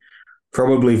 probably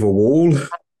the wall.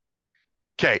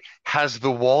 Okay. Has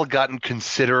the wall gotten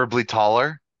considerably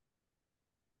taller?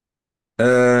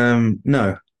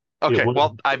 No. Okay,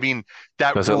 well, I mean,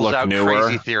 that Does it rules look out newer?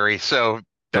 crazy theory, so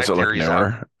that Does it look theory's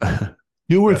out. newer?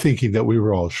 You were thinking that we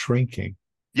were all shrinking.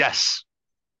 Yes.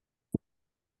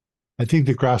 I think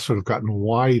the grass would have gotten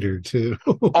wider too.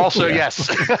 Also, yes.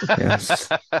 Yes.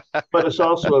 But it's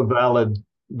also a valid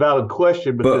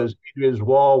question because his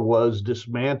wall was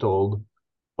dismantled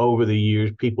over the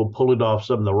years, people pulling off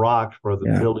some of the rocks for the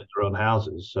building their own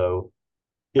houses. So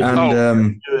is it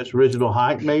to its original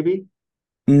height, maybe?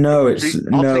 No, I'll it's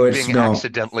being not.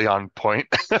 Accidentally on point.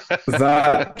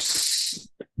 That's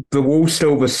the wall's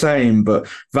still the same, but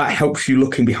that helps you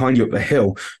looking behind you up the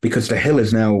hill because the hill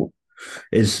is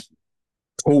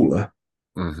taller.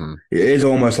 Mm-hmm. It is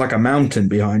almost like a mountain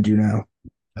behind you now.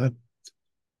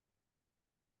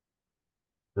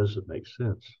 Doesn't make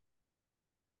sense.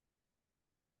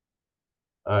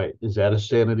 All right, is that a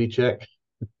sanity check?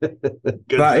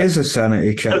 That is a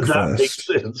sanity check that first. makes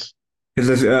sense.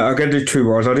 Because I'm going to do two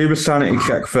rolls. I'll do the sanity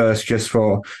check first, just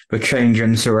for the change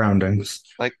in surroundings.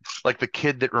 Like the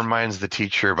kid that reminds the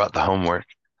teacher about the homework.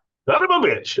 Son of a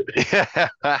bitch.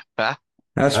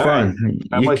 That's fine. Right.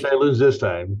 How much I lose this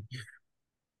time?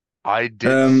 I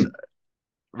did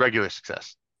regular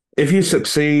success. If you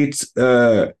succeed,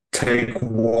 take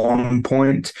 1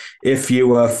 point. If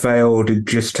you failed,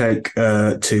 just take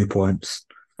 2 points.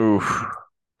 Oof.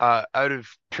 Out of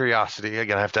curiosity,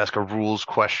 again, I have to ask a rules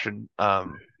question.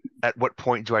 At what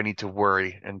point do I need to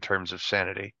worry in terms of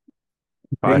sanity?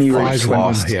 When you Five in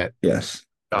one hit. Yes.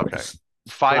 Okay. Yes.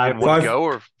 Five in one go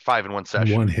or 5 in one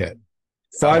session? One hit.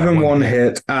 5 in one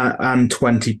hit and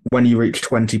 20 when you reach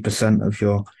 20% of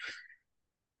your.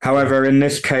 However, in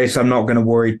this case, I'm not going to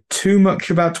worry too much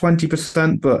about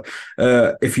 20%, but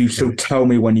if you still tell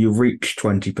me when you reach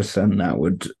 20%, that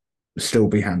would still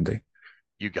be handy.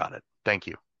 You got it. Thank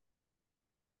you.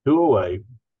 2 away.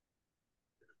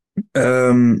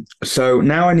 So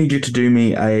now I need you to do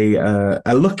me a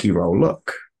lucky roll.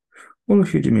 Look. Well,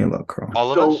 if you do me a luck roll.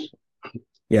 All of us?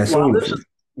 Yes, While all of this you. is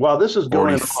while this is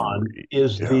going on, 43.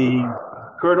 is Yeah.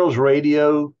 the colonel's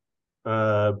radio?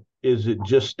 Is it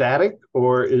just static,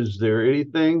 or is there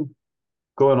anything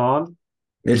going on?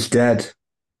 It's dead.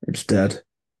 It's dead.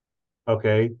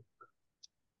 Okay.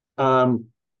 Um,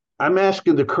 I'm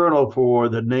asking the colonel for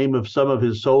the name of some of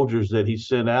his soldiers that he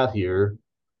sent out here,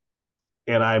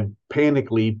 and I'm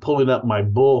panically pulling up my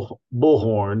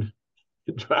bullhorn,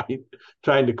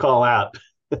 trying to call out.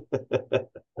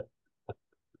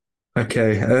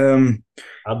 Okay.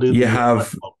 I'll do You the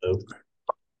have though.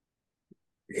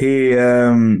 he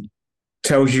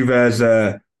tells you there's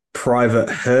a Private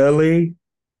Hurley.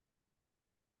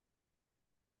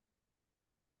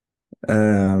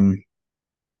 Bear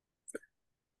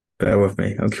with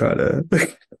me. I'm trying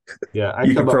to. Yeah, I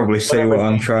You come can up with probably see whatever what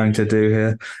I'm name. trying to do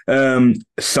here.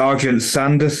 Sergeant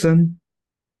Sanderson,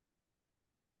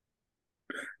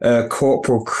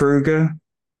 Corporal Kruger,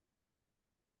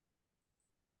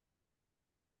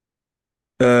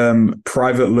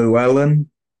 Private Llewellyn.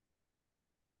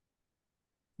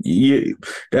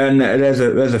 And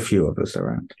there's a few of us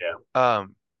around. I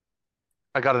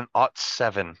got an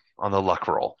 7 on the luck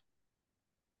roll.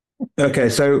 Okay,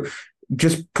 so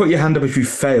just put your hand up if you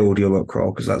failed your luck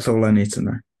roll, because that's all I need to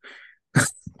know.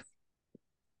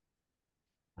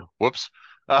 Whoops.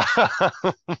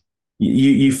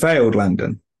 You failed,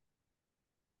 Langdon.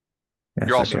 Yes,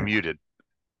 You're also okay. muted.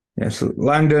 Yes,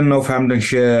 Langdon,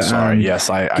 Northamptonshire, Sorry. and Yes,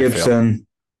 I failed. Gibson,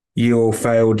 you all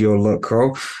failed your luck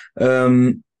roll.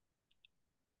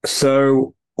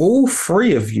 So all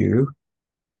three of you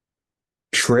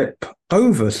trip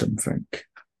over something.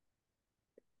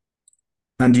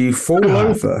 And you fall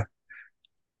over.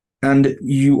 And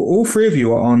all three of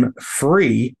you are on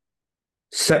 3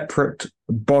 separate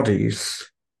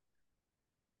bodies.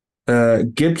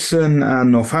 Gibson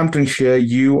and Northamptonshire,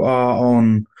 you are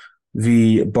on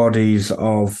the bodies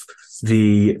of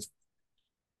the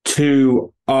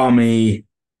 2 army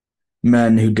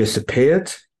men who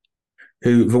disappeared,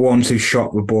 the ones who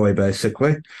shot the boy,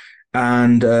 basically.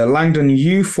 And Langdon,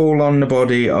 you fall on the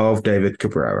body of David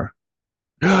Cabrera.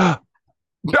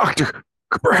 Dr.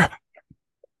 Cabrera.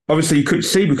 Obviously, you could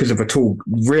see because of a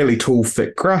really tall,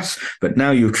 thick grass, but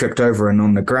now you've tripped over and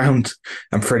on the ground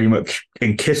and pretty much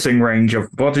in kissing range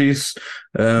of bodies.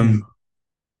 Don't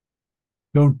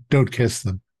kiss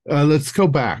them. Let's go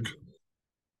back.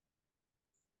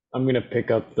 I'm gonna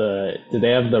pick up the. Do they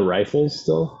have the rifles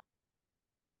still?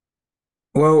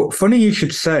 Well, funny you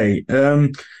should say.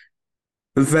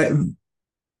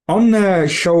 On their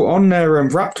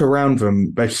wrapped around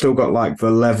them, they've still got like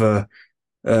the leather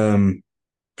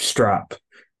strap,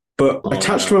 but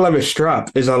attached to a leather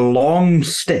strap is a long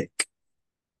stick.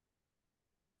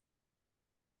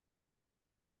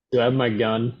 Do I have my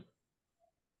gun?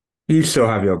 You still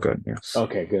have your gun, yes.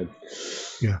 Okay, good.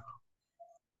 Yeah.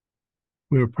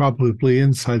 We're probably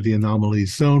inside the anomaly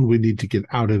zone. We need to get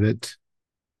out of it.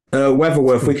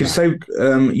 Weatherworth, we could say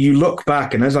you look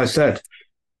back, and as I said,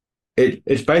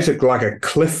 it's basically like a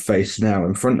cliff face now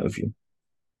in front of you.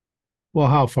 Well,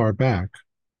 how far back?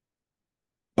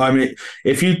 I mean,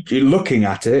 if you're looking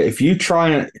at it, if you try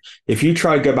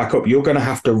to go back up, you're going to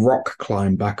have to rock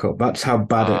climb back up. That's how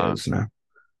bad it is now.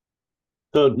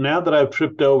 So now that I've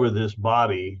tripped over this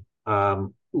body,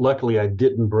 luckily I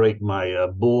didn't break my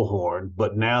bullhorn.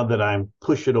 But now that I'm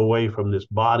pushing away from this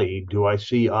body, do I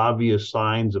see obvious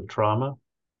signs of trauma?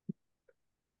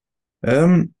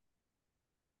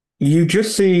 You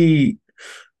just see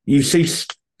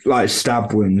like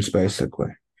stab wounds, basically.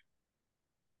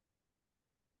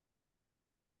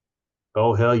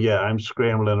 Oh, hell yeah. I'm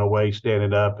scrambling away,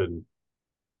 standing up. And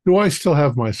Do I still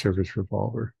have my service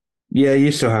revolver? Yeah,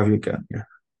 you still have your gun, yeah.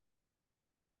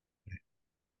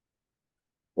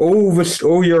 All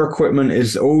your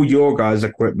guys'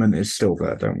 equipment is still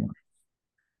there, don't worry.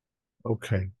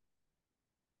 Okay.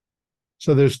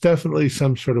 So there's definitely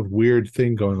some sort of weird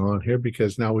thing going on here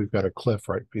because now we've got a cliff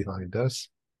right behind us.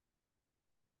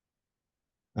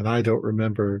 And I don't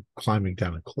remember climbing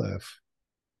down a cliff.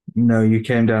 No, you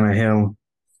came down a hill,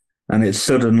 and it's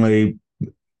suddenly,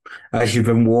 as you've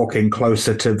been walking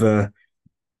closer to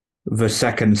the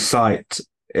second site,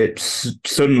 it's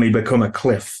suddenly become a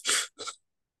cliff.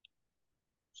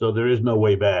 so there is no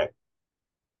way back.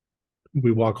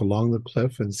 We walk along the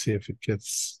cliff and see if it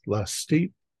gets less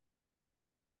steep.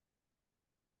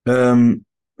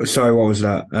 Sorry, what was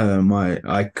that?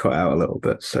 I cut out a little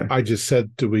bit. So I just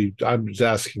said, I'm just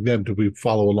asking them, do we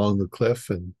follow along the cliff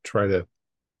and try to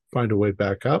find a way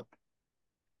back up?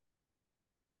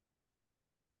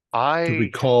 Do we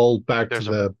call back to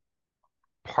the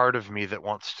part of me that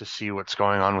wants to see what's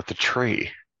going on with the tree.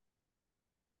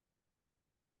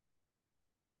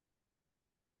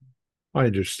 I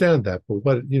understand that,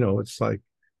 but it's like,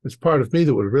 it's part of me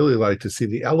that would really like to see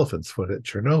the elephant's foot at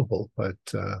Chernobyl, but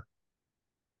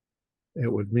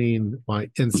it would mean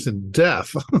my instant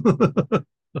death.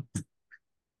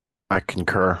 I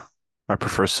concur. I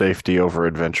prefer safety over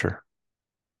adventure.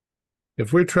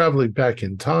 If we're traveling back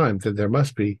in time, then there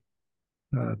must be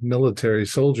military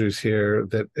soldiers here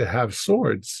that have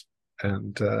swords,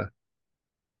 and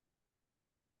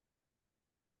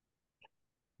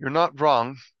You're not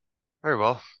wrong. Very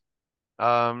well.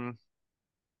 Yeah,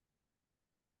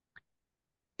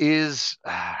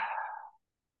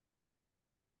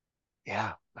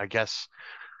 I guess.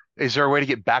 Is there a way to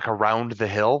get back around the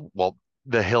hill? Well,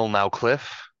 the hill now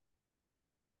cliff.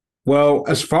 Well,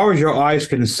 as far as your eyes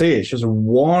can see, it's just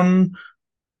one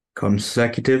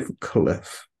consecutive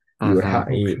cliff. You would have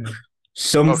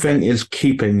something is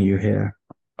keeping you here.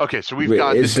 Okay, so we've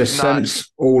got is this the is not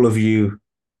sense all of you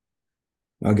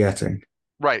are getting.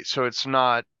 right. So it's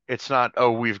not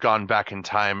oh, we've gone back in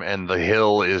time and the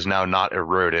hill is now not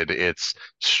eroded. It's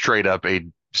straight up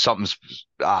something's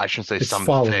I shouldn't say it's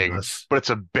something, us. but it's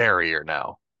a barrier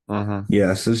now.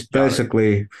 Yes, it's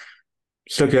basically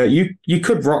stuck out. You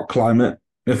could rock climb it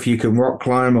if you can rock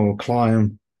climb or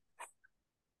climb.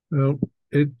 Well,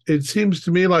 it seems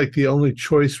to me like the only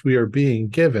choice we are being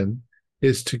given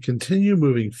is to continue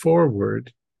moving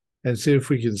forward and see if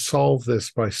we can solve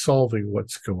this by solving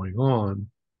what's going on.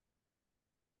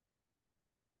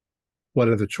 What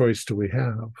other choice do we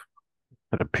have?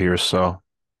 It appears so.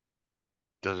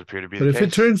 Does appear to be But the if case.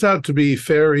 it turns out to be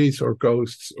fairies or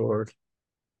ghosts, or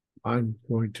I'm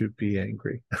going to be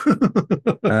angry.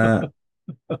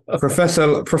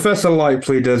 Professor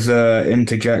Lightly does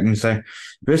interject and say,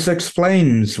 "This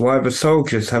explains why the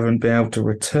soldiers haven't been able to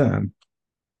return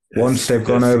once they've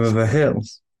gone over the hill."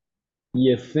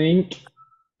 You think?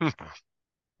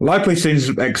 Lightly seems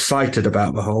excited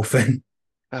about the whole thing.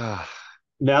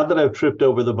 Now that I've tripped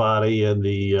over the body and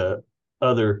the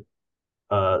other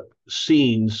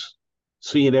scenes,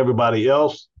 seeing everybody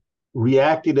else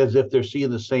reacting as if they're seeing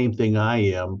the same thing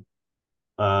I am,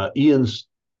 I'm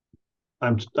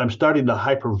starting to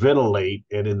hyperventilate,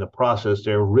 and in the process,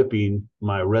 they're ripping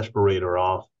my respirator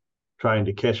off, trying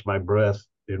to catch my breath,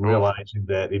 and realizing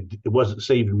that it wasn't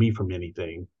saving me from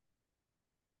anything.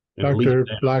 Dr.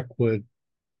 Blackwood,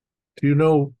 do you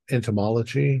know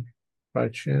entomology by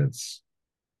chance?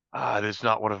 It is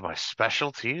not one of my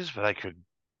specialties, but I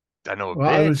know a bit.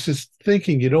 I was just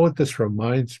thinking, what this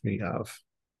reminds me of?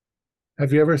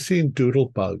 Have you ever seen doodle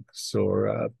bugs,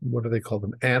 or what do they call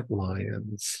them? Ant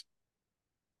lions.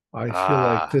 I feel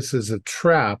like this is a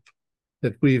trap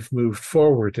that we've moved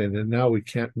forward in, and now we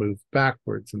can't move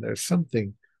backwards, and there's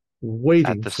something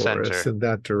waiting for us in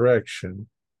that direction.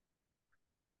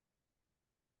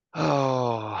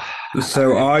 Oh.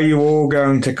 So are you all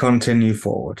going to continue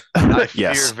forward? I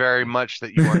Yes. fear very much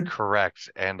that you are correct,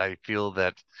 and I feel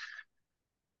that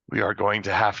we are going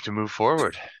to have to move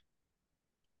forward.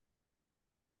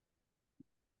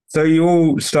 So you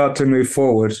all start to move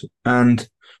forward, and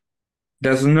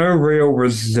there's no real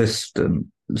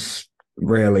resistance,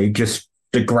 really, just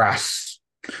the grass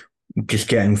just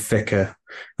getting thicker.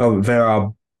 Oh, there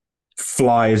are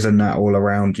flies and that all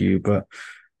around you, but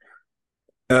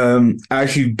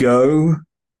as you go,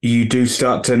 you do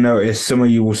start to notice, some of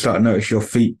you will start to notice your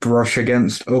feet brush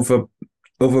against other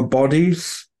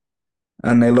bodies,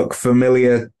 and they look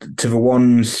familiar to the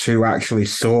ones who actually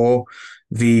saw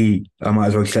I might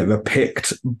as well say, the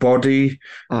picked body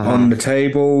on the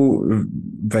table.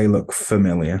 They look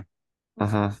familiar.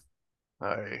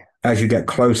 As you get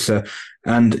closer,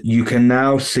 and you can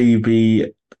now see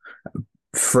the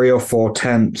 3 or 4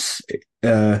 tents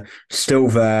still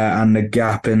there, and the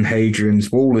gap in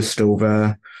Hadrian's wall is still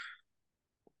there.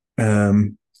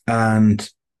 And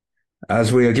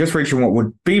as we are just reaching what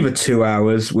would be the 2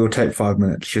 hours, we'll take 5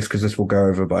 minutes, just because this will go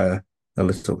over by a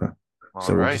little bit.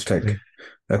 So we'll just take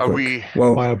a quick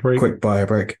bio break. 5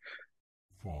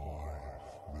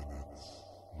 minutes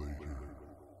later.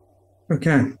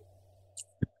 Okay.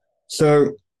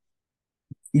 So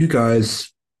you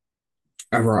guys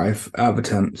arrive at the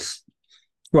tents.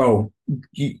 Well,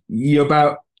 you're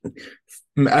about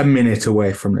a minute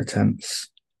away from the tents.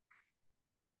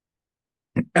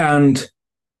 And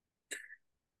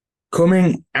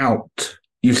coming out,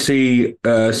 you see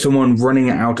someone running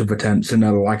out of the tents in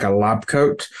a lab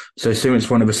coat. So I assume it's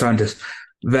one of the scientists.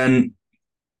 Then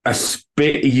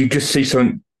you just see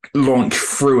something launch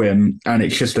through him, and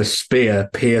it's just a spear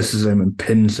pierces him and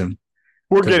pins him.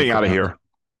 We're getting out of here.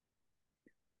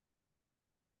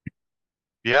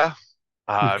 Yeah.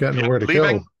 We've got nowhere to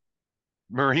go.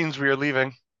 Marines, we are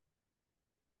leaving.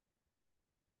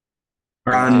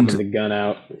 And Taking the gun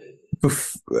out.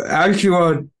 as you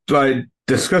are like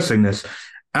discussing this,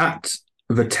 at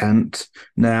the tent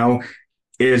now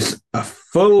is a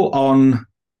full-on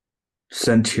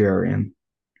centurion,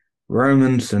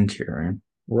 Roman centurion.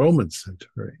 Roman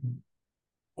centurion.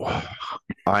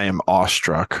 I am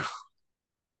awestruck.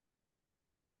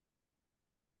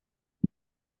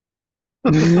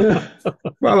 Well,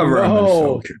 a Roman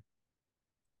soldier,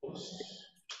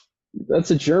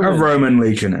 That's a a German. Roman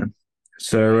legionnaire.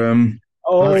 So,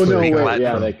 Oh no, Speak wait, Latin.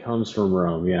 yeah, that comes from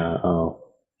Rome. Yeah. Oh,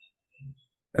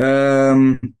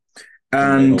 and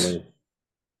Italy.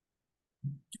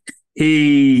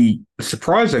 he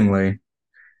surprisingly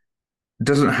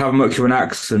doesn't have much of an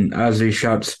accent as he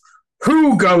shouts,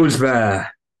 "Who goes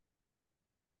there?"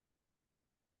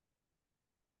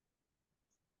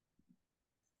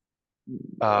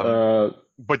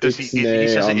 But does he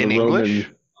says it in English?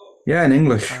 Yeah, in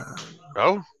English,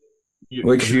 Oh,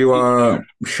 which you are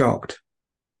shocked,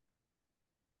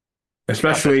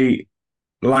 especially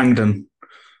Langdon,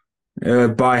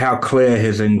 by how clear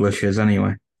his English is.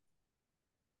 Anyway,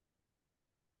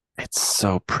 It's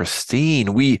so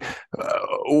pristine. We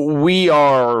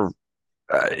are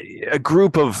a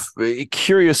group of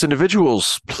curious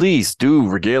individuals. Please do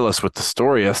regale us with the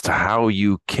story as to how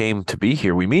you came to be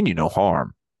here. We mean you no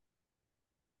harm.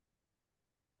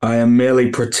 I am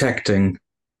merely protecting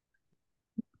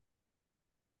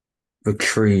the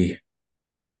tree.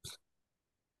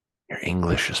 Your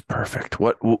English is perfect.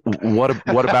 What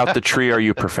about the tree are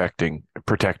you protecting?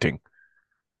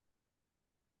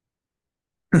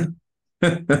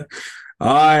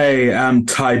 I am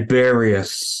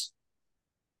Tiberius,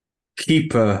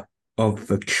 keeper of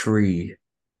the tree.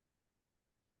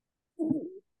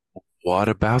 What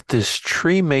about this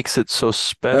tree makes it so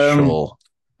special?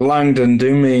 Langdon,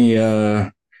 do me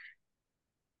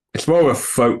it's more of a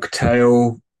folk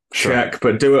tale check,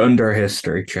 but do it under a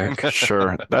history check.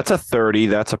 Sure. That's a 30.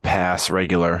 That's a pass,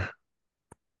 regular.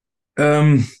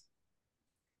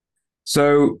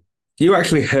 So you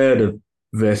actually heard of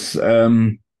this.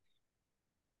 So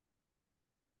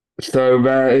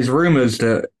there is rumors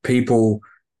that people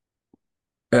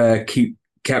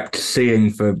kept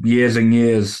seeing for years and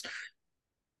years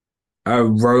a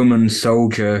Roman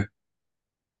soldier,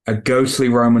 a ghostly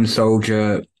Roman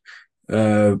soldier,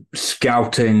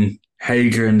 scouting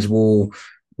Hadrian's Wall,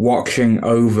 watching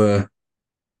over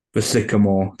the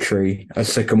sycamore tree, a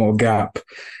sycamore gap.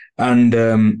 And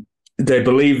they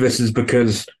believe this is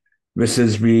because this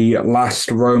is the last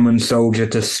Roman soldier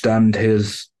to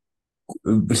stand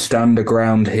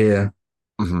aground here.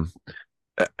 Mm-hmm.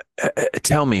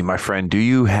 Tell me, my friend, do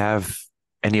you have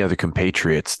any other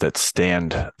compatriots that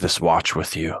stand this watch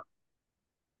with you?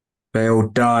 They all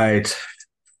died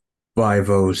by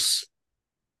those.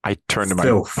 I turn to my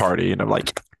Filth. party and I'm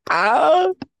like,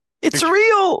 it's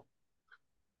real.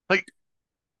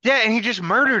 yeah, and he just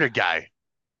murdered a guy.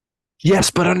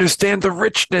 Yes, but understand the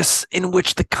richness in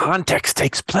which the context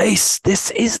takes place.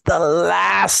 This is the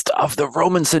last of the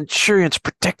Roman centurions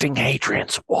protecting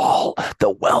Hadrian's Wall. The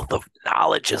wealth of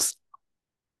knowledge is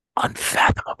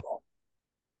unfathomable.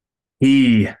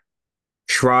 He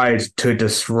tried to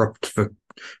disrupt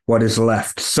what is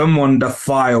left. Someone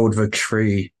defiled the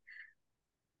tree.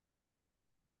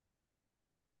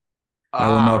 I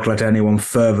will not let anyone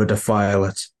further defile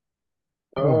it.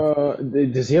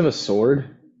 Does he have a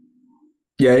sword?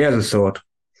 Yeah, he has a sword.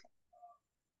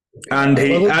 And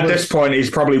at this point,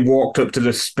 he's probably walked up to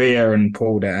the spear and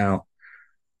pulled it out.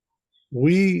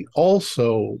 We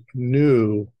also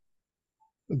knew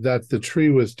that the tree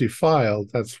was defiled.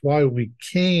 That's why we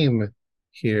came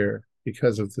here,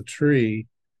 because of the tree.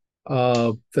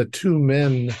 The two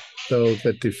men, though,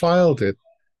 that defiled it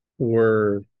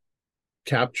were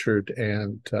captured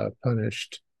and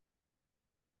punished.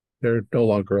 They're no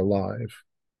longer alive.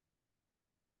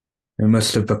 They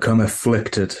must have become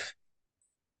afflicted.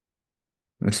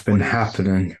 It's been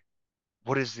happening.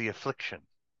 What is the affliction?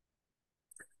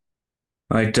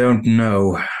 I don't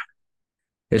know.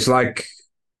 It's like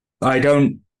I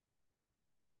don't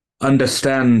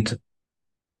understand.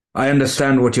 I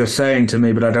understand what you're saying to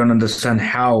me, but I don't understand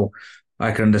how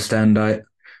I can understand.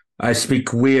 I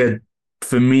speak weird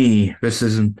for me. This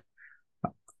isn't.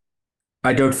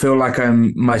 I don't feel like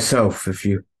I'm myself.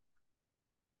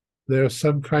 There's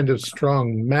some kind of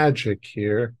strong magic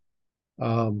here.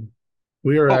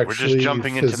 We are actually we're just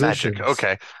jumping physicians. into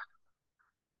magic.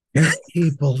 Okay. He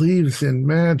believes in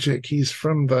magic. He's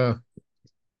from the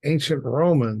ancient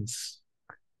Romans.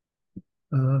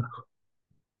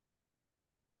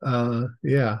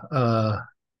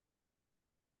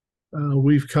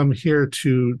 We've come here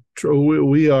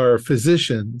we are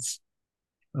physicians,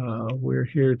 We're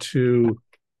here to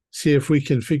see if we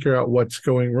can figure out what's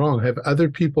going wrong. Have other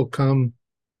people come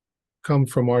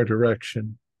from our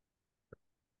direction?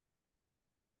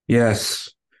 Yes,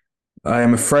 I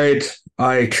am afraid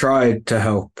I tried to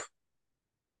help.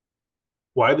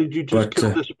 Why did you just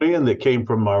kill this man that came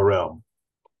from our realm?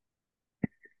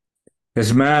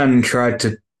 This man tried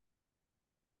to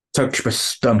touch the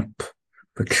stump,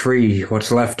 the tree,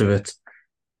 what's left of it.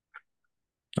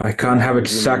 I can't have it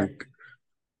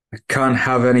I can't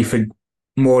have anything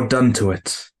more done to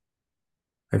it.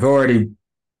 I've already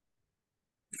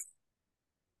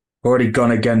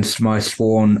gone against my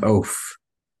sworn oath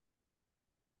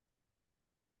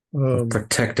of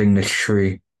protecting this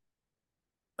tree.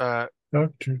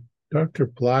 Dr.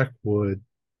 Blackwood.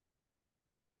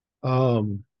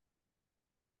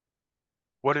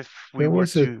 What if there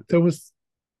was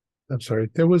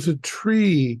a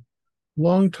tree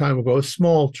long time ago, a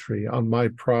small tree on my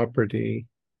property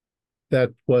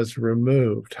that was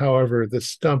removed. However, the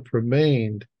stump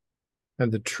remained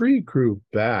and the tree grew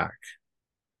back.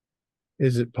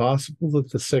 Is it possible that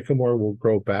the sycamore will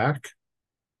grow back?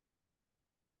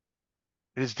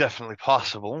 It is definitely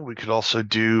possible. We could also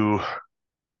do,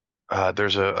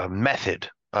 there's a method.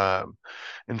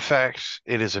 In fact,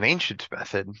 it is an ancient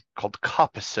method called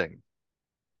coppicing.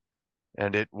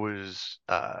 And it was,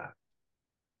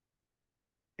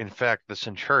 in fact, the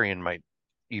centurion might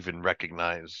even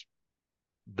recognize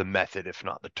the method, if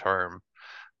not the term.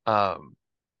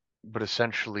 But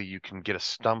essentially, you can get a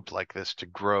stump like this to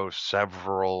grow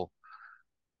several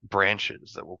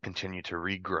branches that will continue to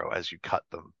regrow as you cut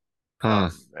them.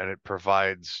 And it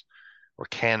provides, or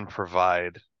can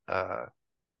provide,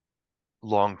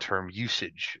 long-term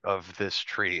usage of this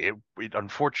tree. It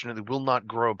unfortunately will not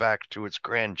grow back to its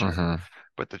grandeur,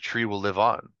 but the tree will live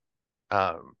on.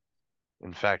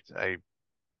 In fact, I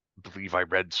believe I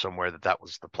read somewhere that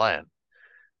was the plan.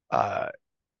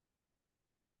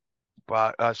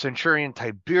 But Centurion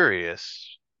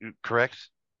Tiberius, correct?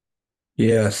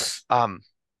 Yes. What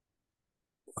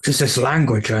is this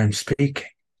language I am speaking?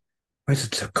 Why is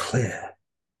it so clear?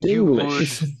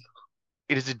 English.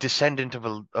 It is a descendant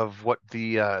of what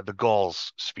the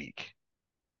Gauls speak.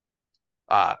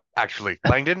 Actually,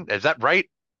 Langdon, is that right?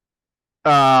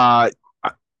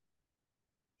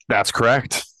 That's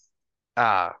correct.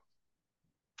 I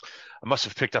must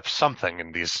have picked up something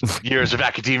in these years of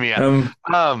academia.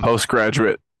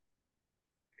 Postgraduate.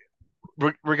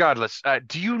 Regardless,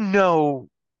 do you know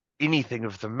anything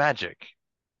of the magic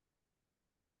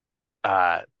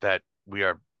that we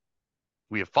have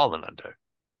fallen under?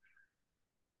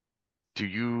 Do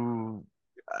you?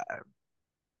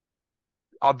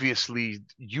 Obviously,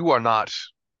 you are not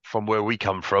from where we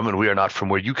come from, and we are not from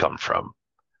where you come from.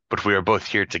 But we are both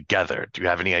here together. Do you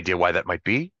have any idea why that might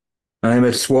be? I am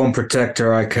its sworn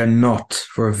protector. I cannot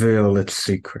reveal its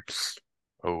secrets.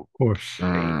 Oh, of course.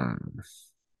 Can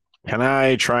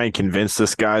I try and convince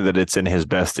this guy that it's in his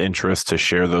best interest to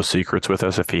share those secrets with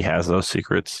us if he has those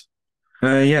secrets?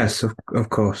 Yes, of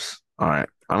course. All right.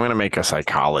 I'm going to make a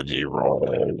psychology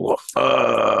roll.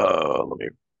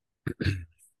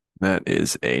 That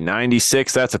is a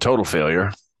 96. That's a total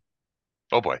failure.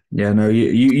 Oh, boy. Yeah, no,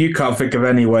 you can't think of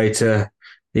any way to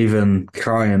even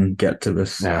try and get to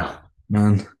this. No.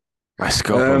 Man. My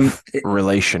scope of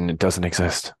relation, it doesn't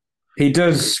exist. He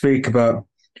does speak about,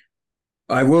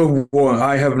 I will warn,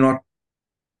 I have not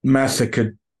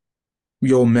massacred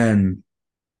your men.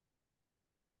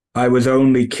 I was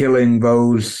only killing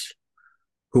those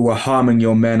who were harming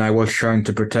your men. I was trying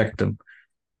to protect them.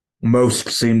 Most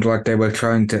seemed like they were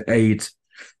trying to aid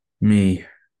me.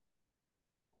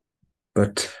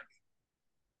 But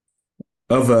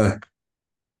other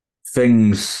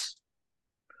things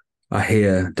I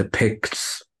hear, the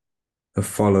Picts have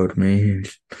followed me,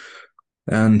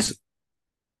 and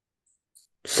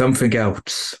something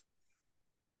else.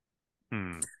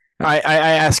 I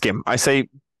ask him, I say,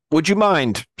 would you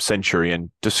mind,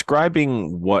 Centurion,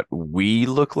 describing what we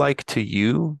look like to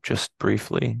you, just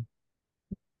briefly?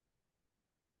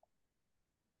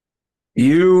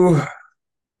 You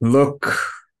look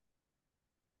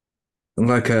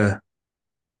like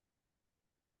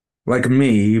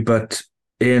me, but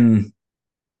in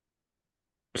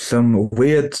some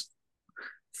weird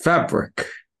fabric.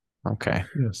 Okay.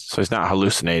 Yes. So he's not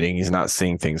hallucinating. He's not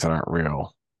seeing things that aren't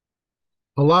real.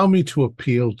 Allow me to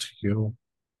appeal to you,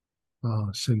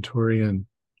 Centurion.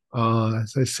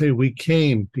 As I say, we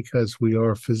came because we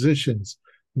are physicians.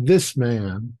 This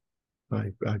man,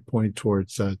 I point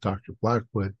towards Dr.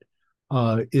 Blackwood,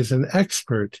 is an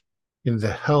expert in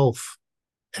the health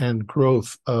and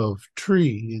growth of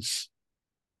trees.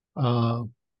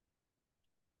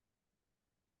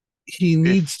 he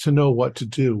needs to know what to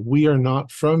do. We are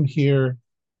not from here,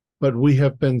 but we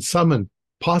have been summoned,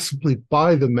 possibly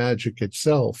by the magic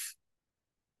itself,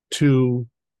 to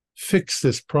fix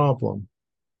this problem.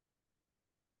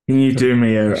 Can you do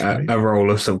me a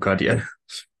roll of some kind? Yeah.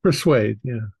 Persuade,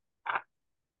 yeah.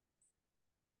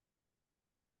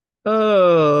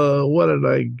 What did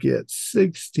I get?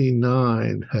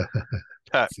 69.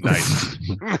 Nice.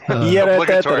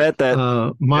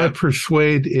 My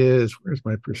persuade is, where's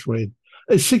my persuade?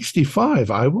 It's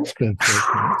 65. I will spend 4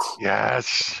 points.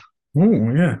 Yes.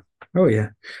 Oh yeah. Oh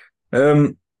yeah.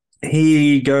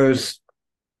 He goes,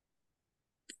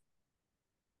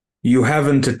 "You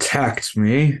haven't attacked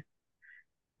me.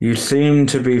 You seem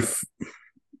to be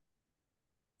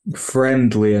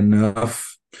friendly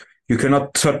enough. You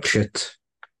cannot touch it,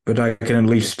 but I can at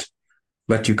least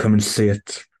let you come and see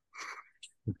it.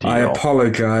 I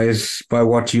apologize by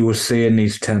what you will see in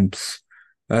these tents.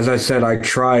 As I said, I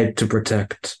tried to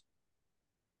protect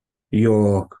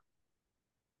your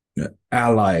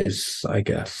allies, I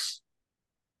guess.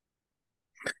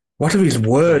 What are these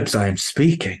words I am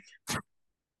speaking?"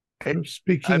 I'm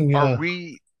speaking. Are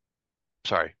we?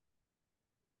 Sorry.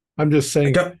 I'm just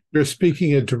saying you're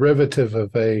speaking a derivative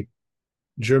of a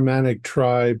Germanic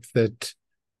tribe that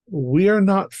we are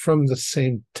not from the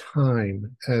same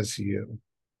time as you.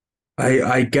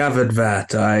 I gathered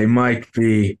that. I might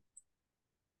be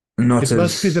not It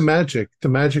must be the magic. The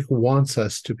magic wants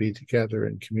us to be together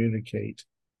and communicate.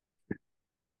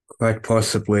 Quite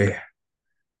possibly.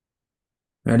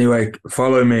 Anyway,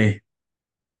 follow me.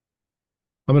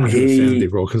 I'm going to do a sanity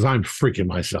roll because I'm freaking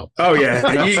myself. Oh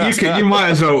yeah, you might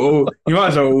as well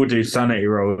all do sanity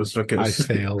rolls because I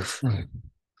failed.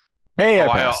 Hey,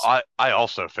 I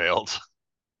also failed.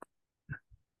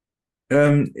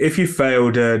 If you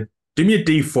failed, do me a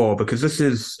D4 because this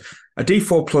is a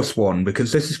D4 plus 1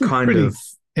 because this is kind Pretty of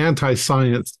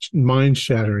anti-science,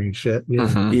 mind-shattering shit. Yeah.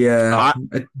 Mhm. yeah.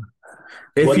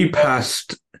 If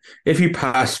you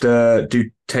passed, do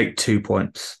take 2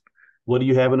 points. What are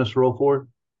you having us roll for?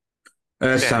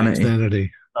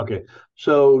 Sanity. Okay.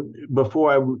 So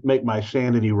before I make my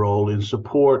sanity roll in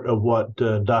support of what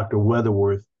Dr.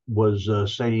 Weatherworth was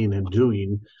saying and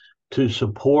doing, to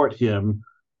support him,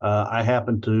 I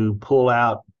happened to pull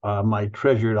out my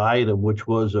treasured item, which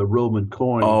was a Roman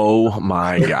coin. Oh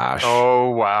my gosh. Oh,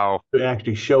 wow. To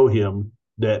actually show him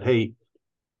that, hey,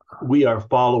 we are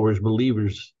followers,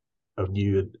 believers of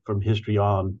you from history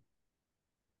on.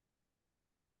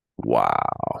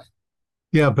 Wow.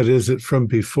 Yeah, but is it from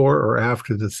before or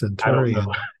after the Centaurian? I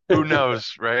don't know. Who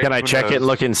knows, right? Can I check it and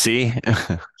look and see?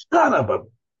 Son of a...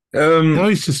 Now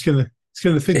he's gonna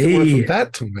think it wasn't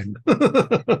that time.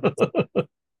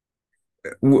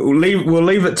 We'll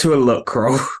leave it to a luck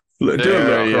roll.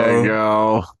 There you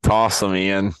go. Toss them,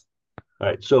 Ian. All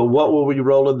right. So what were we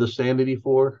rolling the sanity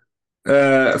for?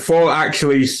 For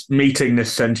actually meeting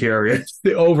this centurion.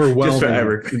 The overwhelming. Just for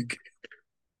everything.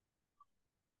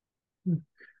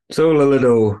 It's all a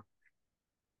little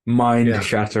mind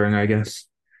shattering, I guess.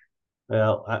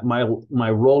 Well, my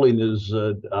rolling is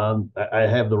I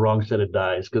have the wrong set of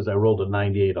dice because I rolled a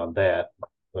 98 on that.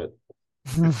 But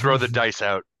Throw the dice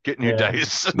out. Get new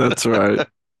dice. That's right.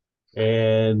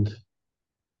 And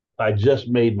I just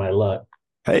made my luck.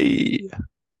 Hey.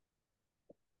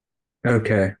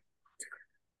 Okay.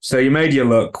 So you made your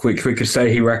luck, which we could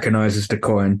say he recognizes the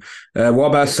coin. What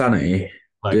about sanity?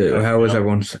 How was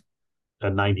everyone's? A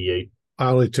 98. I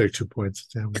only took 2 points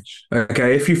of damage.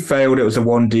 Okay, if you failed, it was a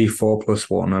 1d4 plus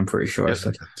 1, I'm pretty sure I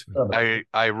said.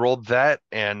 I rolled that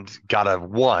and got a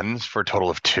 1 for a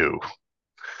total of 2.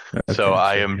 Okay, so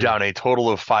I am down a total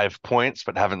of 5 points,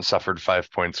 but haven't suffered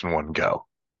 5 points in one go.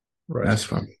 Right. That's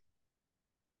fine.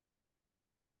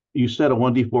 You said a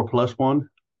 1d4 plus 1?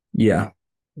 Yeah.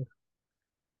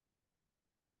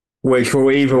 Which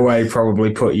will either way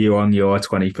probably put you on your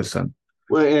 20%.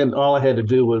 Well, and all I had to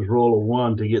do was roll a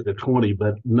 1 to get the 20,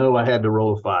 but no, I had to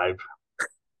roll a 5.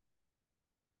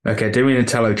 Okay, do me an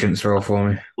intelligence roll for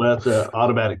me. Well, that's an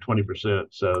automatic 20%,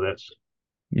 so that's...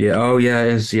 Yeah, oh yeah, it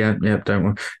is. Yeah,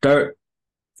 don't worry.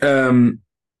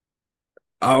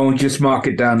 I'll just mark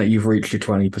it down that you've reached your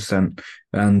 20%,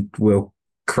 and we'll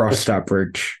cross that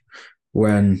bridge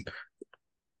when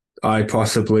I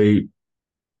possibly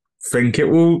think it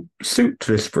will suit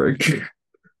this bridge.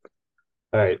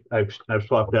 All right, I've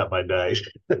swapped out my dice.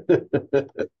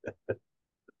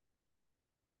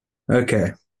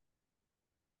 Okay.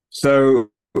 So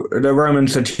the Roman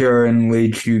centurion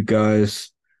leads you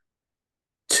guys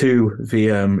to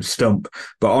the stump,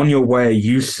 but on your way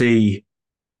you see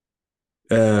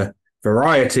a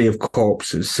variety of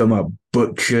corpses. Some are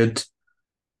butchered,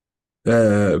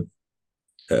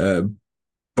 uh,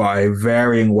 by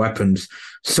varying weapons.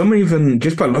 Some even,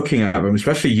 just by looking at them,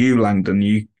 especially you,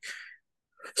 Langdon,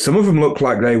 some of them look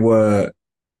like they were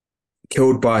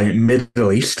killed by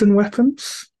Middle Eastern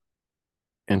weapons.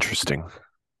 Interesting.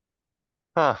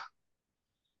 Huh.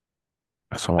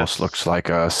 This almost looks like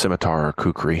a scimitar or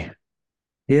kukri.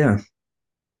 Yeah,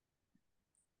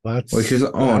 That's which is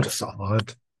odd. That's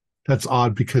odd. That's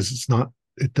odd because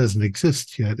it doesn't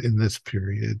exist yet in this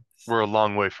period. We're a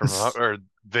long way from home, or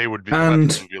they would be, the And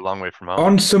weapons would be a long way from home.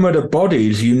 on some of the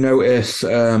bodies, you notice,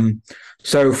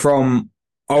 so from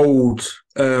old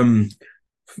guns,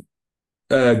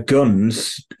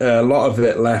 a lot of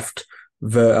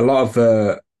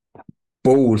the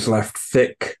balls left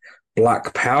thick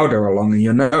black powder along, and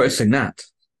you're noticing that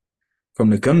from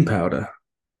the gunpowder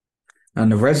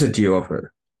and the residue of it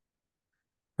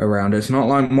around. It's not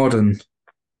like a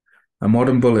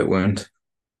modern bullet wound.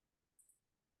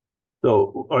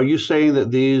 So, are you saying that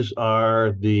these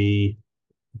are the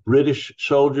British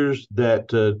soldiers that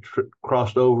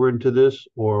crossed over into this,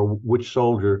 or which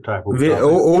soldier type of?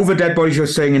 All the dead bodies you're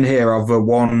seeing in here are the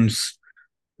ones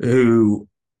who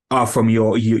are from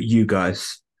you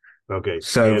guys. Okay.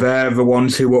 So they're the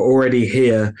ones who were already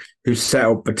here, who set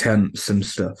up the tents and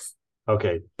stuff.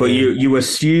 Okay. But you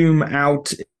assume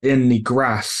out in the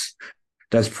grass,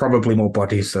 there's probably more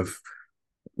bodies of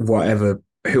whoever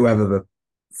the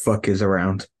fuck is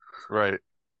around. Right.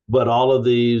 But all of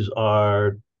these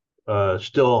are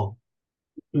still,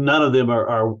 none of them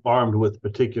are armed with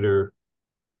particular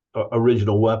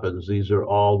original weapons. These are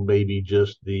all maybe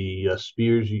just the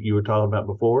spears you were talking about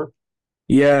before.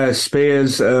 Yeah,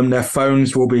 spears. Their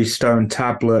phones will be stone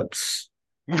tablets.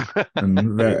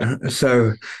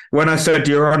 So when I said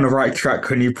you're on the right track,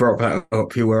 when you brought that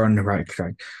up, you were on the right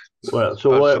track. Well,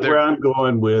 where I'm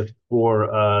going with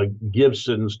for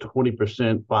Gibson's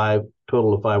 20%,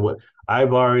 total of 5.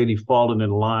 I've already fallen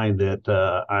in line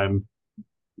that I'm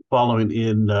following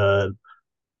in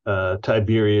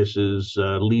Tiberius's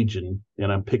legion,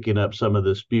 and I'm picking up some of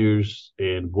the spears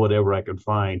and whatever I can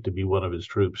find to be one of his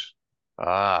troops.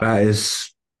 That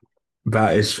is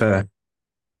fair.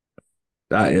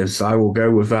 That is, I will go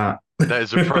with that. That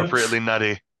is appropriately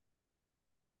nutty.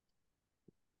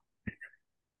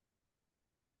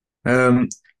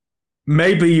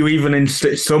 Maybe you even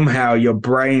somehow your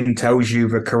brain tells you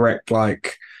the correct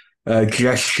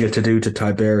gesture to do to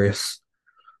Tiberius.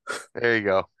 There you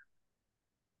go.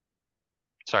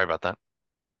 Sorry about that.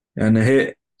 And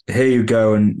here you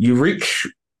go, and you reach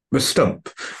the stump.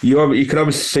 You can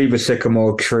obviously see the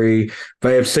sycamore tree.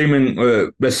 There's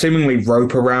seemingly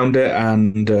rope around it,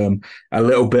 and a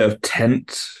little bit of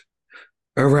tent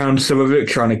around some of it,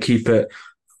 trying to keep it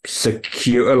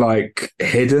secure,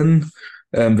 hidden.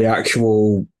 The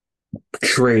actual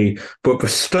tree, but the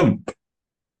stump,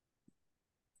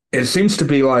 it seems to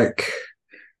be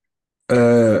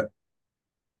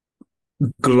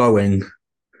glowing,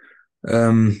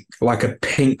 like a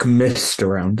pink mist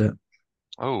around it.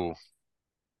 Oh,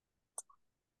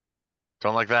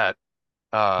 don't like that.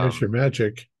 There's your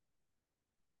magic.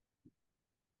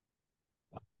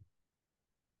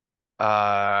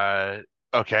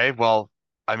 Okay, well,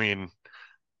 I mean,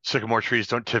 sycamore trees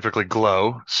don't typically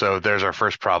glow, so there's our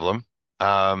first problem.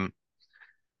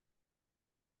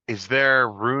 Is there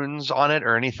runes on it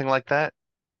or anything like that?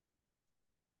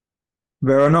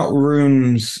 There are not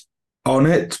runes on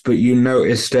it, but you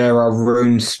notice there are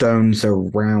rune stones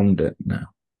around it now.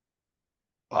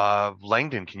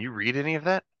 Langdon, can you read any of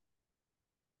that?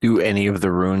 Do any of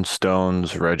the rune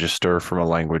stones register from a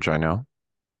language I know?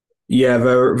 Yeah,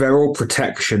 they're all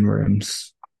protection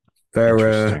runes.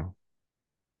 Interesting.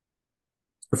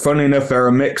 Funny enough, they're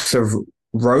a mix of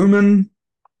Roman,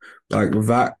 like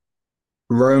that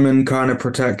Roman kind of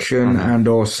protection, and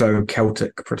also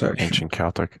Celtic protection. Ancient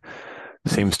Celtic.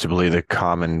 Seems to be the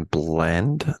common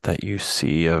blend that you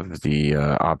see of the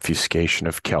obfuscation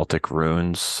of Celtic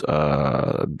runes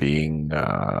being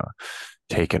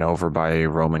taken over by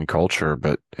Roman culture,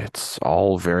 but it's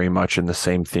all very much in the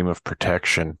same theme of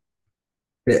protection.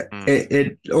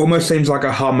 It almost seems like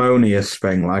a harmonious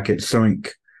thing, like it's something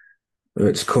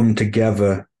that's come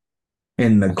together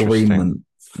in agreement,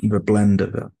 the blend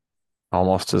of it.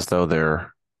 Almost as though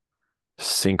they're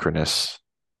synchronous,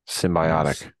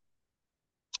 symbiotic. Yes.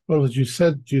 Well, as you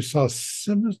said, you saw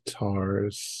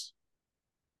scimitars.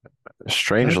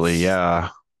 Strangely,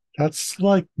 yeah. That's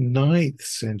like 9th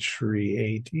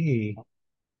century AD.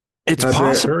 It's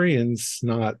possible.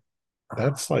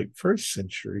 That's like 1st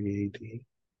century AD.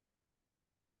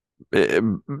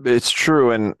 It's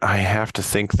true, and I have to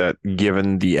think that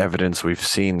given the evidence we've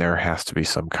seen, there has to be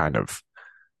some kind of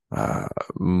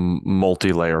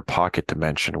multi-layer pocket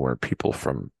dimension where people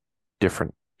from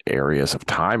different areas of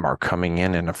time are coming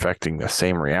in and affecting the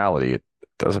same reality. It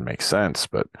doesn't make sense,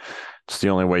 but it's the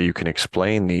only way you can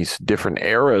explain these different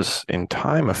eras in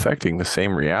time affecting the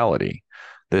same reality.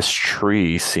 This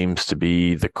tree seems to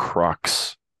be the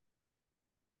crux.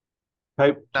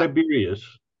 Tiberius,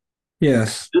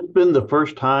 Yes. has this been the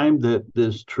first time that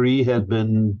this tree has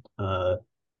been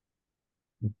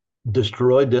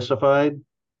destroyed, decified?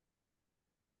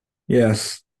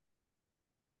 Yes.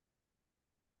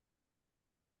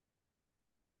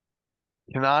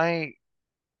 Can I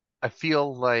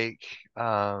feel like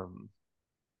can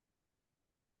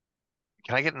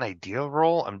I get an idea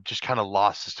roll? I'm just kind of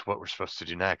lost as to what we're supposed to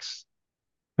do next.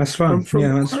 That's fine.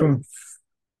 Yeah, that's fine.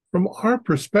 From our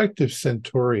perspective,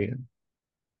 Centurion,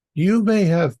 you may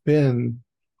have been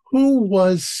who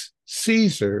was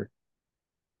Caesar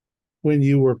when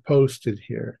you were posted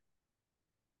here.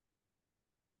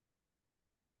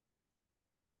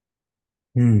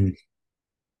 Asking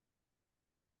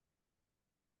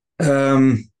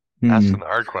the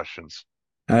hard questions.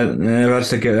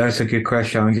 That's a good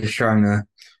question. I'm just trying to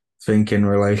think in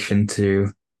relation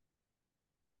to.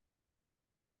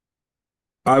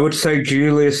 I would say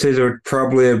Julius Caesar would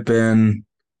probably have been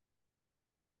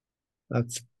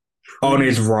That's on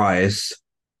his rise.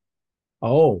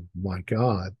 Oh my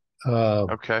God.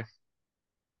 Okay.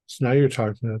 So now you're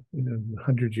talking about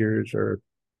 100 years or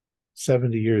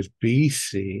 70 years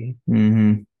BC.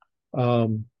 Mm-hmm.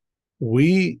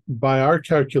 By our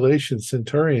calculation,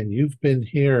 Centurion, you've been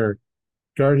here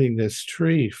guarding this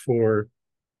tree for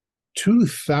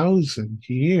 2,000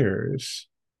 years.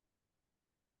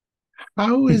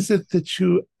 How is it that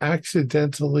you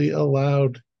accidentally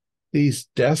allowed these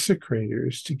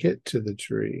desecrators to get to the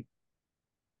tree?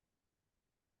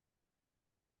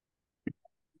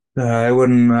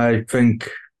 I think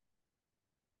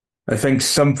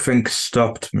something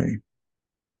stopped me.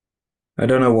 I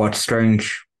don't know what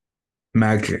strange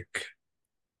magic.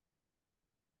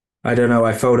 I don't know.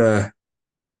 I felt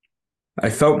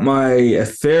my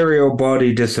ethereal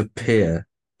body disappear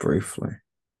briefly.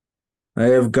 I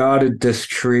have guarded this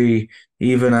tree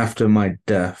even after my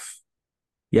death,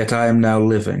 yet I am now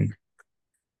living.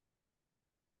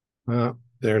 There's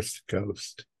the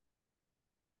ghost.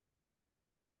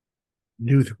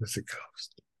 Knew there was a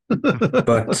ghost.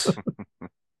 But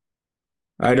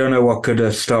I don't know what could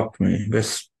have stopped me.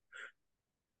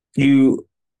 You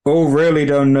all really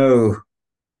don't know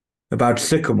about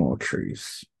sycamore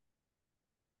trees.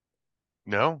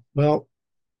 No. Well,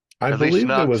 I At least believe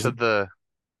not there was to the.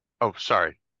 Oh,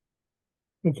 sorry.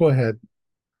 Go ahead.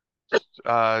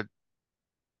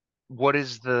 What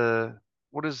is the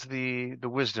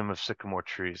wisdom of sycamore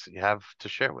trees that you have to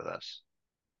share with us?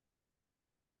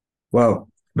 Well,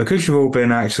 because you've all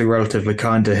been actually relatively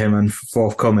kind to him and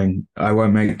forthcoming, I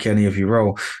won't make any of you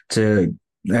roll to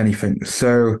anything.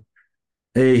 So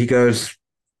he goes,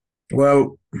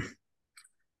 well,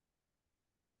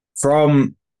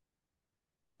 from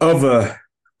other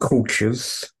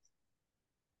cultures,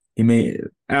 he's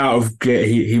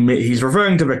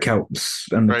referring to the Celts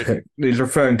and Right. he's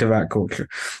referring to that culture.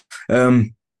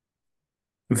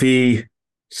 The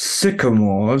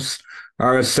sycamores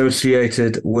are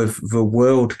associated with the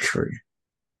world tree.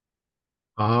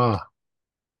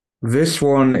 This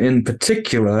one in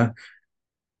particular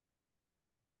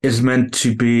is meant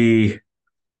to be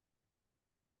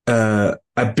a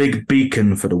big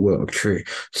beacon for the world tree.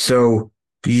 So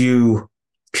you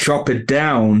chop it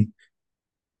down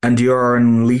and you're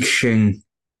unleashing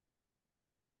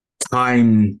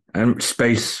time and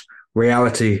space,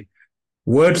 reality,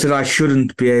 words that I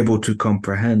shouldn't be able to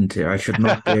comprehend here. I should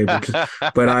not be able to,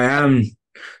 but I am.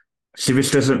 See,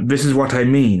 this is what I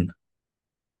mean.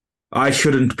 I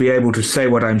shouldn't be able to say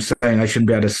what I'm saying. I shouldn't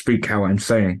be able to speak how I'm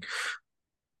saying.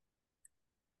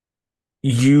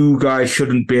 You guys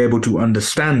shouldn't be able to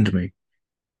understand me,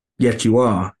 yet you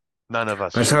are. None of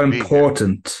us. That's how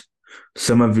important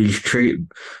some of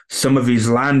these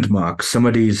landmarks, some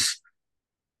of these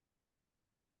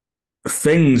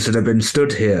things that have been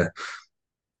stood here.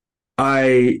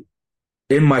 In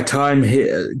my time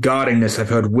here guarding this, I've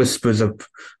heard whispers of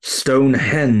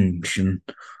Stonehenge and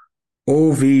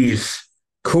all these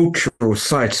cultural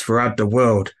sites throughout the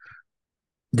world.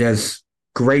 There's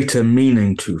greater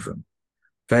meaning to them.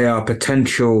 They are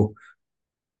potential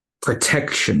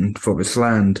protection for this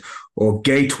land or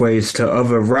gateways to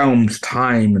other realms,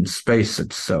 time and space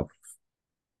itself.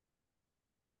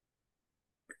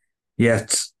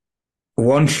 Yet,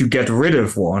 once you get rid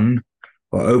of one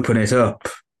or open it up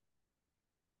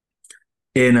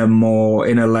in a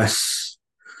less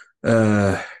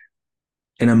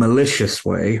in a malicious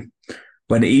way,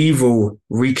 when evil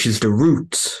reaches the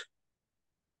roots,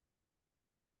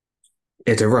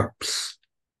 it erupts.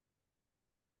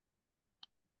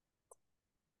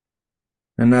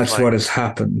 And that's what has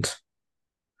happened.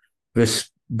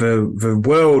 The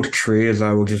world tree, as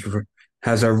I will just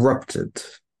has erupted.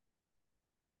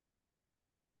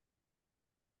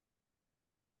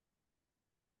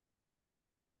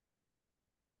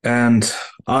 And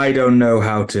I don't know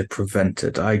how to prevent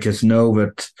it. I just know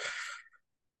that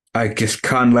I just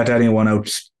can't let anyone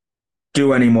else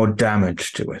do any more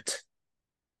damage to it.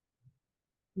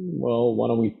 Well, why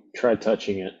don't we try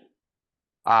touching it?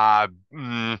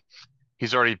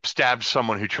 He's already stabbed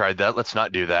someone who tried that. Let's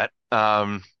not do that.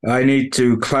 I need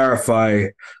to clarify.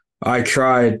 I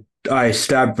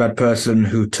stabbed that person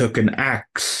who took an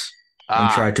axe and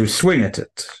tried to swing at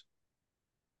it.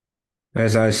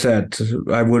 As I said,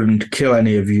 I wouldn't kill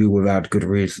any of you without good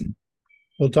reason.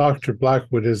 Well, Dr.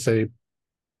 Blackwood is a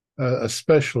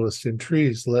specialist in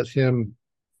trees. Let him.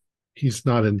 He's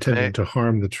not intending to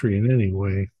harm the tree in any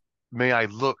way. May I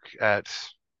look at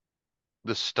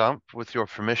the stump with your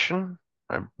permission?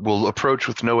 I will approach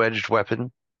with no edged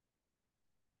weapon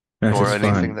or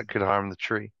anything that could harm the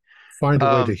tree. Find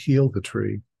a way to heal the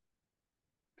tree.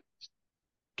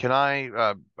 Can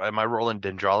I? Am I rolling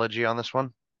dendrology on this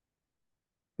one?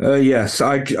 Yes.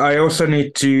 I also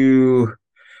need to.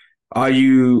 Are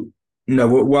you? No.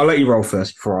 Well, I'll let you roll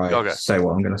first before I say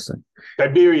what I'm going to say.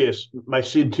 Tiberius, my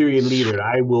Centurion leader,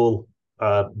 I will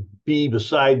be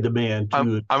beside the man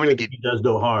to he does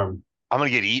no harm. I'm going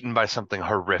to get eaten by something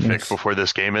horrific before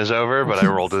this game is over, but I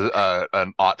rolled an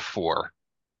 +4.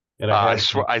 And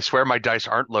I swear my dice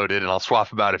aren't loaded, and I'll swap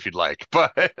them out if you'd like.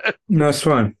 But no, it's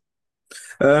fine.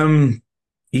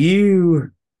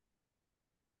 You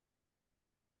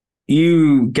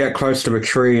get close to a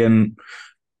tree and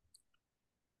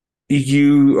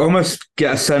you almost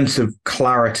get a sense of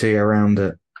clarity around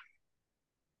it.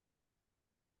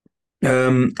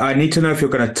 I need to know if you're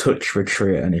going to touch the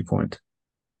tree at any point.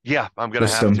 Yeah, I'm going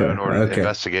to have to in order to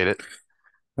investigate it.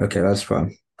 Okay, that's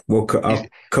fine. I'll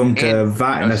come to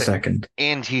that in a second.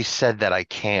 And he said that I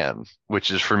can,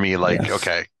 which is for me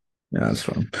okay. Yeah, that's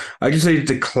fine. I just needed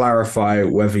to clarify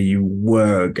whether you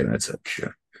were going to touch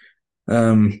it.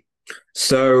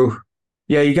 So,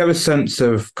 yeah, you get a sense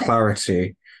of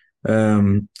clarity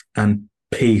and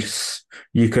peace.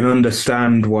 You can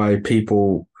understand why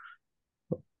people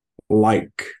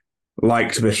liked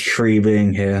this tree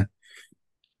being here,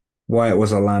 why it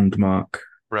was a landmark.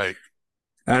 Right.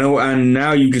 And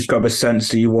now you just got the sense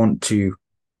that you want to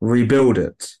rebuild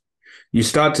it. You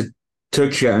start to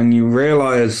touch it and you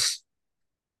realize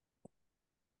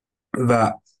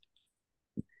that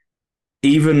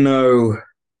even though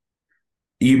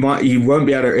you won't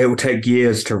be able to, it will take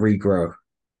years to regrow.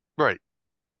 Right.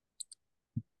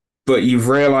 But you've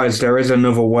realized there is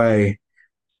another way,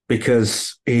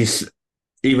 because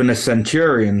even a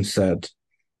centurion said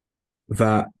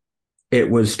that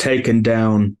it was taken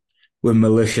down with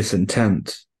malicious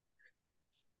intent.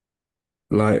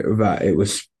 Like that, it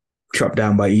was chopped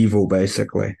down by evil,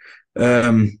 basically.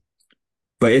 But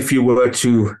if you were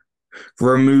to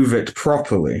remove it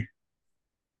properly,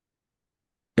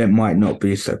 it might not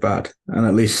be so bad, and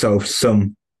at least solve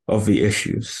some of the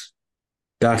issues.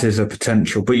 That is a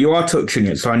potential. But you are touching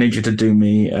it, so I need you to do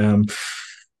me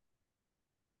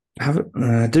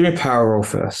do me a power roll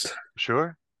first.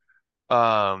 Sure.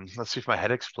 Let's see if my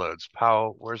head explodes.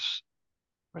 Pow, where's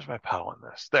my pow on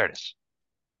this? There it is.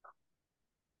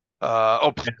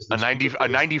 A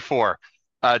 94.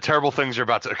 Terrible things are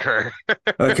about to occur.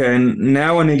 Okay, and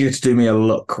now I need you to do me a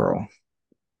luck roll.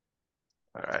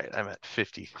 All right, I'm at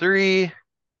 53.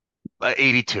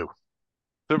 82.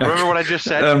 Remember what I just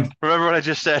said? Remember what I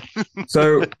just said?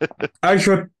 So, as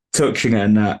you're touching it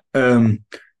and that,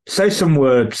 say some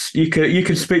words. You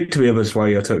can speak to the others while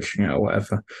you're touching it or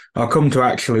whatever. I'll come to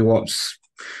actually what's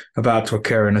about to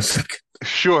occur in a second.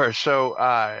 Sure. So,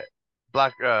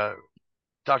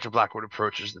 Dr. Blackwood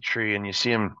approaches the tree, and you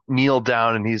see him kneel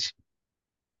down, and he's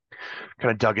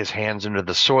kind of dug his hands into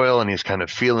the soil, and he's kind of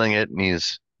feeling it, and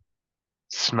he's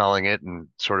smelling it, and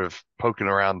sort of poking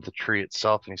around the tree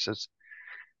itself. And he says,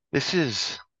 "This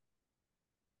is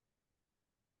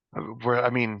where, I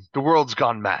mean, the world's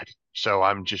gone mad. So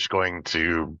I'm just going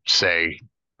to say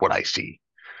what I see.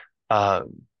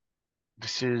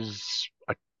 This is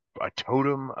a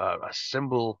totem, a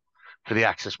symbol for the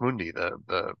Axis Mundi,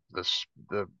 the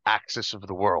axis of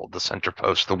the world, the center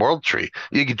post, the world tree.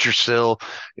 You get your sill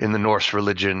in the Norse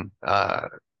religion.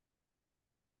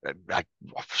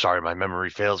 Sorry, my memory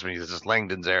fails me. This is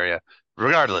Langdon's area.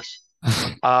 Regardless,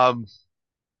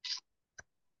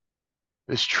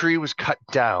 This tree was cut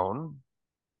down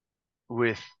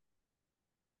with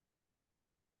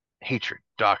hatred,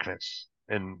 darkness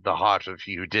in the heart of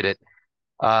he who did it.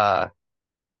 And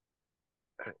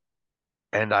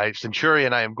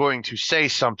Centurion, I am going to say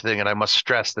something, and I must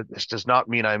stress that this does not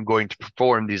mean I am going to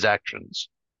perform these actions.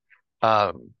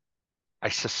 I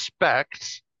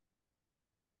suspect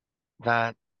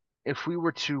that if we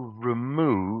were to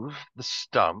remove the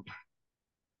stump,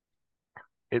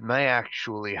 it may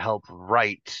actually help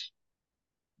right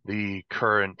the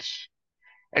current.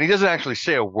 And he doesn't actually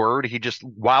say a word. He just,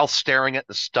 while staring at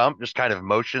the stump, just kind of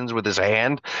motions with his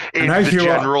hand in the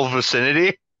general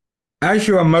vicinity. As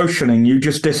you are motioning, you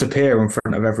just disappear in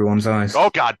front of everyone's eyes. Oh,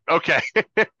 God. Okay.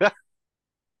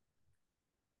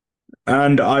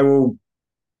 And I will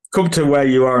come to where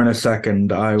you are in a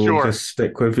second. I will just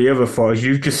stick with the other four.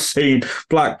 You've just seen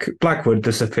Blackwood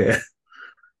disappear.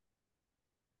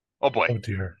 Oh, boy. Oh,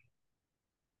 dear.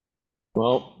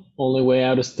 Well, only way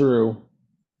out is through.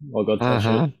 I'll go touch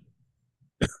it.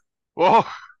 Whoa.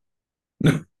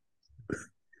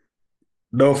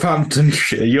 Northampton,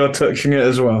 you're touching it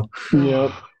as well.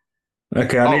 Yep.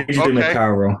 Okay, I need you to do me a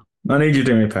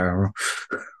power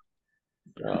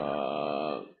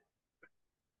roll.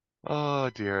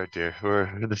 Oh dear,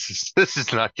 this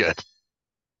is not good.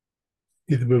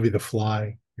 See the movie The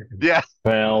Fly. Yeah.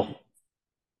 Fail.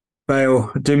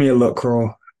 Do me a luck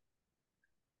roll.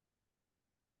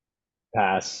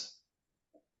 Pass.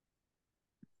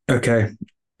 Okay.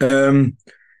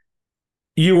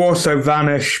 You also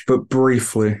vanish, but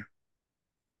briefly.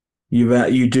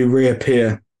 You do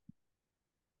reappear.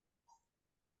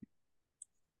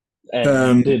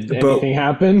 And did anything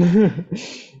happen?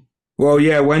 Well,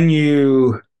 yeah, when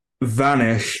you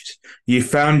vanished, you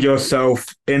found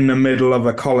yourself in the middle of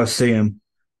a coliseum.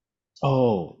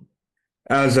 Oh.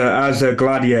 As a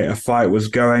gladiator fight was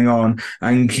going on,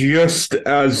 and just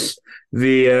as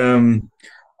the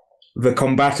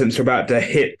combatants were about to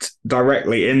hit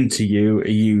directly into you,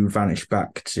 you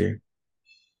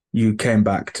came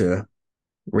back to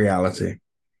reality.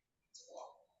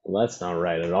 Well, that's not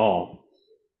right at all.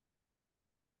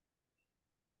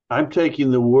 I'm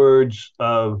taking the words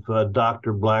of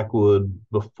Dr. Blackwood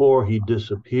before he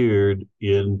disappeared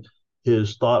in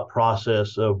his thought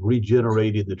process of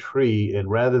regenerating the tree. And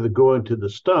rather than going to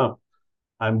the stump,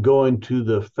 I'm going to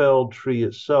the felled tree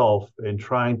itself and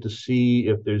trying to see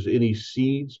if there's any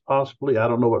seeds possibly. I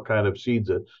don't know what kind of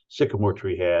seeds a sycamore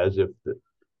tree has, if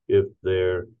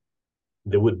there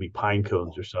would be pine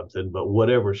cones or something, but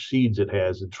whatever seeds it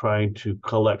has, and trying to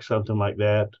collect something like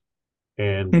that.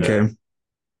 And okay.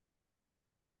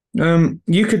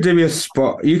 You could do me a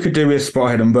spot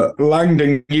hidden, but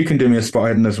Langdon, you can do me a spot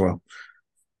hidden as well.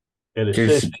 And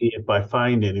essentially, if I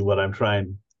find any, what I'm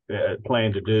plan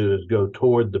to do is go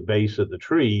toward the base of the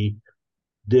tree,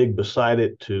 dig beside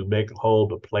it to make a hole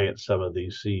to plant some of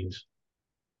these seeds.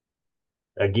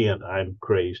 Again, I'm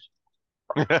crazed.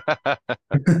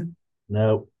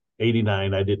 No,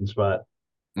 89, I didn't spot.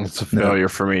 It's a failure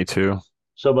for me too.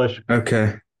 So much.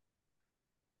 Okay.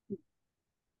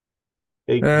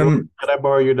 Hey, can I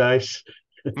borrow your dice?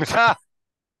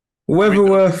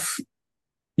 Weatherworth,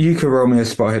 you could roll me a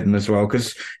spot hidden as well,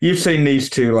 because you've seen these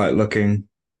two looking.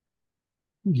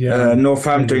 Yeah.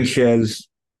 Northamptonshire's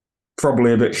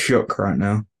probably a bit shook right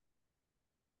now.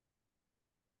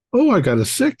 Oh, I got a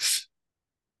 6.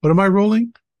 What am I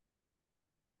rolling?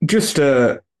 Just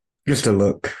a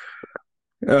look.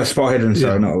 Spot hidden,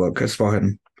 sorry, not a look. A spot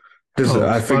hidden.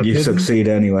 I think you succeed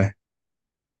anyway.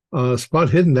 Spot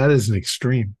hidden, that is an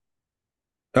extreme.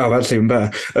 Oh, that's even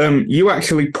better. You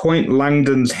actually point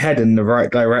Langdon's head in the right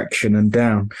direction and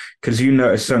down, because you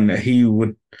noticed something that he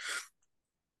would.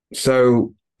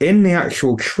 So, in the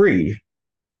actual tree,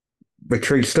 the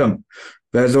tree stump,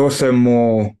 there's also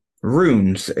more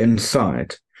runes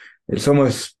inside. It's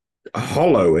almost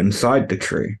hollow inside the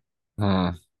tree.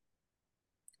 You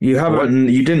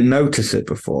didn't notice it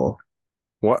before.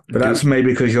 But that's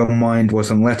maybe because your mind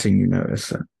wasn't letting you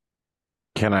notice it.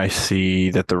 Can I see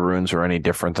that the runes are any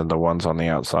different than the ones on the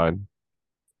outside?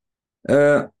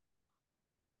 Can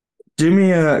you do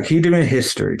me a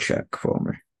history check for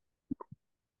me?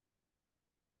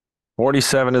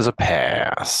 47 is a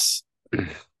pass.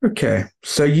 Okay,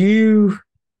 so you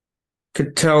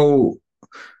could tell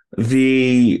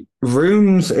the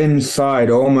runes inside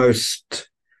almost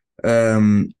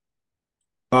are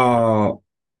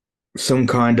some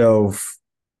kind of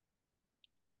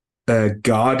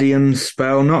guardian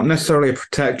spell, not necessarily a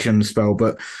protection spell,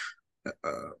 but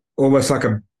almost like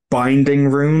a binding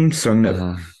rune, something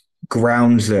that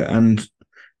grounds it. And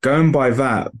going by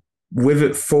that, with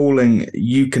it falling,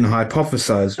 you can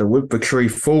hypothesize that with the tree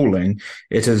falling,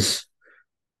 it is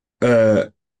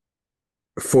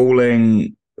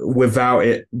falling without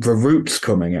the roots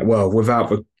coming out. Well, without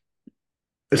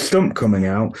the stump coming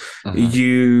out.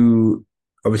 You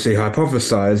obviously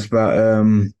hypothesize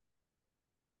that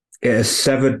it has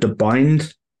severed the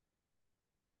bind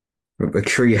that the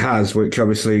tree has, which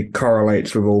obviously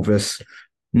correlates with all this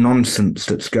nonsense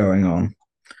that's going on.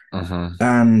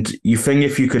 And you think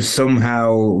if you could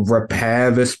somehow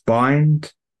repair this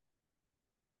bind,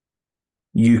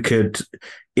 you could,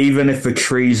 even if the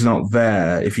tree's not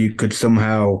there, if you could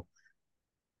somehow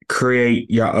create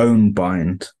your own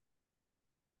bind.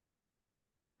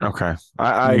 Okay.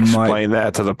 I explained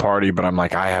that to the party, but I'm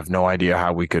like, I have no idea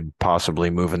how we could possibly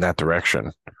move in that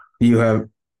direction. You have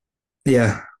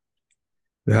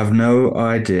no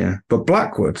idea. But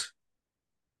Blackwood,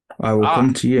 I will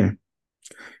come to you.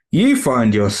 You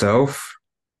find yourself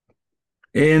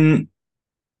in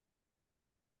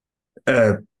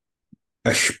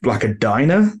like a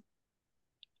diner,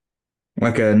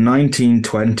 like a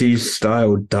 1920s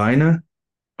style diner.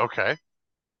 Okay.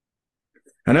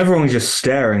 And everyone's just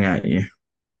staring at you.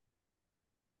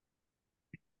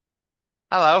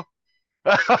 Hello.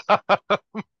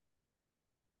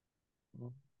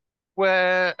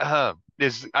 Where I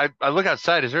look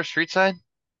outside. Is there a street sign?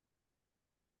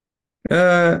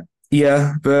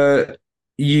 Yeah, but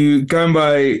you going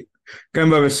by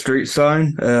the street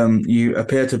sign, you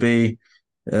appear to be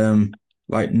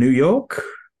like New York.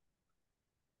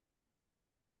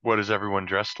 What is everyone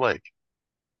dressed like?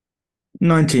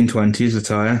 1920s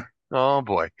attire. Oh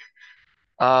boy.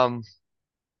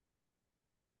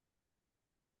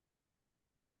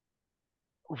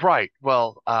 Right.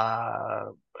 Well,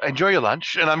 enjoy your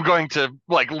lunch, and I'm going to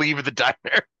leave the diner.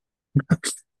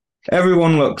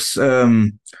 Everyone looks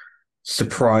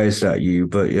surprised at you,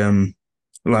 but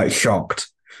like shocked.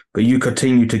 But you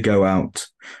continue to go out.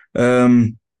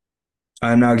 I'm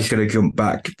now just going to jump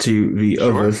back to the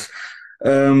others.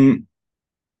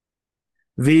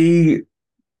 The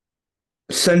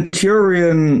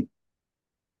Centurion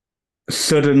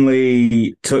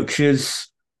suddenly touches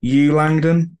you,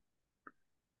 Langdon.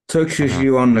 Touches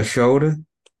you on the shoulder.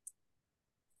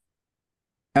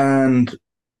 And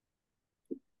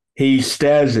he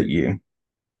stares at you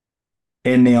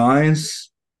in the eyes.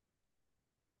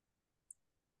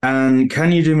 And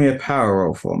can you do me a power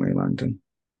roll for me, Langdon?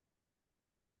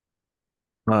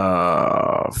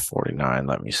 49.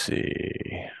 Let me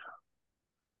see.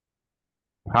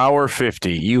 Power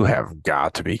 50. You have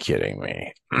got to be kidding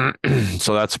me.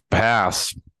 So that's a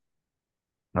pass.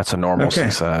 That's a normal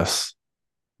success.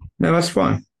 No, that's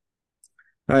fine.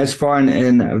 It's fine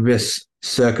in this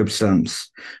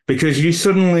circumstance because you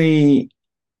suddenly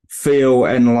feel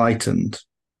enlightened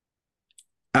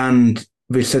and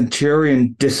the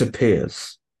Centurion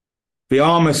disappears. The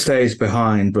armor stays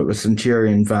behind, but the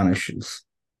Centurion vanishes.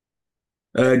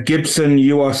 Gibson,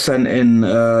 you are sent in.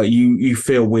 You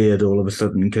feel weird all of a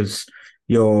sudden because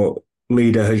your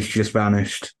leader has just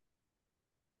vanished.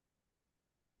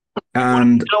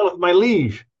 And what with my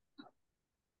liege?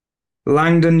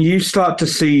 Langdon, you start to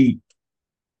see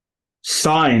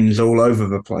signs all over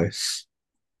the place,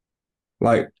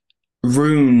 like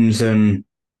runes and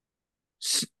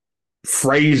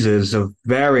phrases of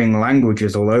varying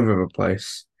languages all over the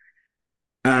place.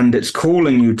 And it's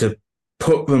calling you to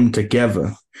put them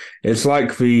together. It's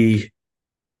like the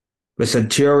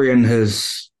Centurion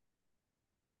has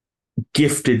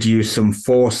gifted you some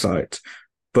foresight,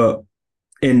 but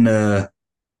in the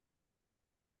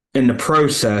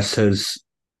process has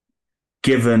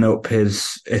given up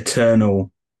his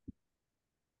eternal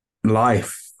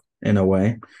life in a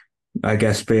way. I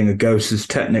guess being a ghost is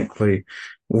technically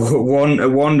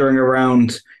wandering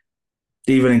around,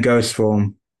 even in ghost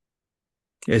form,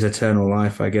 is eternal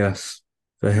life, I guess,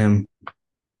 for him.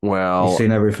 Well, he's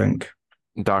seen everything.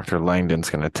 Dr. Langdon's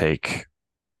going to take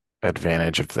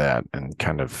advantage of that and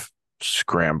kind of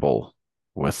scramble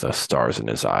with the stars in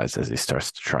his eyes as he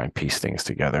starts to try and piece things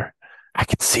together. I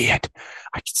can see it.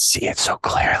 I can see it so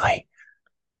clearly.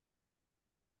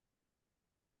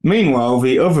 Meanwhile,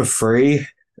 the other three,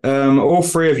 all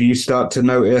three of you start to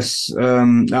notice,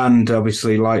 and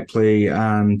obviously Likely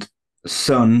and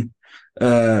Sun,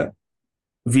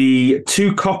 the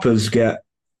two coppers get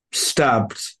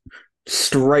stabbed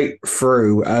straight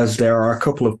through as there are a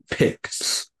couple of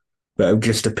picts that have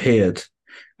just appeared.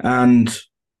 And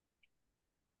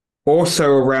also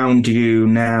around you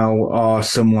now are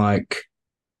some like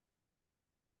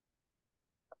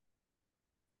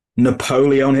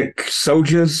Napoleonic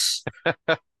soldiers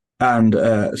and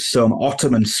some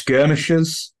Ottoman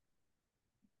skirmishers.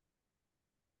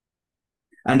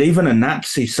 and even a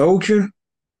Nazi soldier.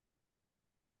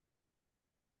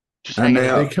 Just And hanging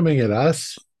Are out. they coming at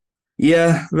us?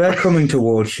 Yeah, they're coming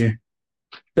towards you.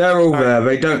 They're all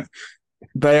there.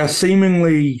 They are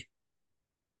seemingly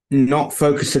not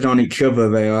focusing on each other.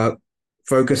 They are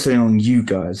focusing on you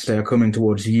guys. They are coming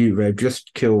towards you. They've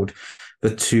just killed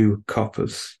the 2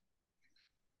 coppers.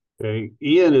 Okay.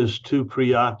 Ian is too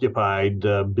preoccupied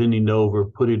bending over,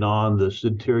 putting on the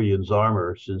Centurion's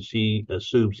armor, since he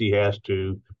assumes he has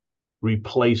to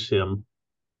replace him.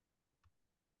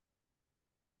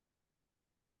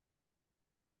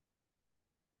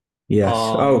 Yes.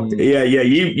 Yeah.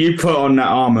 You put on that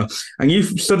armor, and you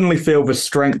suddenly feel the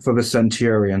strength of a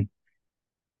centurion.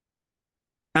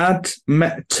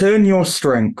 Turn your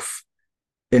strength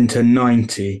into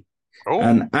 90,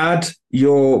 and add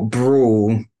your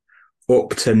brawl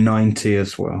up to 90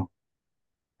 as well.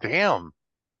 Damn.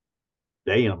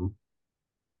 And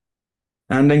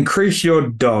increase your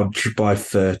dodge by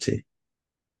 30.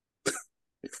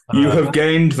 You have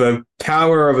gained the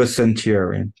power of a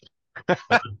centurion.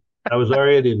 I was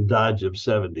already in dodge of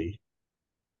 70.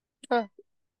 All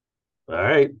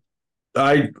right.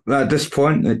 At this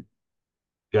point,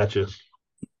 Gotcha.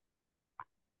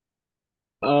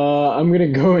 I'm gonna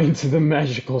go into the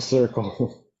magical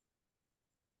circle.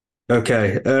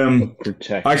 okay.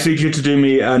 Protect. I need you to do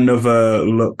me another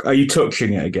look. Are you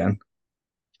touching it again?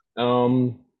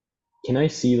 Can I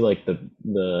see like the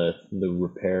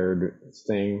repaired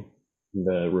thing,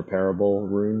 the repairable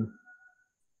rune?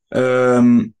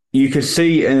 You could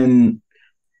see inside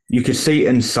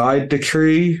the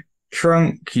tree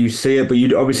trunk. You see it, but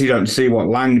you obviously don't see what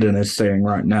Langdon is seeing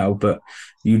right now. But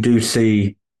you do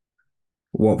see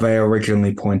what they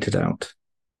originally pointed out.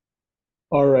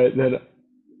 All right, then.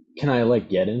 Can I like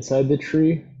get inside the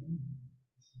tree?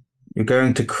 You're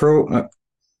going to crawl.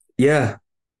 Yeah,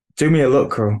 do me a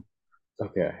look, crawl.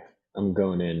 Okay, I'm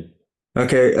going in.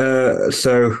 Okay,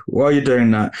 so while you're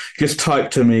doing that, just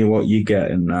type to me what you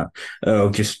get in that. I'll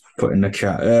just put in the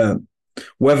chat.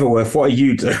 Weatherworth, what are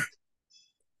you doing?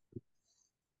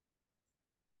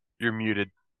 You're muted.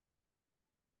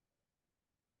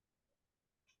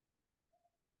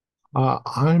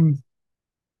 I'm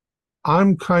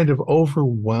kind of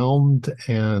overwhelmed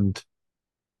and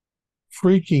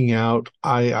freaking out.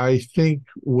 I think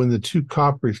when the 2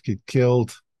 coppers get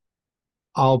killed,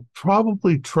 I'll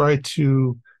probably try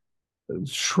to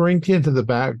shrink into the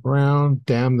background.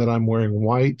 Damn that I'm wearing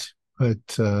white, but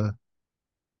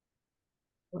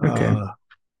Okay.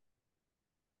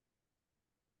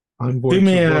 I'm going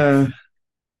to look.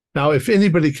 Now, if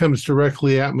anybody comes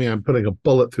directly at me, I'm putting a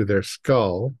bullet through their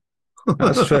skull.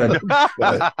 That's fair.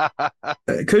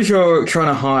 Because you're trying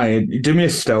to hide, do me a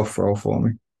stealth roll for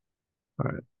me. All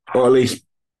right. Or at least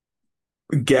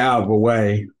get out of the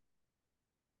way.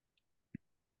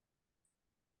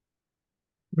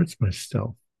 Where's my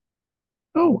stealth?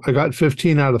 Oh, I got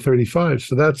 15 out of 35,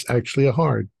 so that's actually a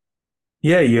hard.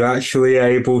 Yeah, you're actually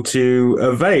able to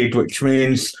evade, which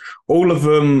means we'll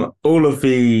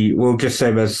just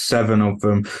say there's 7 of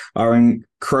them, are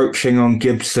encroaching on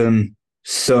Gibson,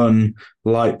 Sun,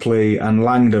 Lightly, and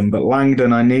Langdon. But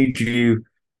Langdon, I need you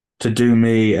to do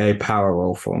me a power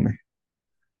roll for me.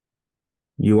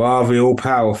 You are the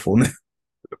all-powerful.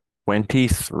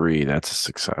 23, that's a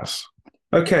success.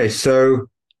 Okay, so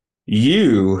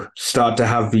you start to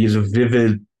have these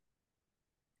vivid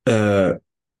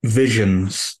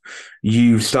visions.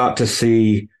 You start to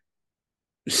see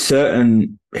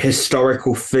certain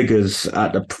historical figures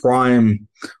at the prime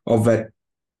of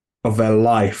their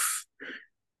life,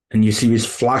 and you see these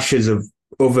flashes of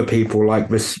other people like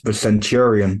the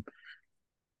centurion,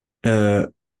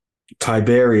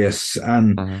 Tiberius,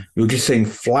 and you're just seeing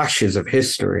flashes of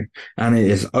history, and it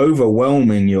is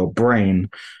overwhelming your brain.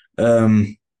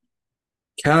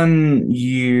 Can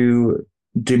you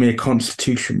do me a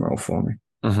constitution roll for me?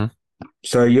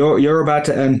 So you're about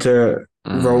to enter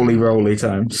roly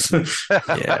times.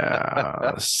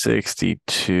 Yeah,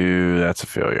 62. That's a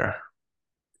failure.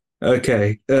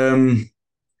 Okay. Can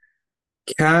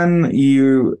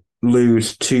you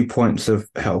lose 2 points of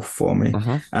health for me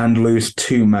and lose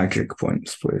 2 magic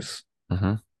points, please?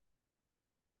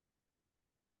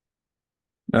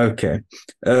 Okay.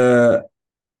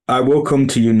 I will come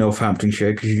to you,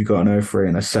 Northamptonshire, because you got an 03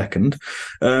 in a second.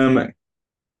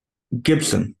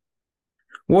 Gibson,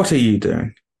 what are you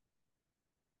doing?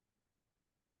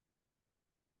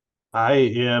 I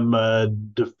am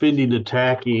defending,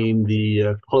 attacking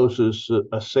the closest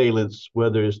assailants,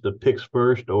 whether it's the picks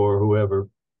first or whoever.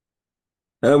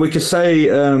 We could say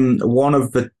one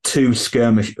of the two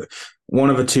skirmishers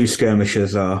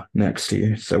are next to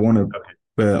you. So one of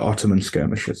the Ottoman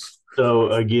skirmishers.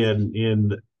 So again,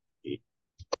 in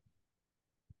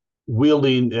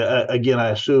wielding again,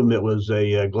 I assume it was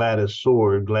a gladius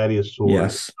sword.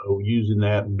 Yes. So using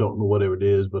that, don't know whatever it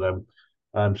is, but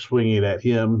I'm swinging at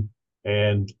him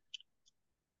and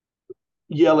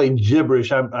yelling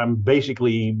gibberish. I'm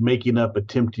basically making up,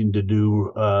 attempting to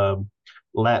do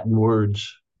Latin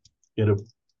words.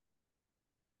 It's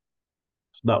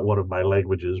not one of my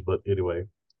languages, but anyway.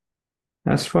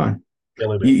 That's fine.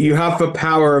 You have the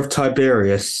power of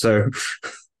Tiberius, so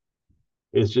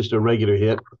it's just a regular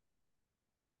hit.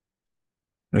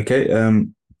 Okay.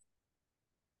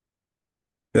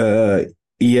 Yeah,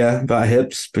 that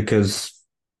hits because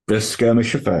the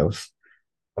skirmisher fails.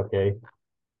 Okay.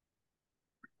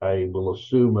 I will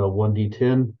assume a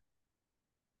 1d10.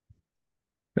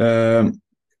 Do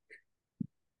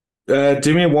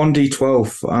me a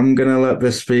 1d12. I'm gonna let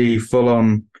this be full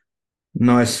on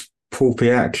nice pulpy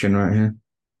action right here.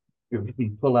 If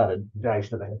you pull out a dice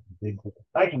that I have to dig with.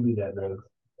 I can do that, though.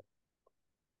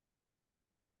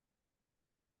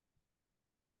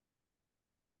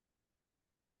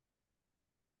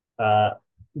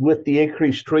 With the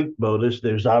increased strength bonus,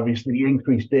 there's obviously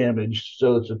increased damage,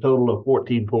 so it's a total of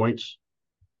 14 points.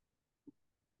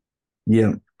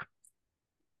 Yeah.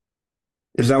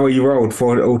 Is that what you rolled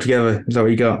for it altogether? Is that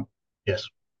what you got? Yes.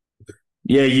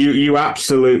 Yeah, you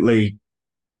absolutely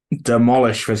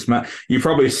demolish this man. You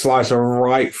probably slice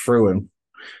right through him,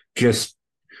 just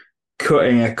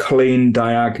cutting a clean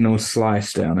diagonal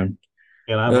slice down him.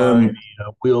 And I've already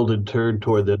wheeled and turned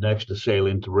toward the next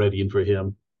assailant, readying for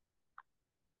him.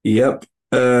 Yep.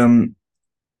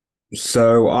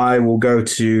 So I will go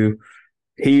to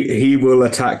he will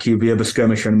attack you via the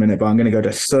skirmisher in a minute, but I'm going to go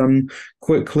to Sun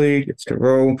quickly. Gets to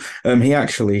roll. He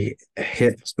actually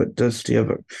hits, but does the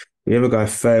other guy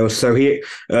fail? So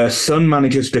Sun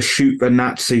manages to shoot the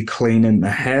Nazi clean in the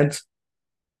head.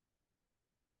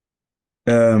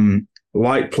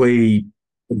 Likely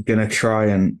going to try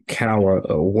and cower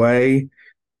away,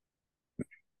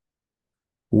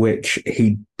 which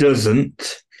he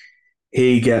doesn't.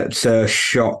 He gets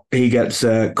shot. He gets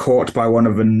caught by one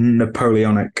of the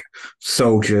Napoleonic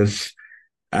soldiers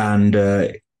and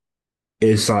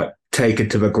is like taken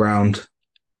to the ground.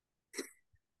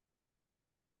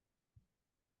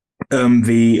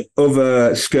 The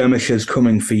other skirmishers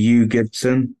coming for you,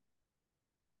 Gibson.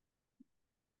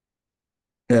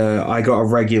 I got a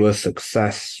regular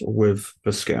success with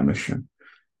the skirmisher,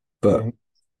 but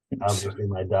obviously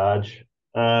my dodge.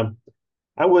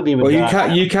 I wouldn't even. Well, you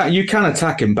can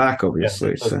attack him back,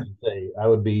 obviously. Yeah, so. I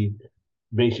would be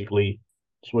basically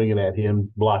swinging at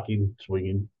him, blocking,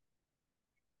 swinging.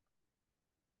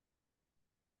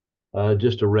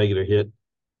 Just a regular hit.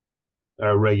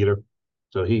 Regular.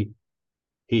 So he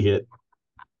hit.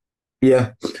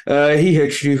 Yeah, he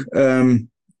hits you.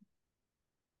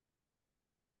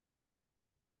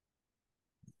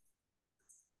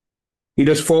 He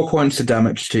does 4 points of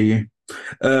damage to you.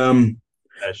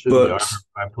 That's the armor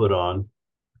I put on.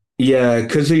 Yeah,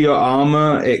 because of your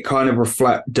armor, it kind of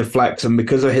deflects, and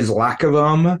because of his lack of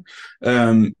armor,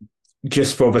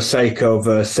 just for the sake of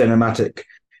cinematic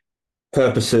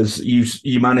purposes,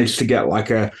 you manage to get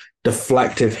like a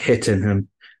deflective hit in him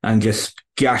and just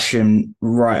gash him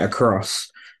right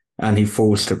across, and he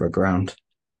falls to the ground.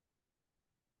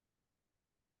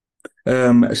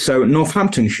 So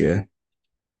Northamptonshire.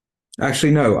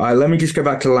 Actually, no. Let me just go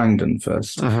back to Langdon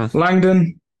first.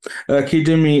 Langdon, can you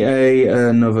do me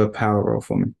another power roll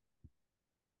for me?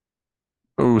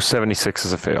 Ooh, 76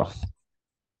 is a fail.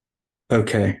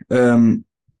 Okay. So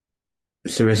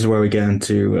this is where we get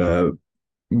into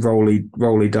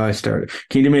rolly dice territory.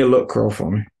 Can you do me a luck roll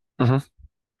for me?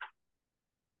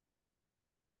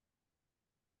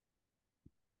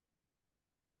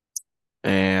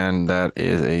 And that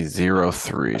is a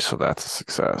 0-3, so that's a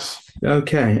success.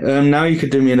 Okay. Now you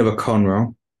could do me another con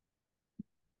roll.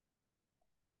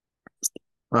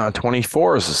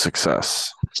 24 is a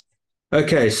success.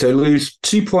 Okay, so lose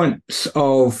 2 points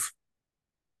of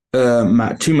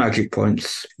 2 magic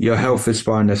points. Your health is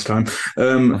fine this time.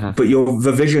 But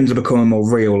the visions are becoming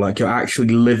more real, like you're actually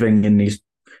living in these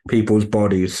people's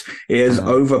bodies. It is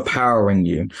overpowering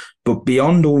you. But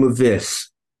beyond all of this,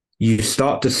 you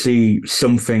start to see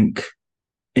something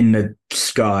in the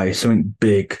sky, something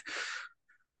big,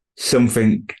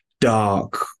 something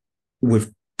dark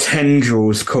with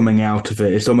tendrils coming out of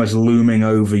it. It's almost looming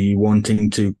over you, wanting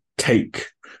to take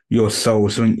your soul.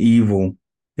 Something evil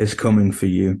is coming for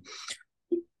you.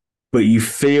 But you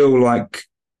feel like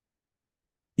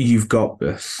you've got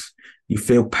this. You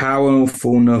feel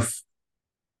powerful enough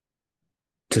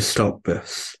to stop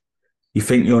this. You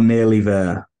think you're nearly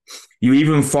there. You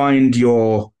even find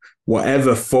your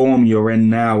whatever form you're in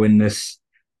now in this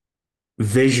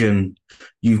vision,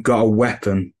 you've got a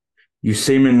weapon. You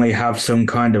seemingly have some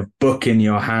kind of book in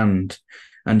your hand,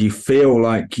 and you feel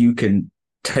like you can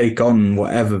take on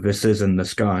whatever this is in the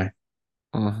sky.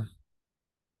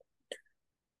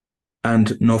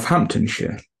 And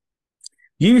Northamptonshire.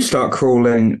 You start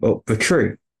crawling up the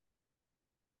tree.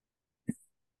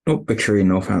 Up the tree,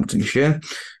 Northamptonshire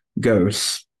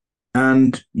goes.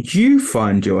 And you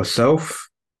find yourself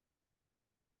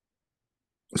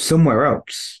somewhere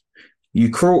else. You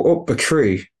crawl up the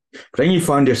tree, but then you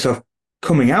find yourself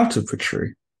coming out of the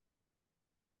tree.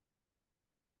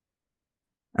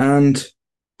 And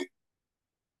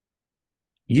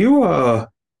you are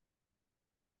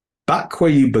back where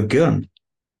you begun.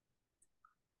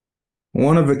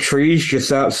 One of the trees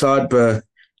just outside the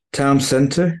town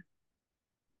centre.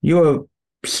 You are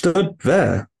stood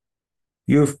there.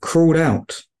 You have crawled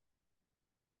out.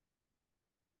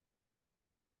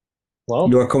 Well,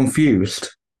 you are confused.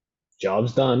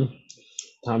 Job's done.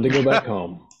 Time to go back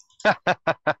home.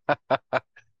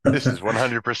 This is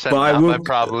 100% But not my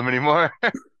problem anymore.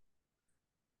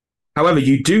 However,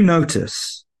 you do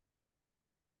notice,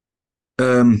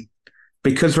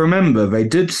 because remember, they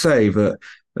did say that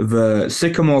the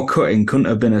sycamore cutting couldn't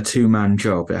have been a two-man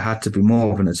job. It had to be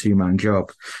more than a two-man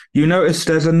job. You notice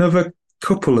there's another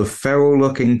couple of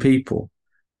feral-looking people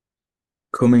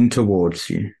coming towards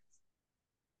you,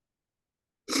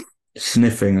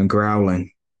 sniffing and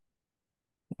growling,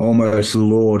 almost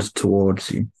lured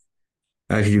towards you,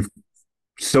 as you've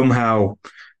somehow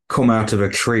come out of a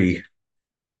tree,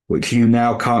 which you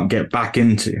now can't get back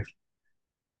into.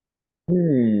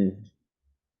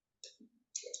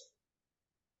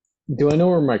 Do I know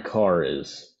where my car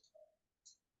is?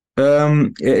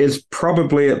 It is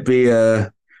probably at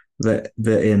the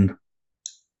inn.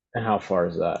 And how far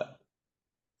is that?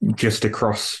 Just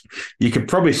across. You could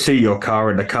probably see your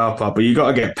car in the car park, but you got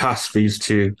to get past these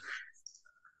two.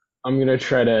 I'm going to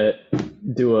try to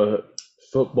do a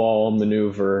football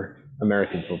maneuver,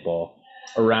 American football,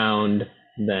 around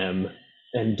them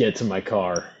and get to my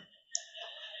car.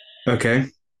 Okay.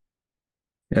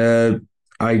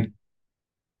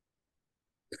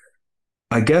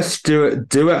 I guess do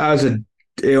it as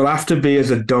it'll have to be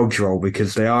as a dodge roll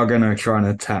because they are going to try and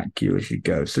attack you as you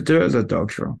go. So do it as a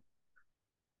dodge roll.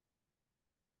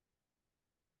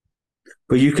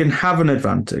 But you can have an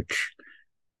advantage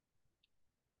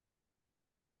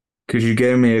because you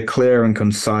gave me a clear and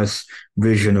concise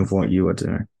vision of what you were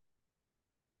doing.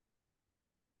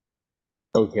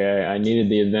 Okay, I needed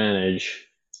the advantage.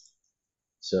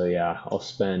 So yeah, I'll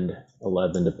spend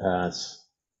 11 to pass.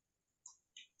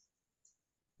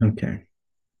 Okay.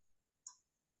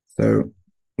 So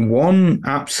one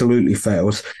absolutely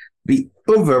fails. The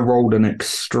other rolled an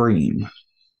extreme.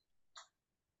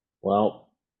 Well,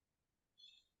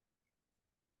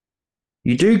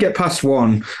 you do get past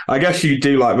one. I guess you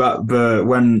do like that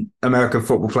when American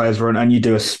football players run and you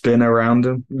do a spin around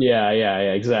them. Yeah,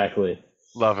 exactly.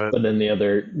 Love it. But then the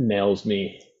other nails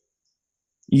me.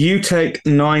 You take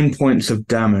 9 points of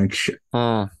damage.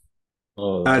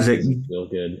 Oh, as it feel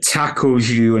good. tackles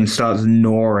you and starts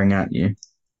gnawing at you.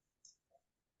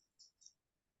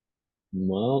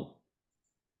 Well,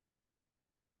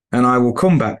 and I will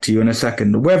come back to you in a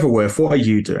second. Weatherworth, what are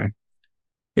you doing?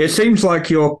 It seems like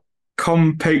your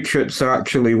compatriots are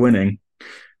actually winning,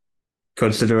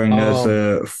 considering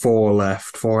there's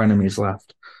four enemies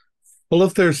left. Well,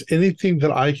 if there's anything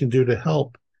that I can do to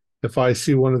help, if I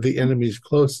see one of the enemies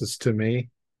closest to me,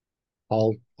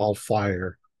 I'll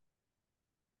fire.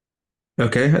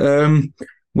 Okay.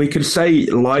 We could say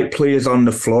Lightly is on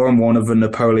the floor and one of the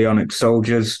Napoleonic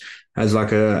soldiers has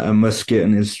like a musket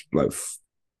and is like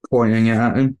pointing it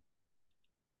at him.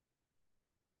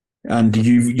 And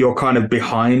you're kind of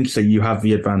behind, so you have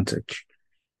the advantage.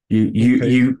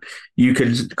 You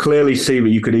could clearly see that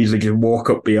you could easily just walk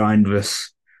up behind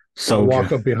this soldier. I'll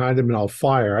walk up behind him and I'll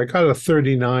fire. I got a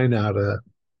 39 out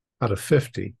of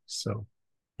 50. So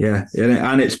yeah,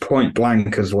 and it's point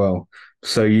blank as well.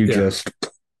 So you just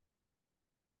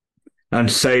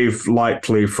and save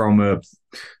Lightly from a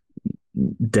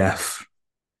death.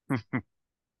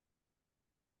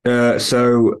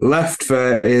 So left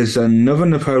there is another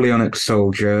Napoleonic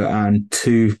soldier and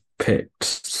 2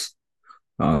 Picts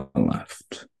are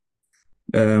left.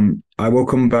 I will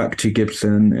come back to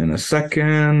Gibson in a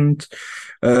second.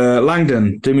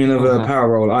 Langdon, do me another power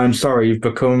roll. I'm sorry, you've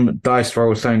become dice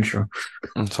roll central.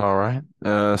 It's all right.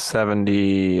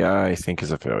 70, I think,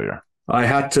 is a failure. I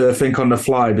had to think on the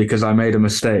fly because I made a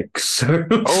mistake. So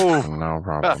no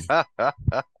problem.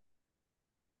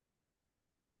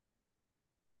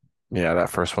 Yeah, that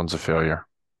first one's a failure.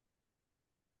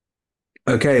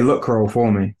 Okay, luck roll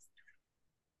for me.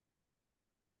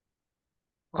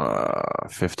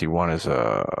 51 is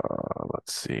a,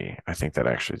 let's see. I think that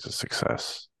actually is a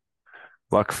success.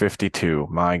 Luck 52.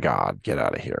 My God, get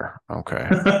out of here. Okay.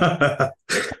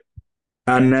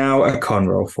 And now a con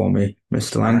roll for me,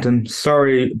 Mr. Langdon.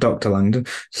 Sorry, Dr. Langdon.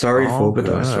 Sorry for the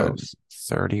dice good. rolls.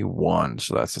 31.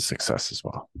 So that's a success as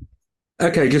well.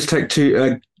 Okay, just take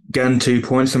 2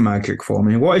 points of magic for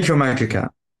me. What is your magic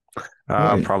at?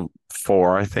 Probably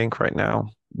 4, I think, right now.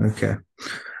 Okay.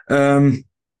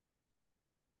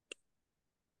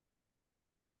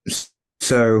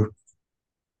 So,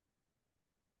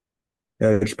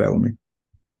 spell me.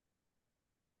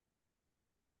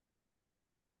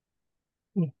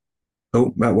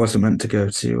 Oh, that wasn't meant to go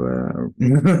to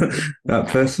that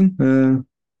person.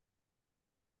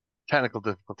 Technical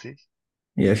difficulties.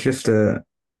 Yeah, it's just I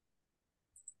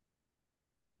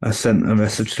sent a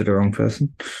message to the wrong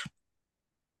person.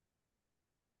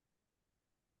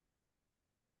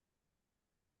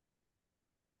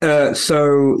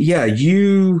 So yeah,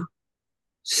 you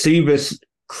see this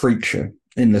creature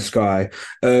in the sky.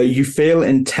 You feel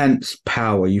intense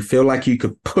power. You feel like you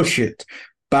could push it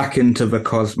back into the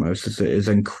cosmos as it is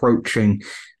encroaching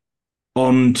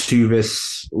onto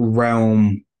this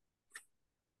realm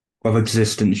of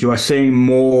existence. You are seeing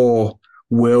more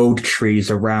world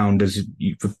trees around as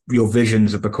your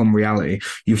visions have become reality.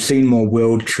 You've seen more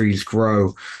world trees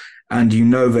grow, and you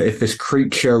know that if this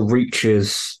creature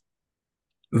reaches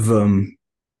them,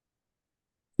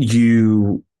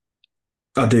 you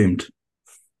are doomed.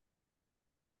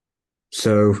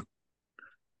 So,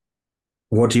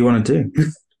 what do you want to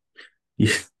do?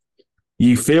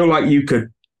 you feel like you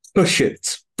could push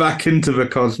it back into the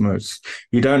cosmos.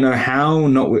 You don't know how,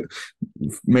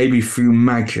 maybe through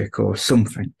magic or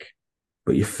something,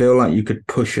 but you feel like you could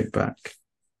push it back.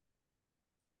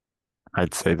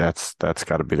 I'd say that's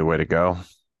got to be the way to go.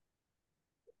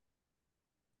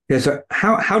 Yeah. So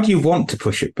how do you want to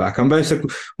push it back? I'm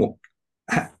basically.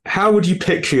 How would you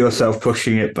picture yourself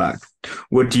pushing it back?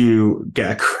 Would you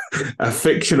get a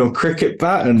fictional cricket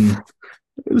bat and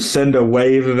send a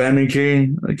wave of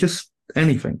energy? Just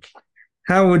anything.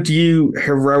 How would you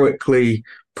heroically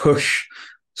push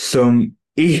some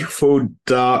evil,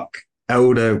 dark,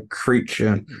 elder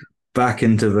creature back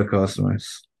into the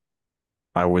cosmos?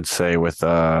 I would say with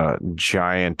a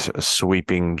giant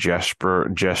sweeping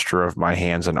gesture of my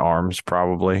hands and arms,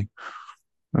 probably.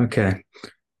 Okay.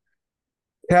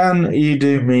 Can you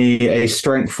do me a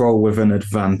strength roll with an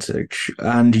advantage?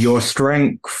 And your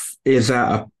strength is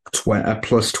at a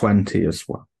plus 20 as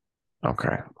well.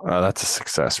 Okay. That's a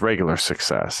success. Regular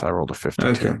success. I rolled a 52.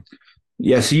 Okay.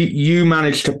 Yes, you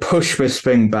manage to push this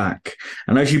thing back.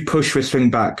 And as you push this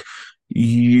thing back,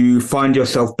 you find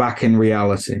yourself back in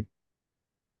reality.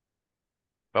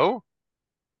 Oh?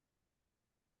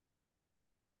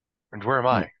 And where am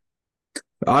I?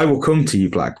 I will come to you,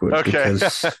 Blackwood, Okay.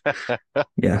 because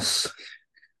yes.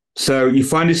 So you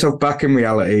find yourself back in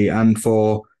reality, and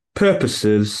for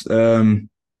purposes, let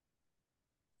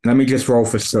me just roll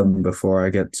for Sun before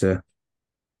I get to.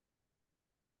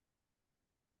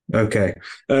 Okay.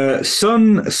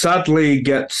 Sun sadly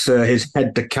gets his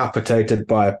head decapitated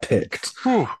by a Pict.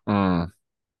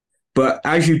 But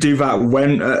as you do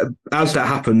that, as that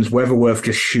happens, Weatherworth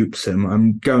just shoots him.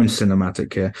 I'm going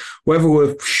cinematic here.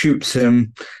 Weatherworth shoots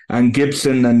him, and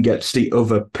Gibson then gets the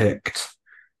other Pict.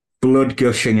 Blood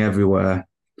gushing everywhere.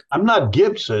 I'm not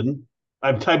Gibson.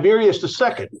 I'm Tiberius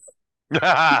II.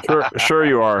 Sure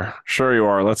you are. Sure you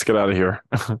are. Let's get out of here.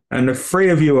 And the three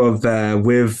of you are there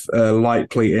with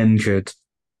lightly injured,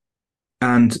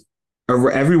 and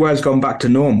everywhere's gone back to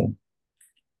normal.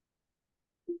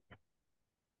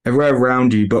 Everywhere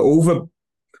around you, but all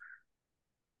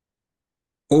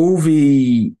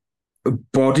the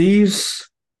bodies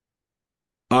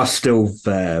are still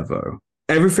there, though.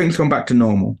 Everything's gone back to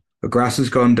normal. The grass has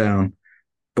gone down,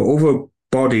 but all the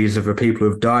bodies of the people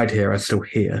who have died here are still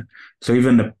here. So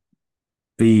even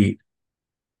the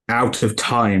out of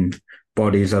time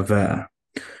bodies are there.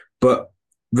 But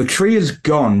the tree is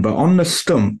gone, but on the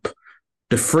stump,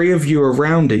 the three of you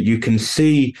around it, you can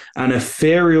see an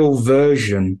ethereal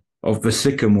version of the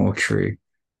sycamore tree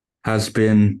has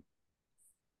been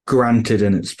granted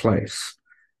in its place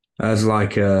as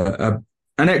like an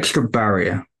extra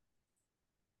barrier.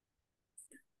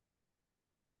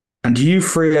 And you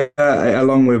three,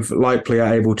 along with Lightly,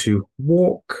 are able to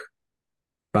walk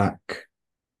back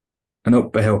and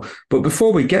up the hill. But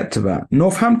before we get to that,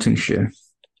 Northamptonshire,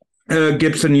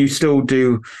 Gibson,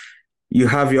 you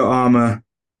have your armor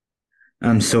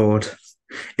and sword.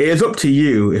 It is up to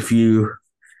you if you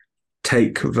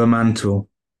take the mantle.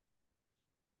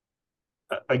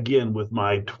 again with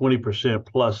my 20%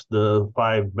 plus the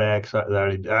 5 backs.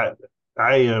 I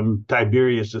am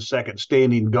Tiberius II,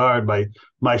 standing guard by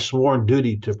my sworn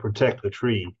duty to protect the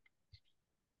tree.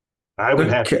 I would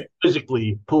have to be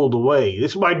physically pulled away.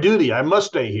 It's my duty. I must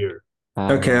stay here.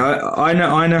 Okay, I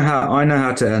know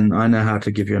how to end. I know how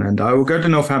to give you an end. I will go to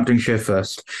Northamptonshire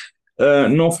first.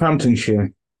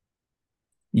 Northamptonshire,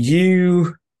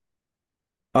 you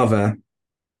are there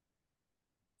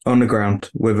on the ground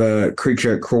with a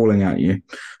creature crawling at you.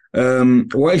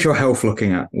 What is your health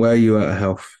looking at? Where are you at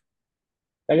health?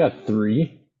 I got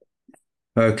 3.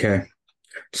 Okay.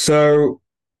 So,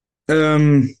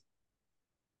 how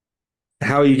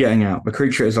are you getting out? The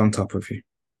creature is on top of you.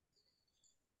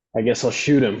 I guess I'll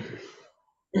shoot him.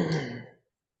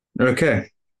 Okay.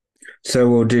 So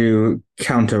we'll do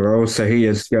counter roll. So he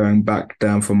is going back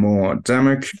down for more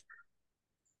damage.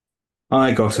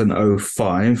 I got an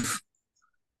 05.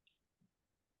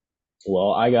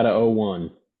 Well, I got a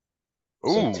 01.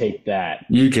 So Ooh. take that.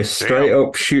 You just straight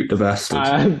up shoot the bastard.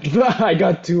 I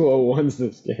got 2 01s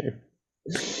this game.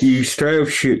 You straight up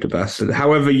shoot the bastard.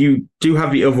 However, you do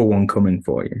have the other one coming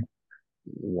for you.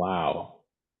 Wow.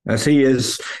 As he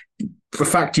is, the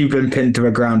fact you've been pinned to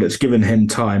the ground, it's given him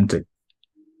time to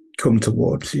come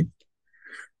towards you.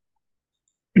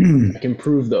 I can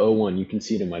prove the 01. You can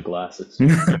see it in my glasses. In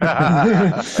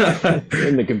the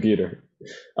computer.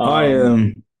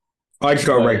 I just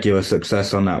got a regular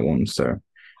success on that one, so.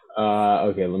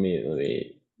 Okay, let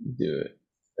me do it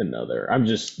another. I'm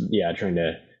just trying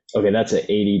to. Okay, that's an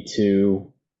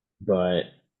 82, but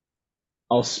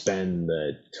I'll spend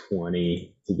the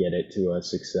 20 to get it to a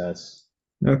success.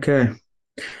 Okay.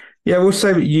 Yeah, we'll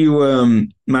say that you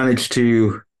managed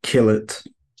to kill it.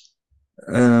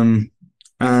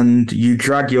 And you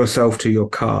drag yourself to your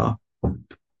car,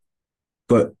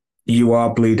 but you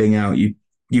are bleeding out. You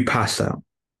pass out.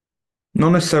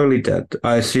 Not necessarily dead.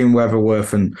 I assume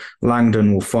Weatherworth and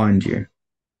Langdon will find you.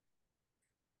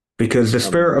 Because the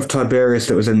spirit of Tiberius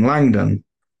that was in Langdon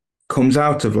comes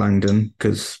out of Langdon,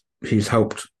 because he's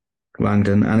helped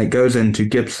Langdon, and it goes into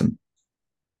Gibson.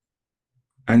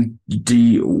 And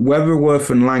the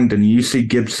Weatherworth and Langdon, you see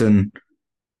Gibson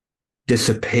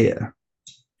disappear.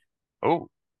 Oh,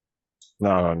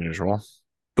 not unusual.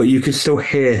 But you can still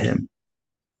hear him.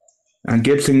 And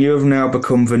Gibson, you have now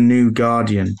become the new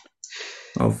guardian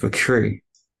of the tree.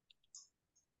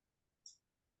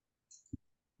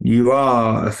 You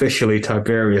are officially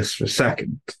Tiberius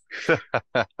II.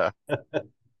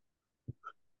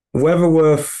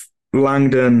 Weatherworth,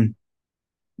 Langdon,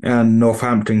 and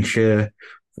Northamptonshire,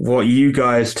 what you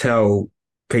guys tell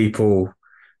people,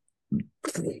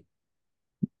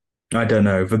 I don't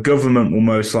know, the government will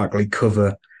most likely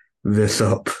cover this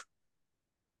up.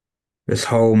 This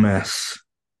whole mess.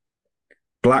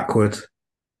 Blackwood.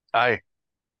 Aye.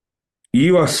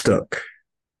 You are stuck.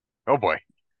 Oh boy.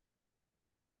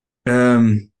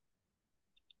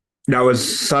 That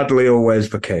was sadly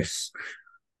always the case.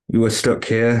 You were stuck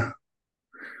here.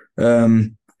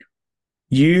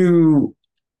 You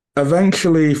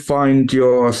eventually find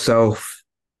yourself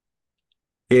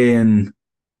in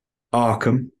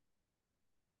Arkham.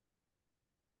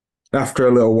 After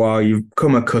a little while, you've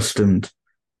become accustomed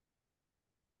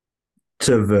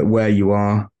to where you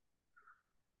are.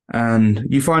 And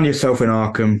you find yourself in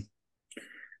Arkham.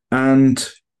 And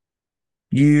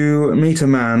you meet a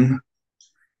man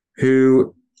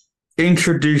who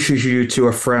introduces you to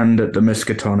a friend at the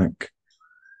Miskatonic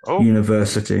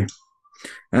University.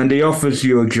 And he offers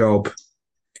you a job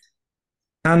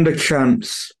and a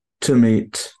chance to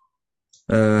meet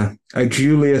a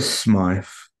Julius Smythe.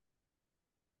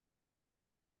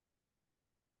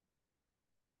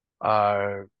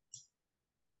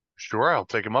 Sure, I'll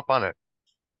take him up on it.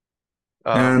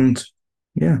 And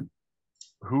yeah,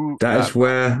 who? That is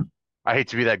where I hate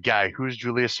to be that guy. Who's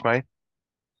Julius Smythe?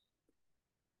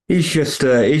 he's just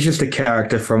a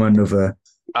character from another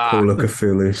Call of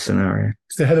Cthulhu scenario.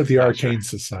 He's the head of the Arcane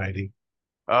Society.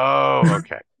 Oh,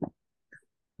 okay.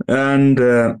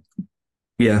 And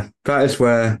yeah, that is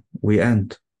where we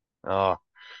end. Oh,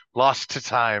 lost to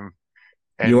time.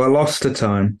 And, you are lost to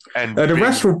time. And the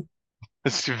rest will.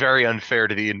 It's very unfair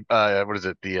to the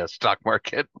the stock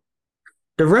market.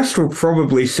 The rest will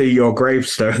probably see your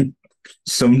gravestone.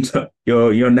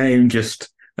 Your name just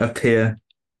appear.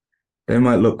 They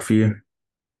might look for you.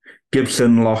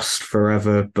 Gibson lost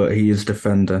forever, but he is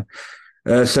defender.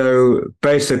 So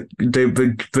basically,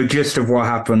 the gist of what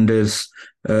happened is.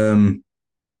 Do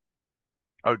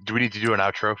we need to do an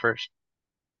outro first?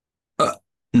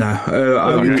 No,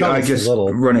 I just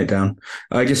run it down.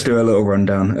 I just do a little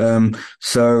rundown.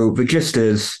 So the gist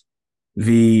is,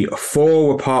 The 4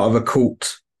 were part of a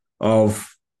cult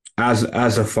of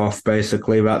Azathoth,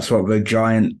 basically. That's what the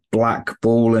giant black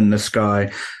ball in the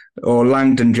sky, or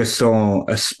Langdon just saw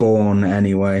a spawn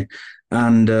anyway.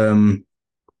 And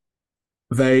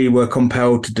they were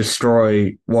compelled to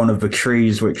destroy one of the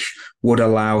trees, which would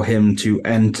allow him to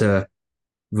enter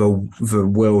the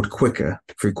world quicker,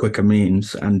 through quicker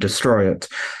means, and destroy it.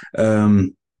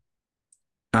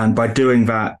 And by doing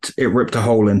that, it ripped a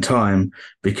hole in time,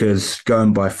 because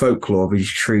going by folklore,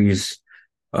 these trees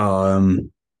are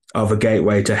the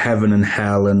gateway to heaven and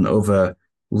hell and other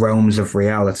realms of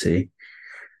reality.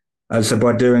 And so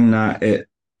by doing that, it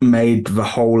made the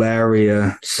whole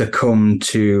area succumb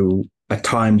to a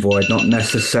time void, not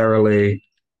necessarily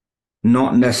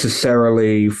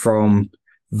from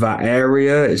that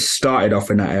area. It started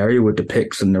off in that area with the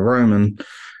Picts and the Roman,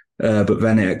 but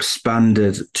then it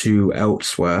expanded to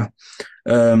elsewhere.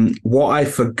 What I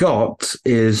forgot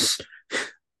is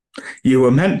you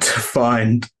were meant to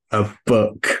find a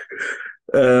book,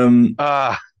 and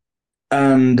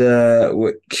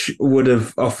which would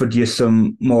have offered you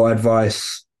some more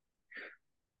advice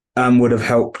and would have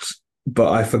helped,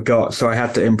 but I forgot, so I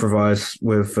had to improvise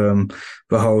with the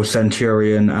whole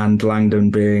Centurion and Langdon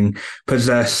being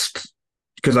possessed,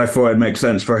 because I thought it'd make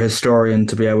sense for a historian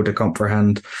to be able to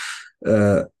comprehend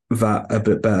that a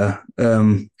bit better.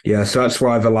 So that's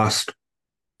why the last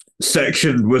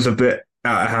section was a bit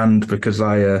out of hand, because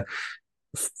I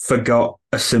forgot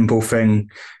a simple thing,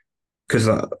 because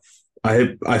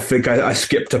I think I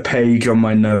skipped a page on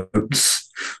my notes.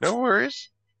 No worries.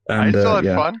 And, I still had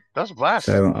fun. That was a blast.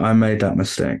 So I made that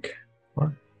mistake.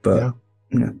 But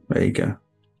yeah, there you go.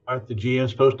 Aren't the GM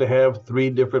supposed to have 3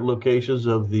 different locations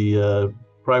of the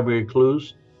primary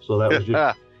clues? So that was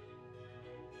just...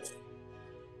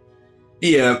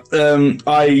 Yeah,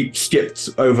 I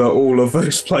skipped over all of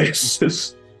those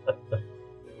places.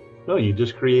 No, you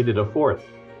just created a 4th.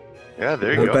 Yeah,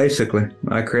 there you go. Basically,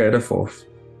 I created a 4th.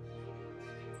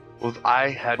 Well, I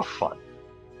had fun.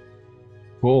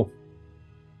 Cool.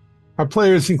 Our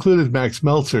players included Max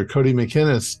Meltzer, Cody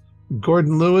McInnes,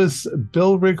 Gordon Lewis,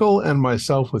 Bill Riggle, and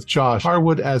myself, with Josh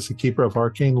Harwood as the Keeper of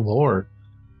Arcane Lore.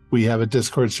 We have a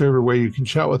Discord server where you can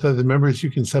chat with other members, you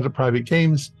can set up private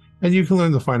games, and you can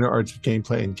learn the finer arts of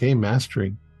gameplay and game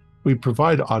mastering. We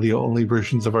provide audio-only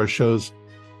versions of our shows,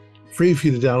 free for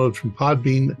you to download from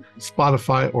Podbean,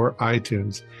 Spotify, or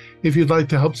iTunes. If you'd like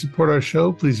to help support our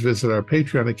show, please visit our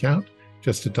Patreon account.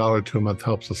 Just $1 to a month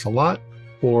helps us a lot.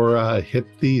 Or hit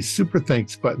the Super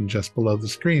Thanks button just below the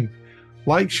screen.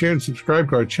 Like, share, and subscribe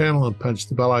to our channel, and punch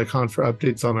the bell icon for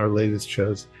updates on our latest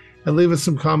shows. And leave us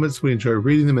some comments. We enjoy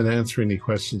reading them and answering any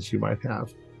questions you might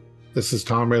have. This is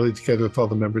Tom Rayleigh, together with all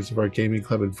the members of our gaming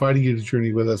club, inviting you to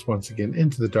journey with us once again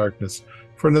into the darkness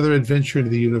for another adventure into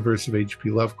the universe of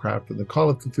H.P. Lovecraft and the Call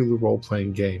of Cthulhu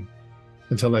role-playing game.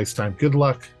 Until next time, good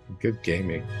luck and good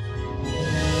gaming.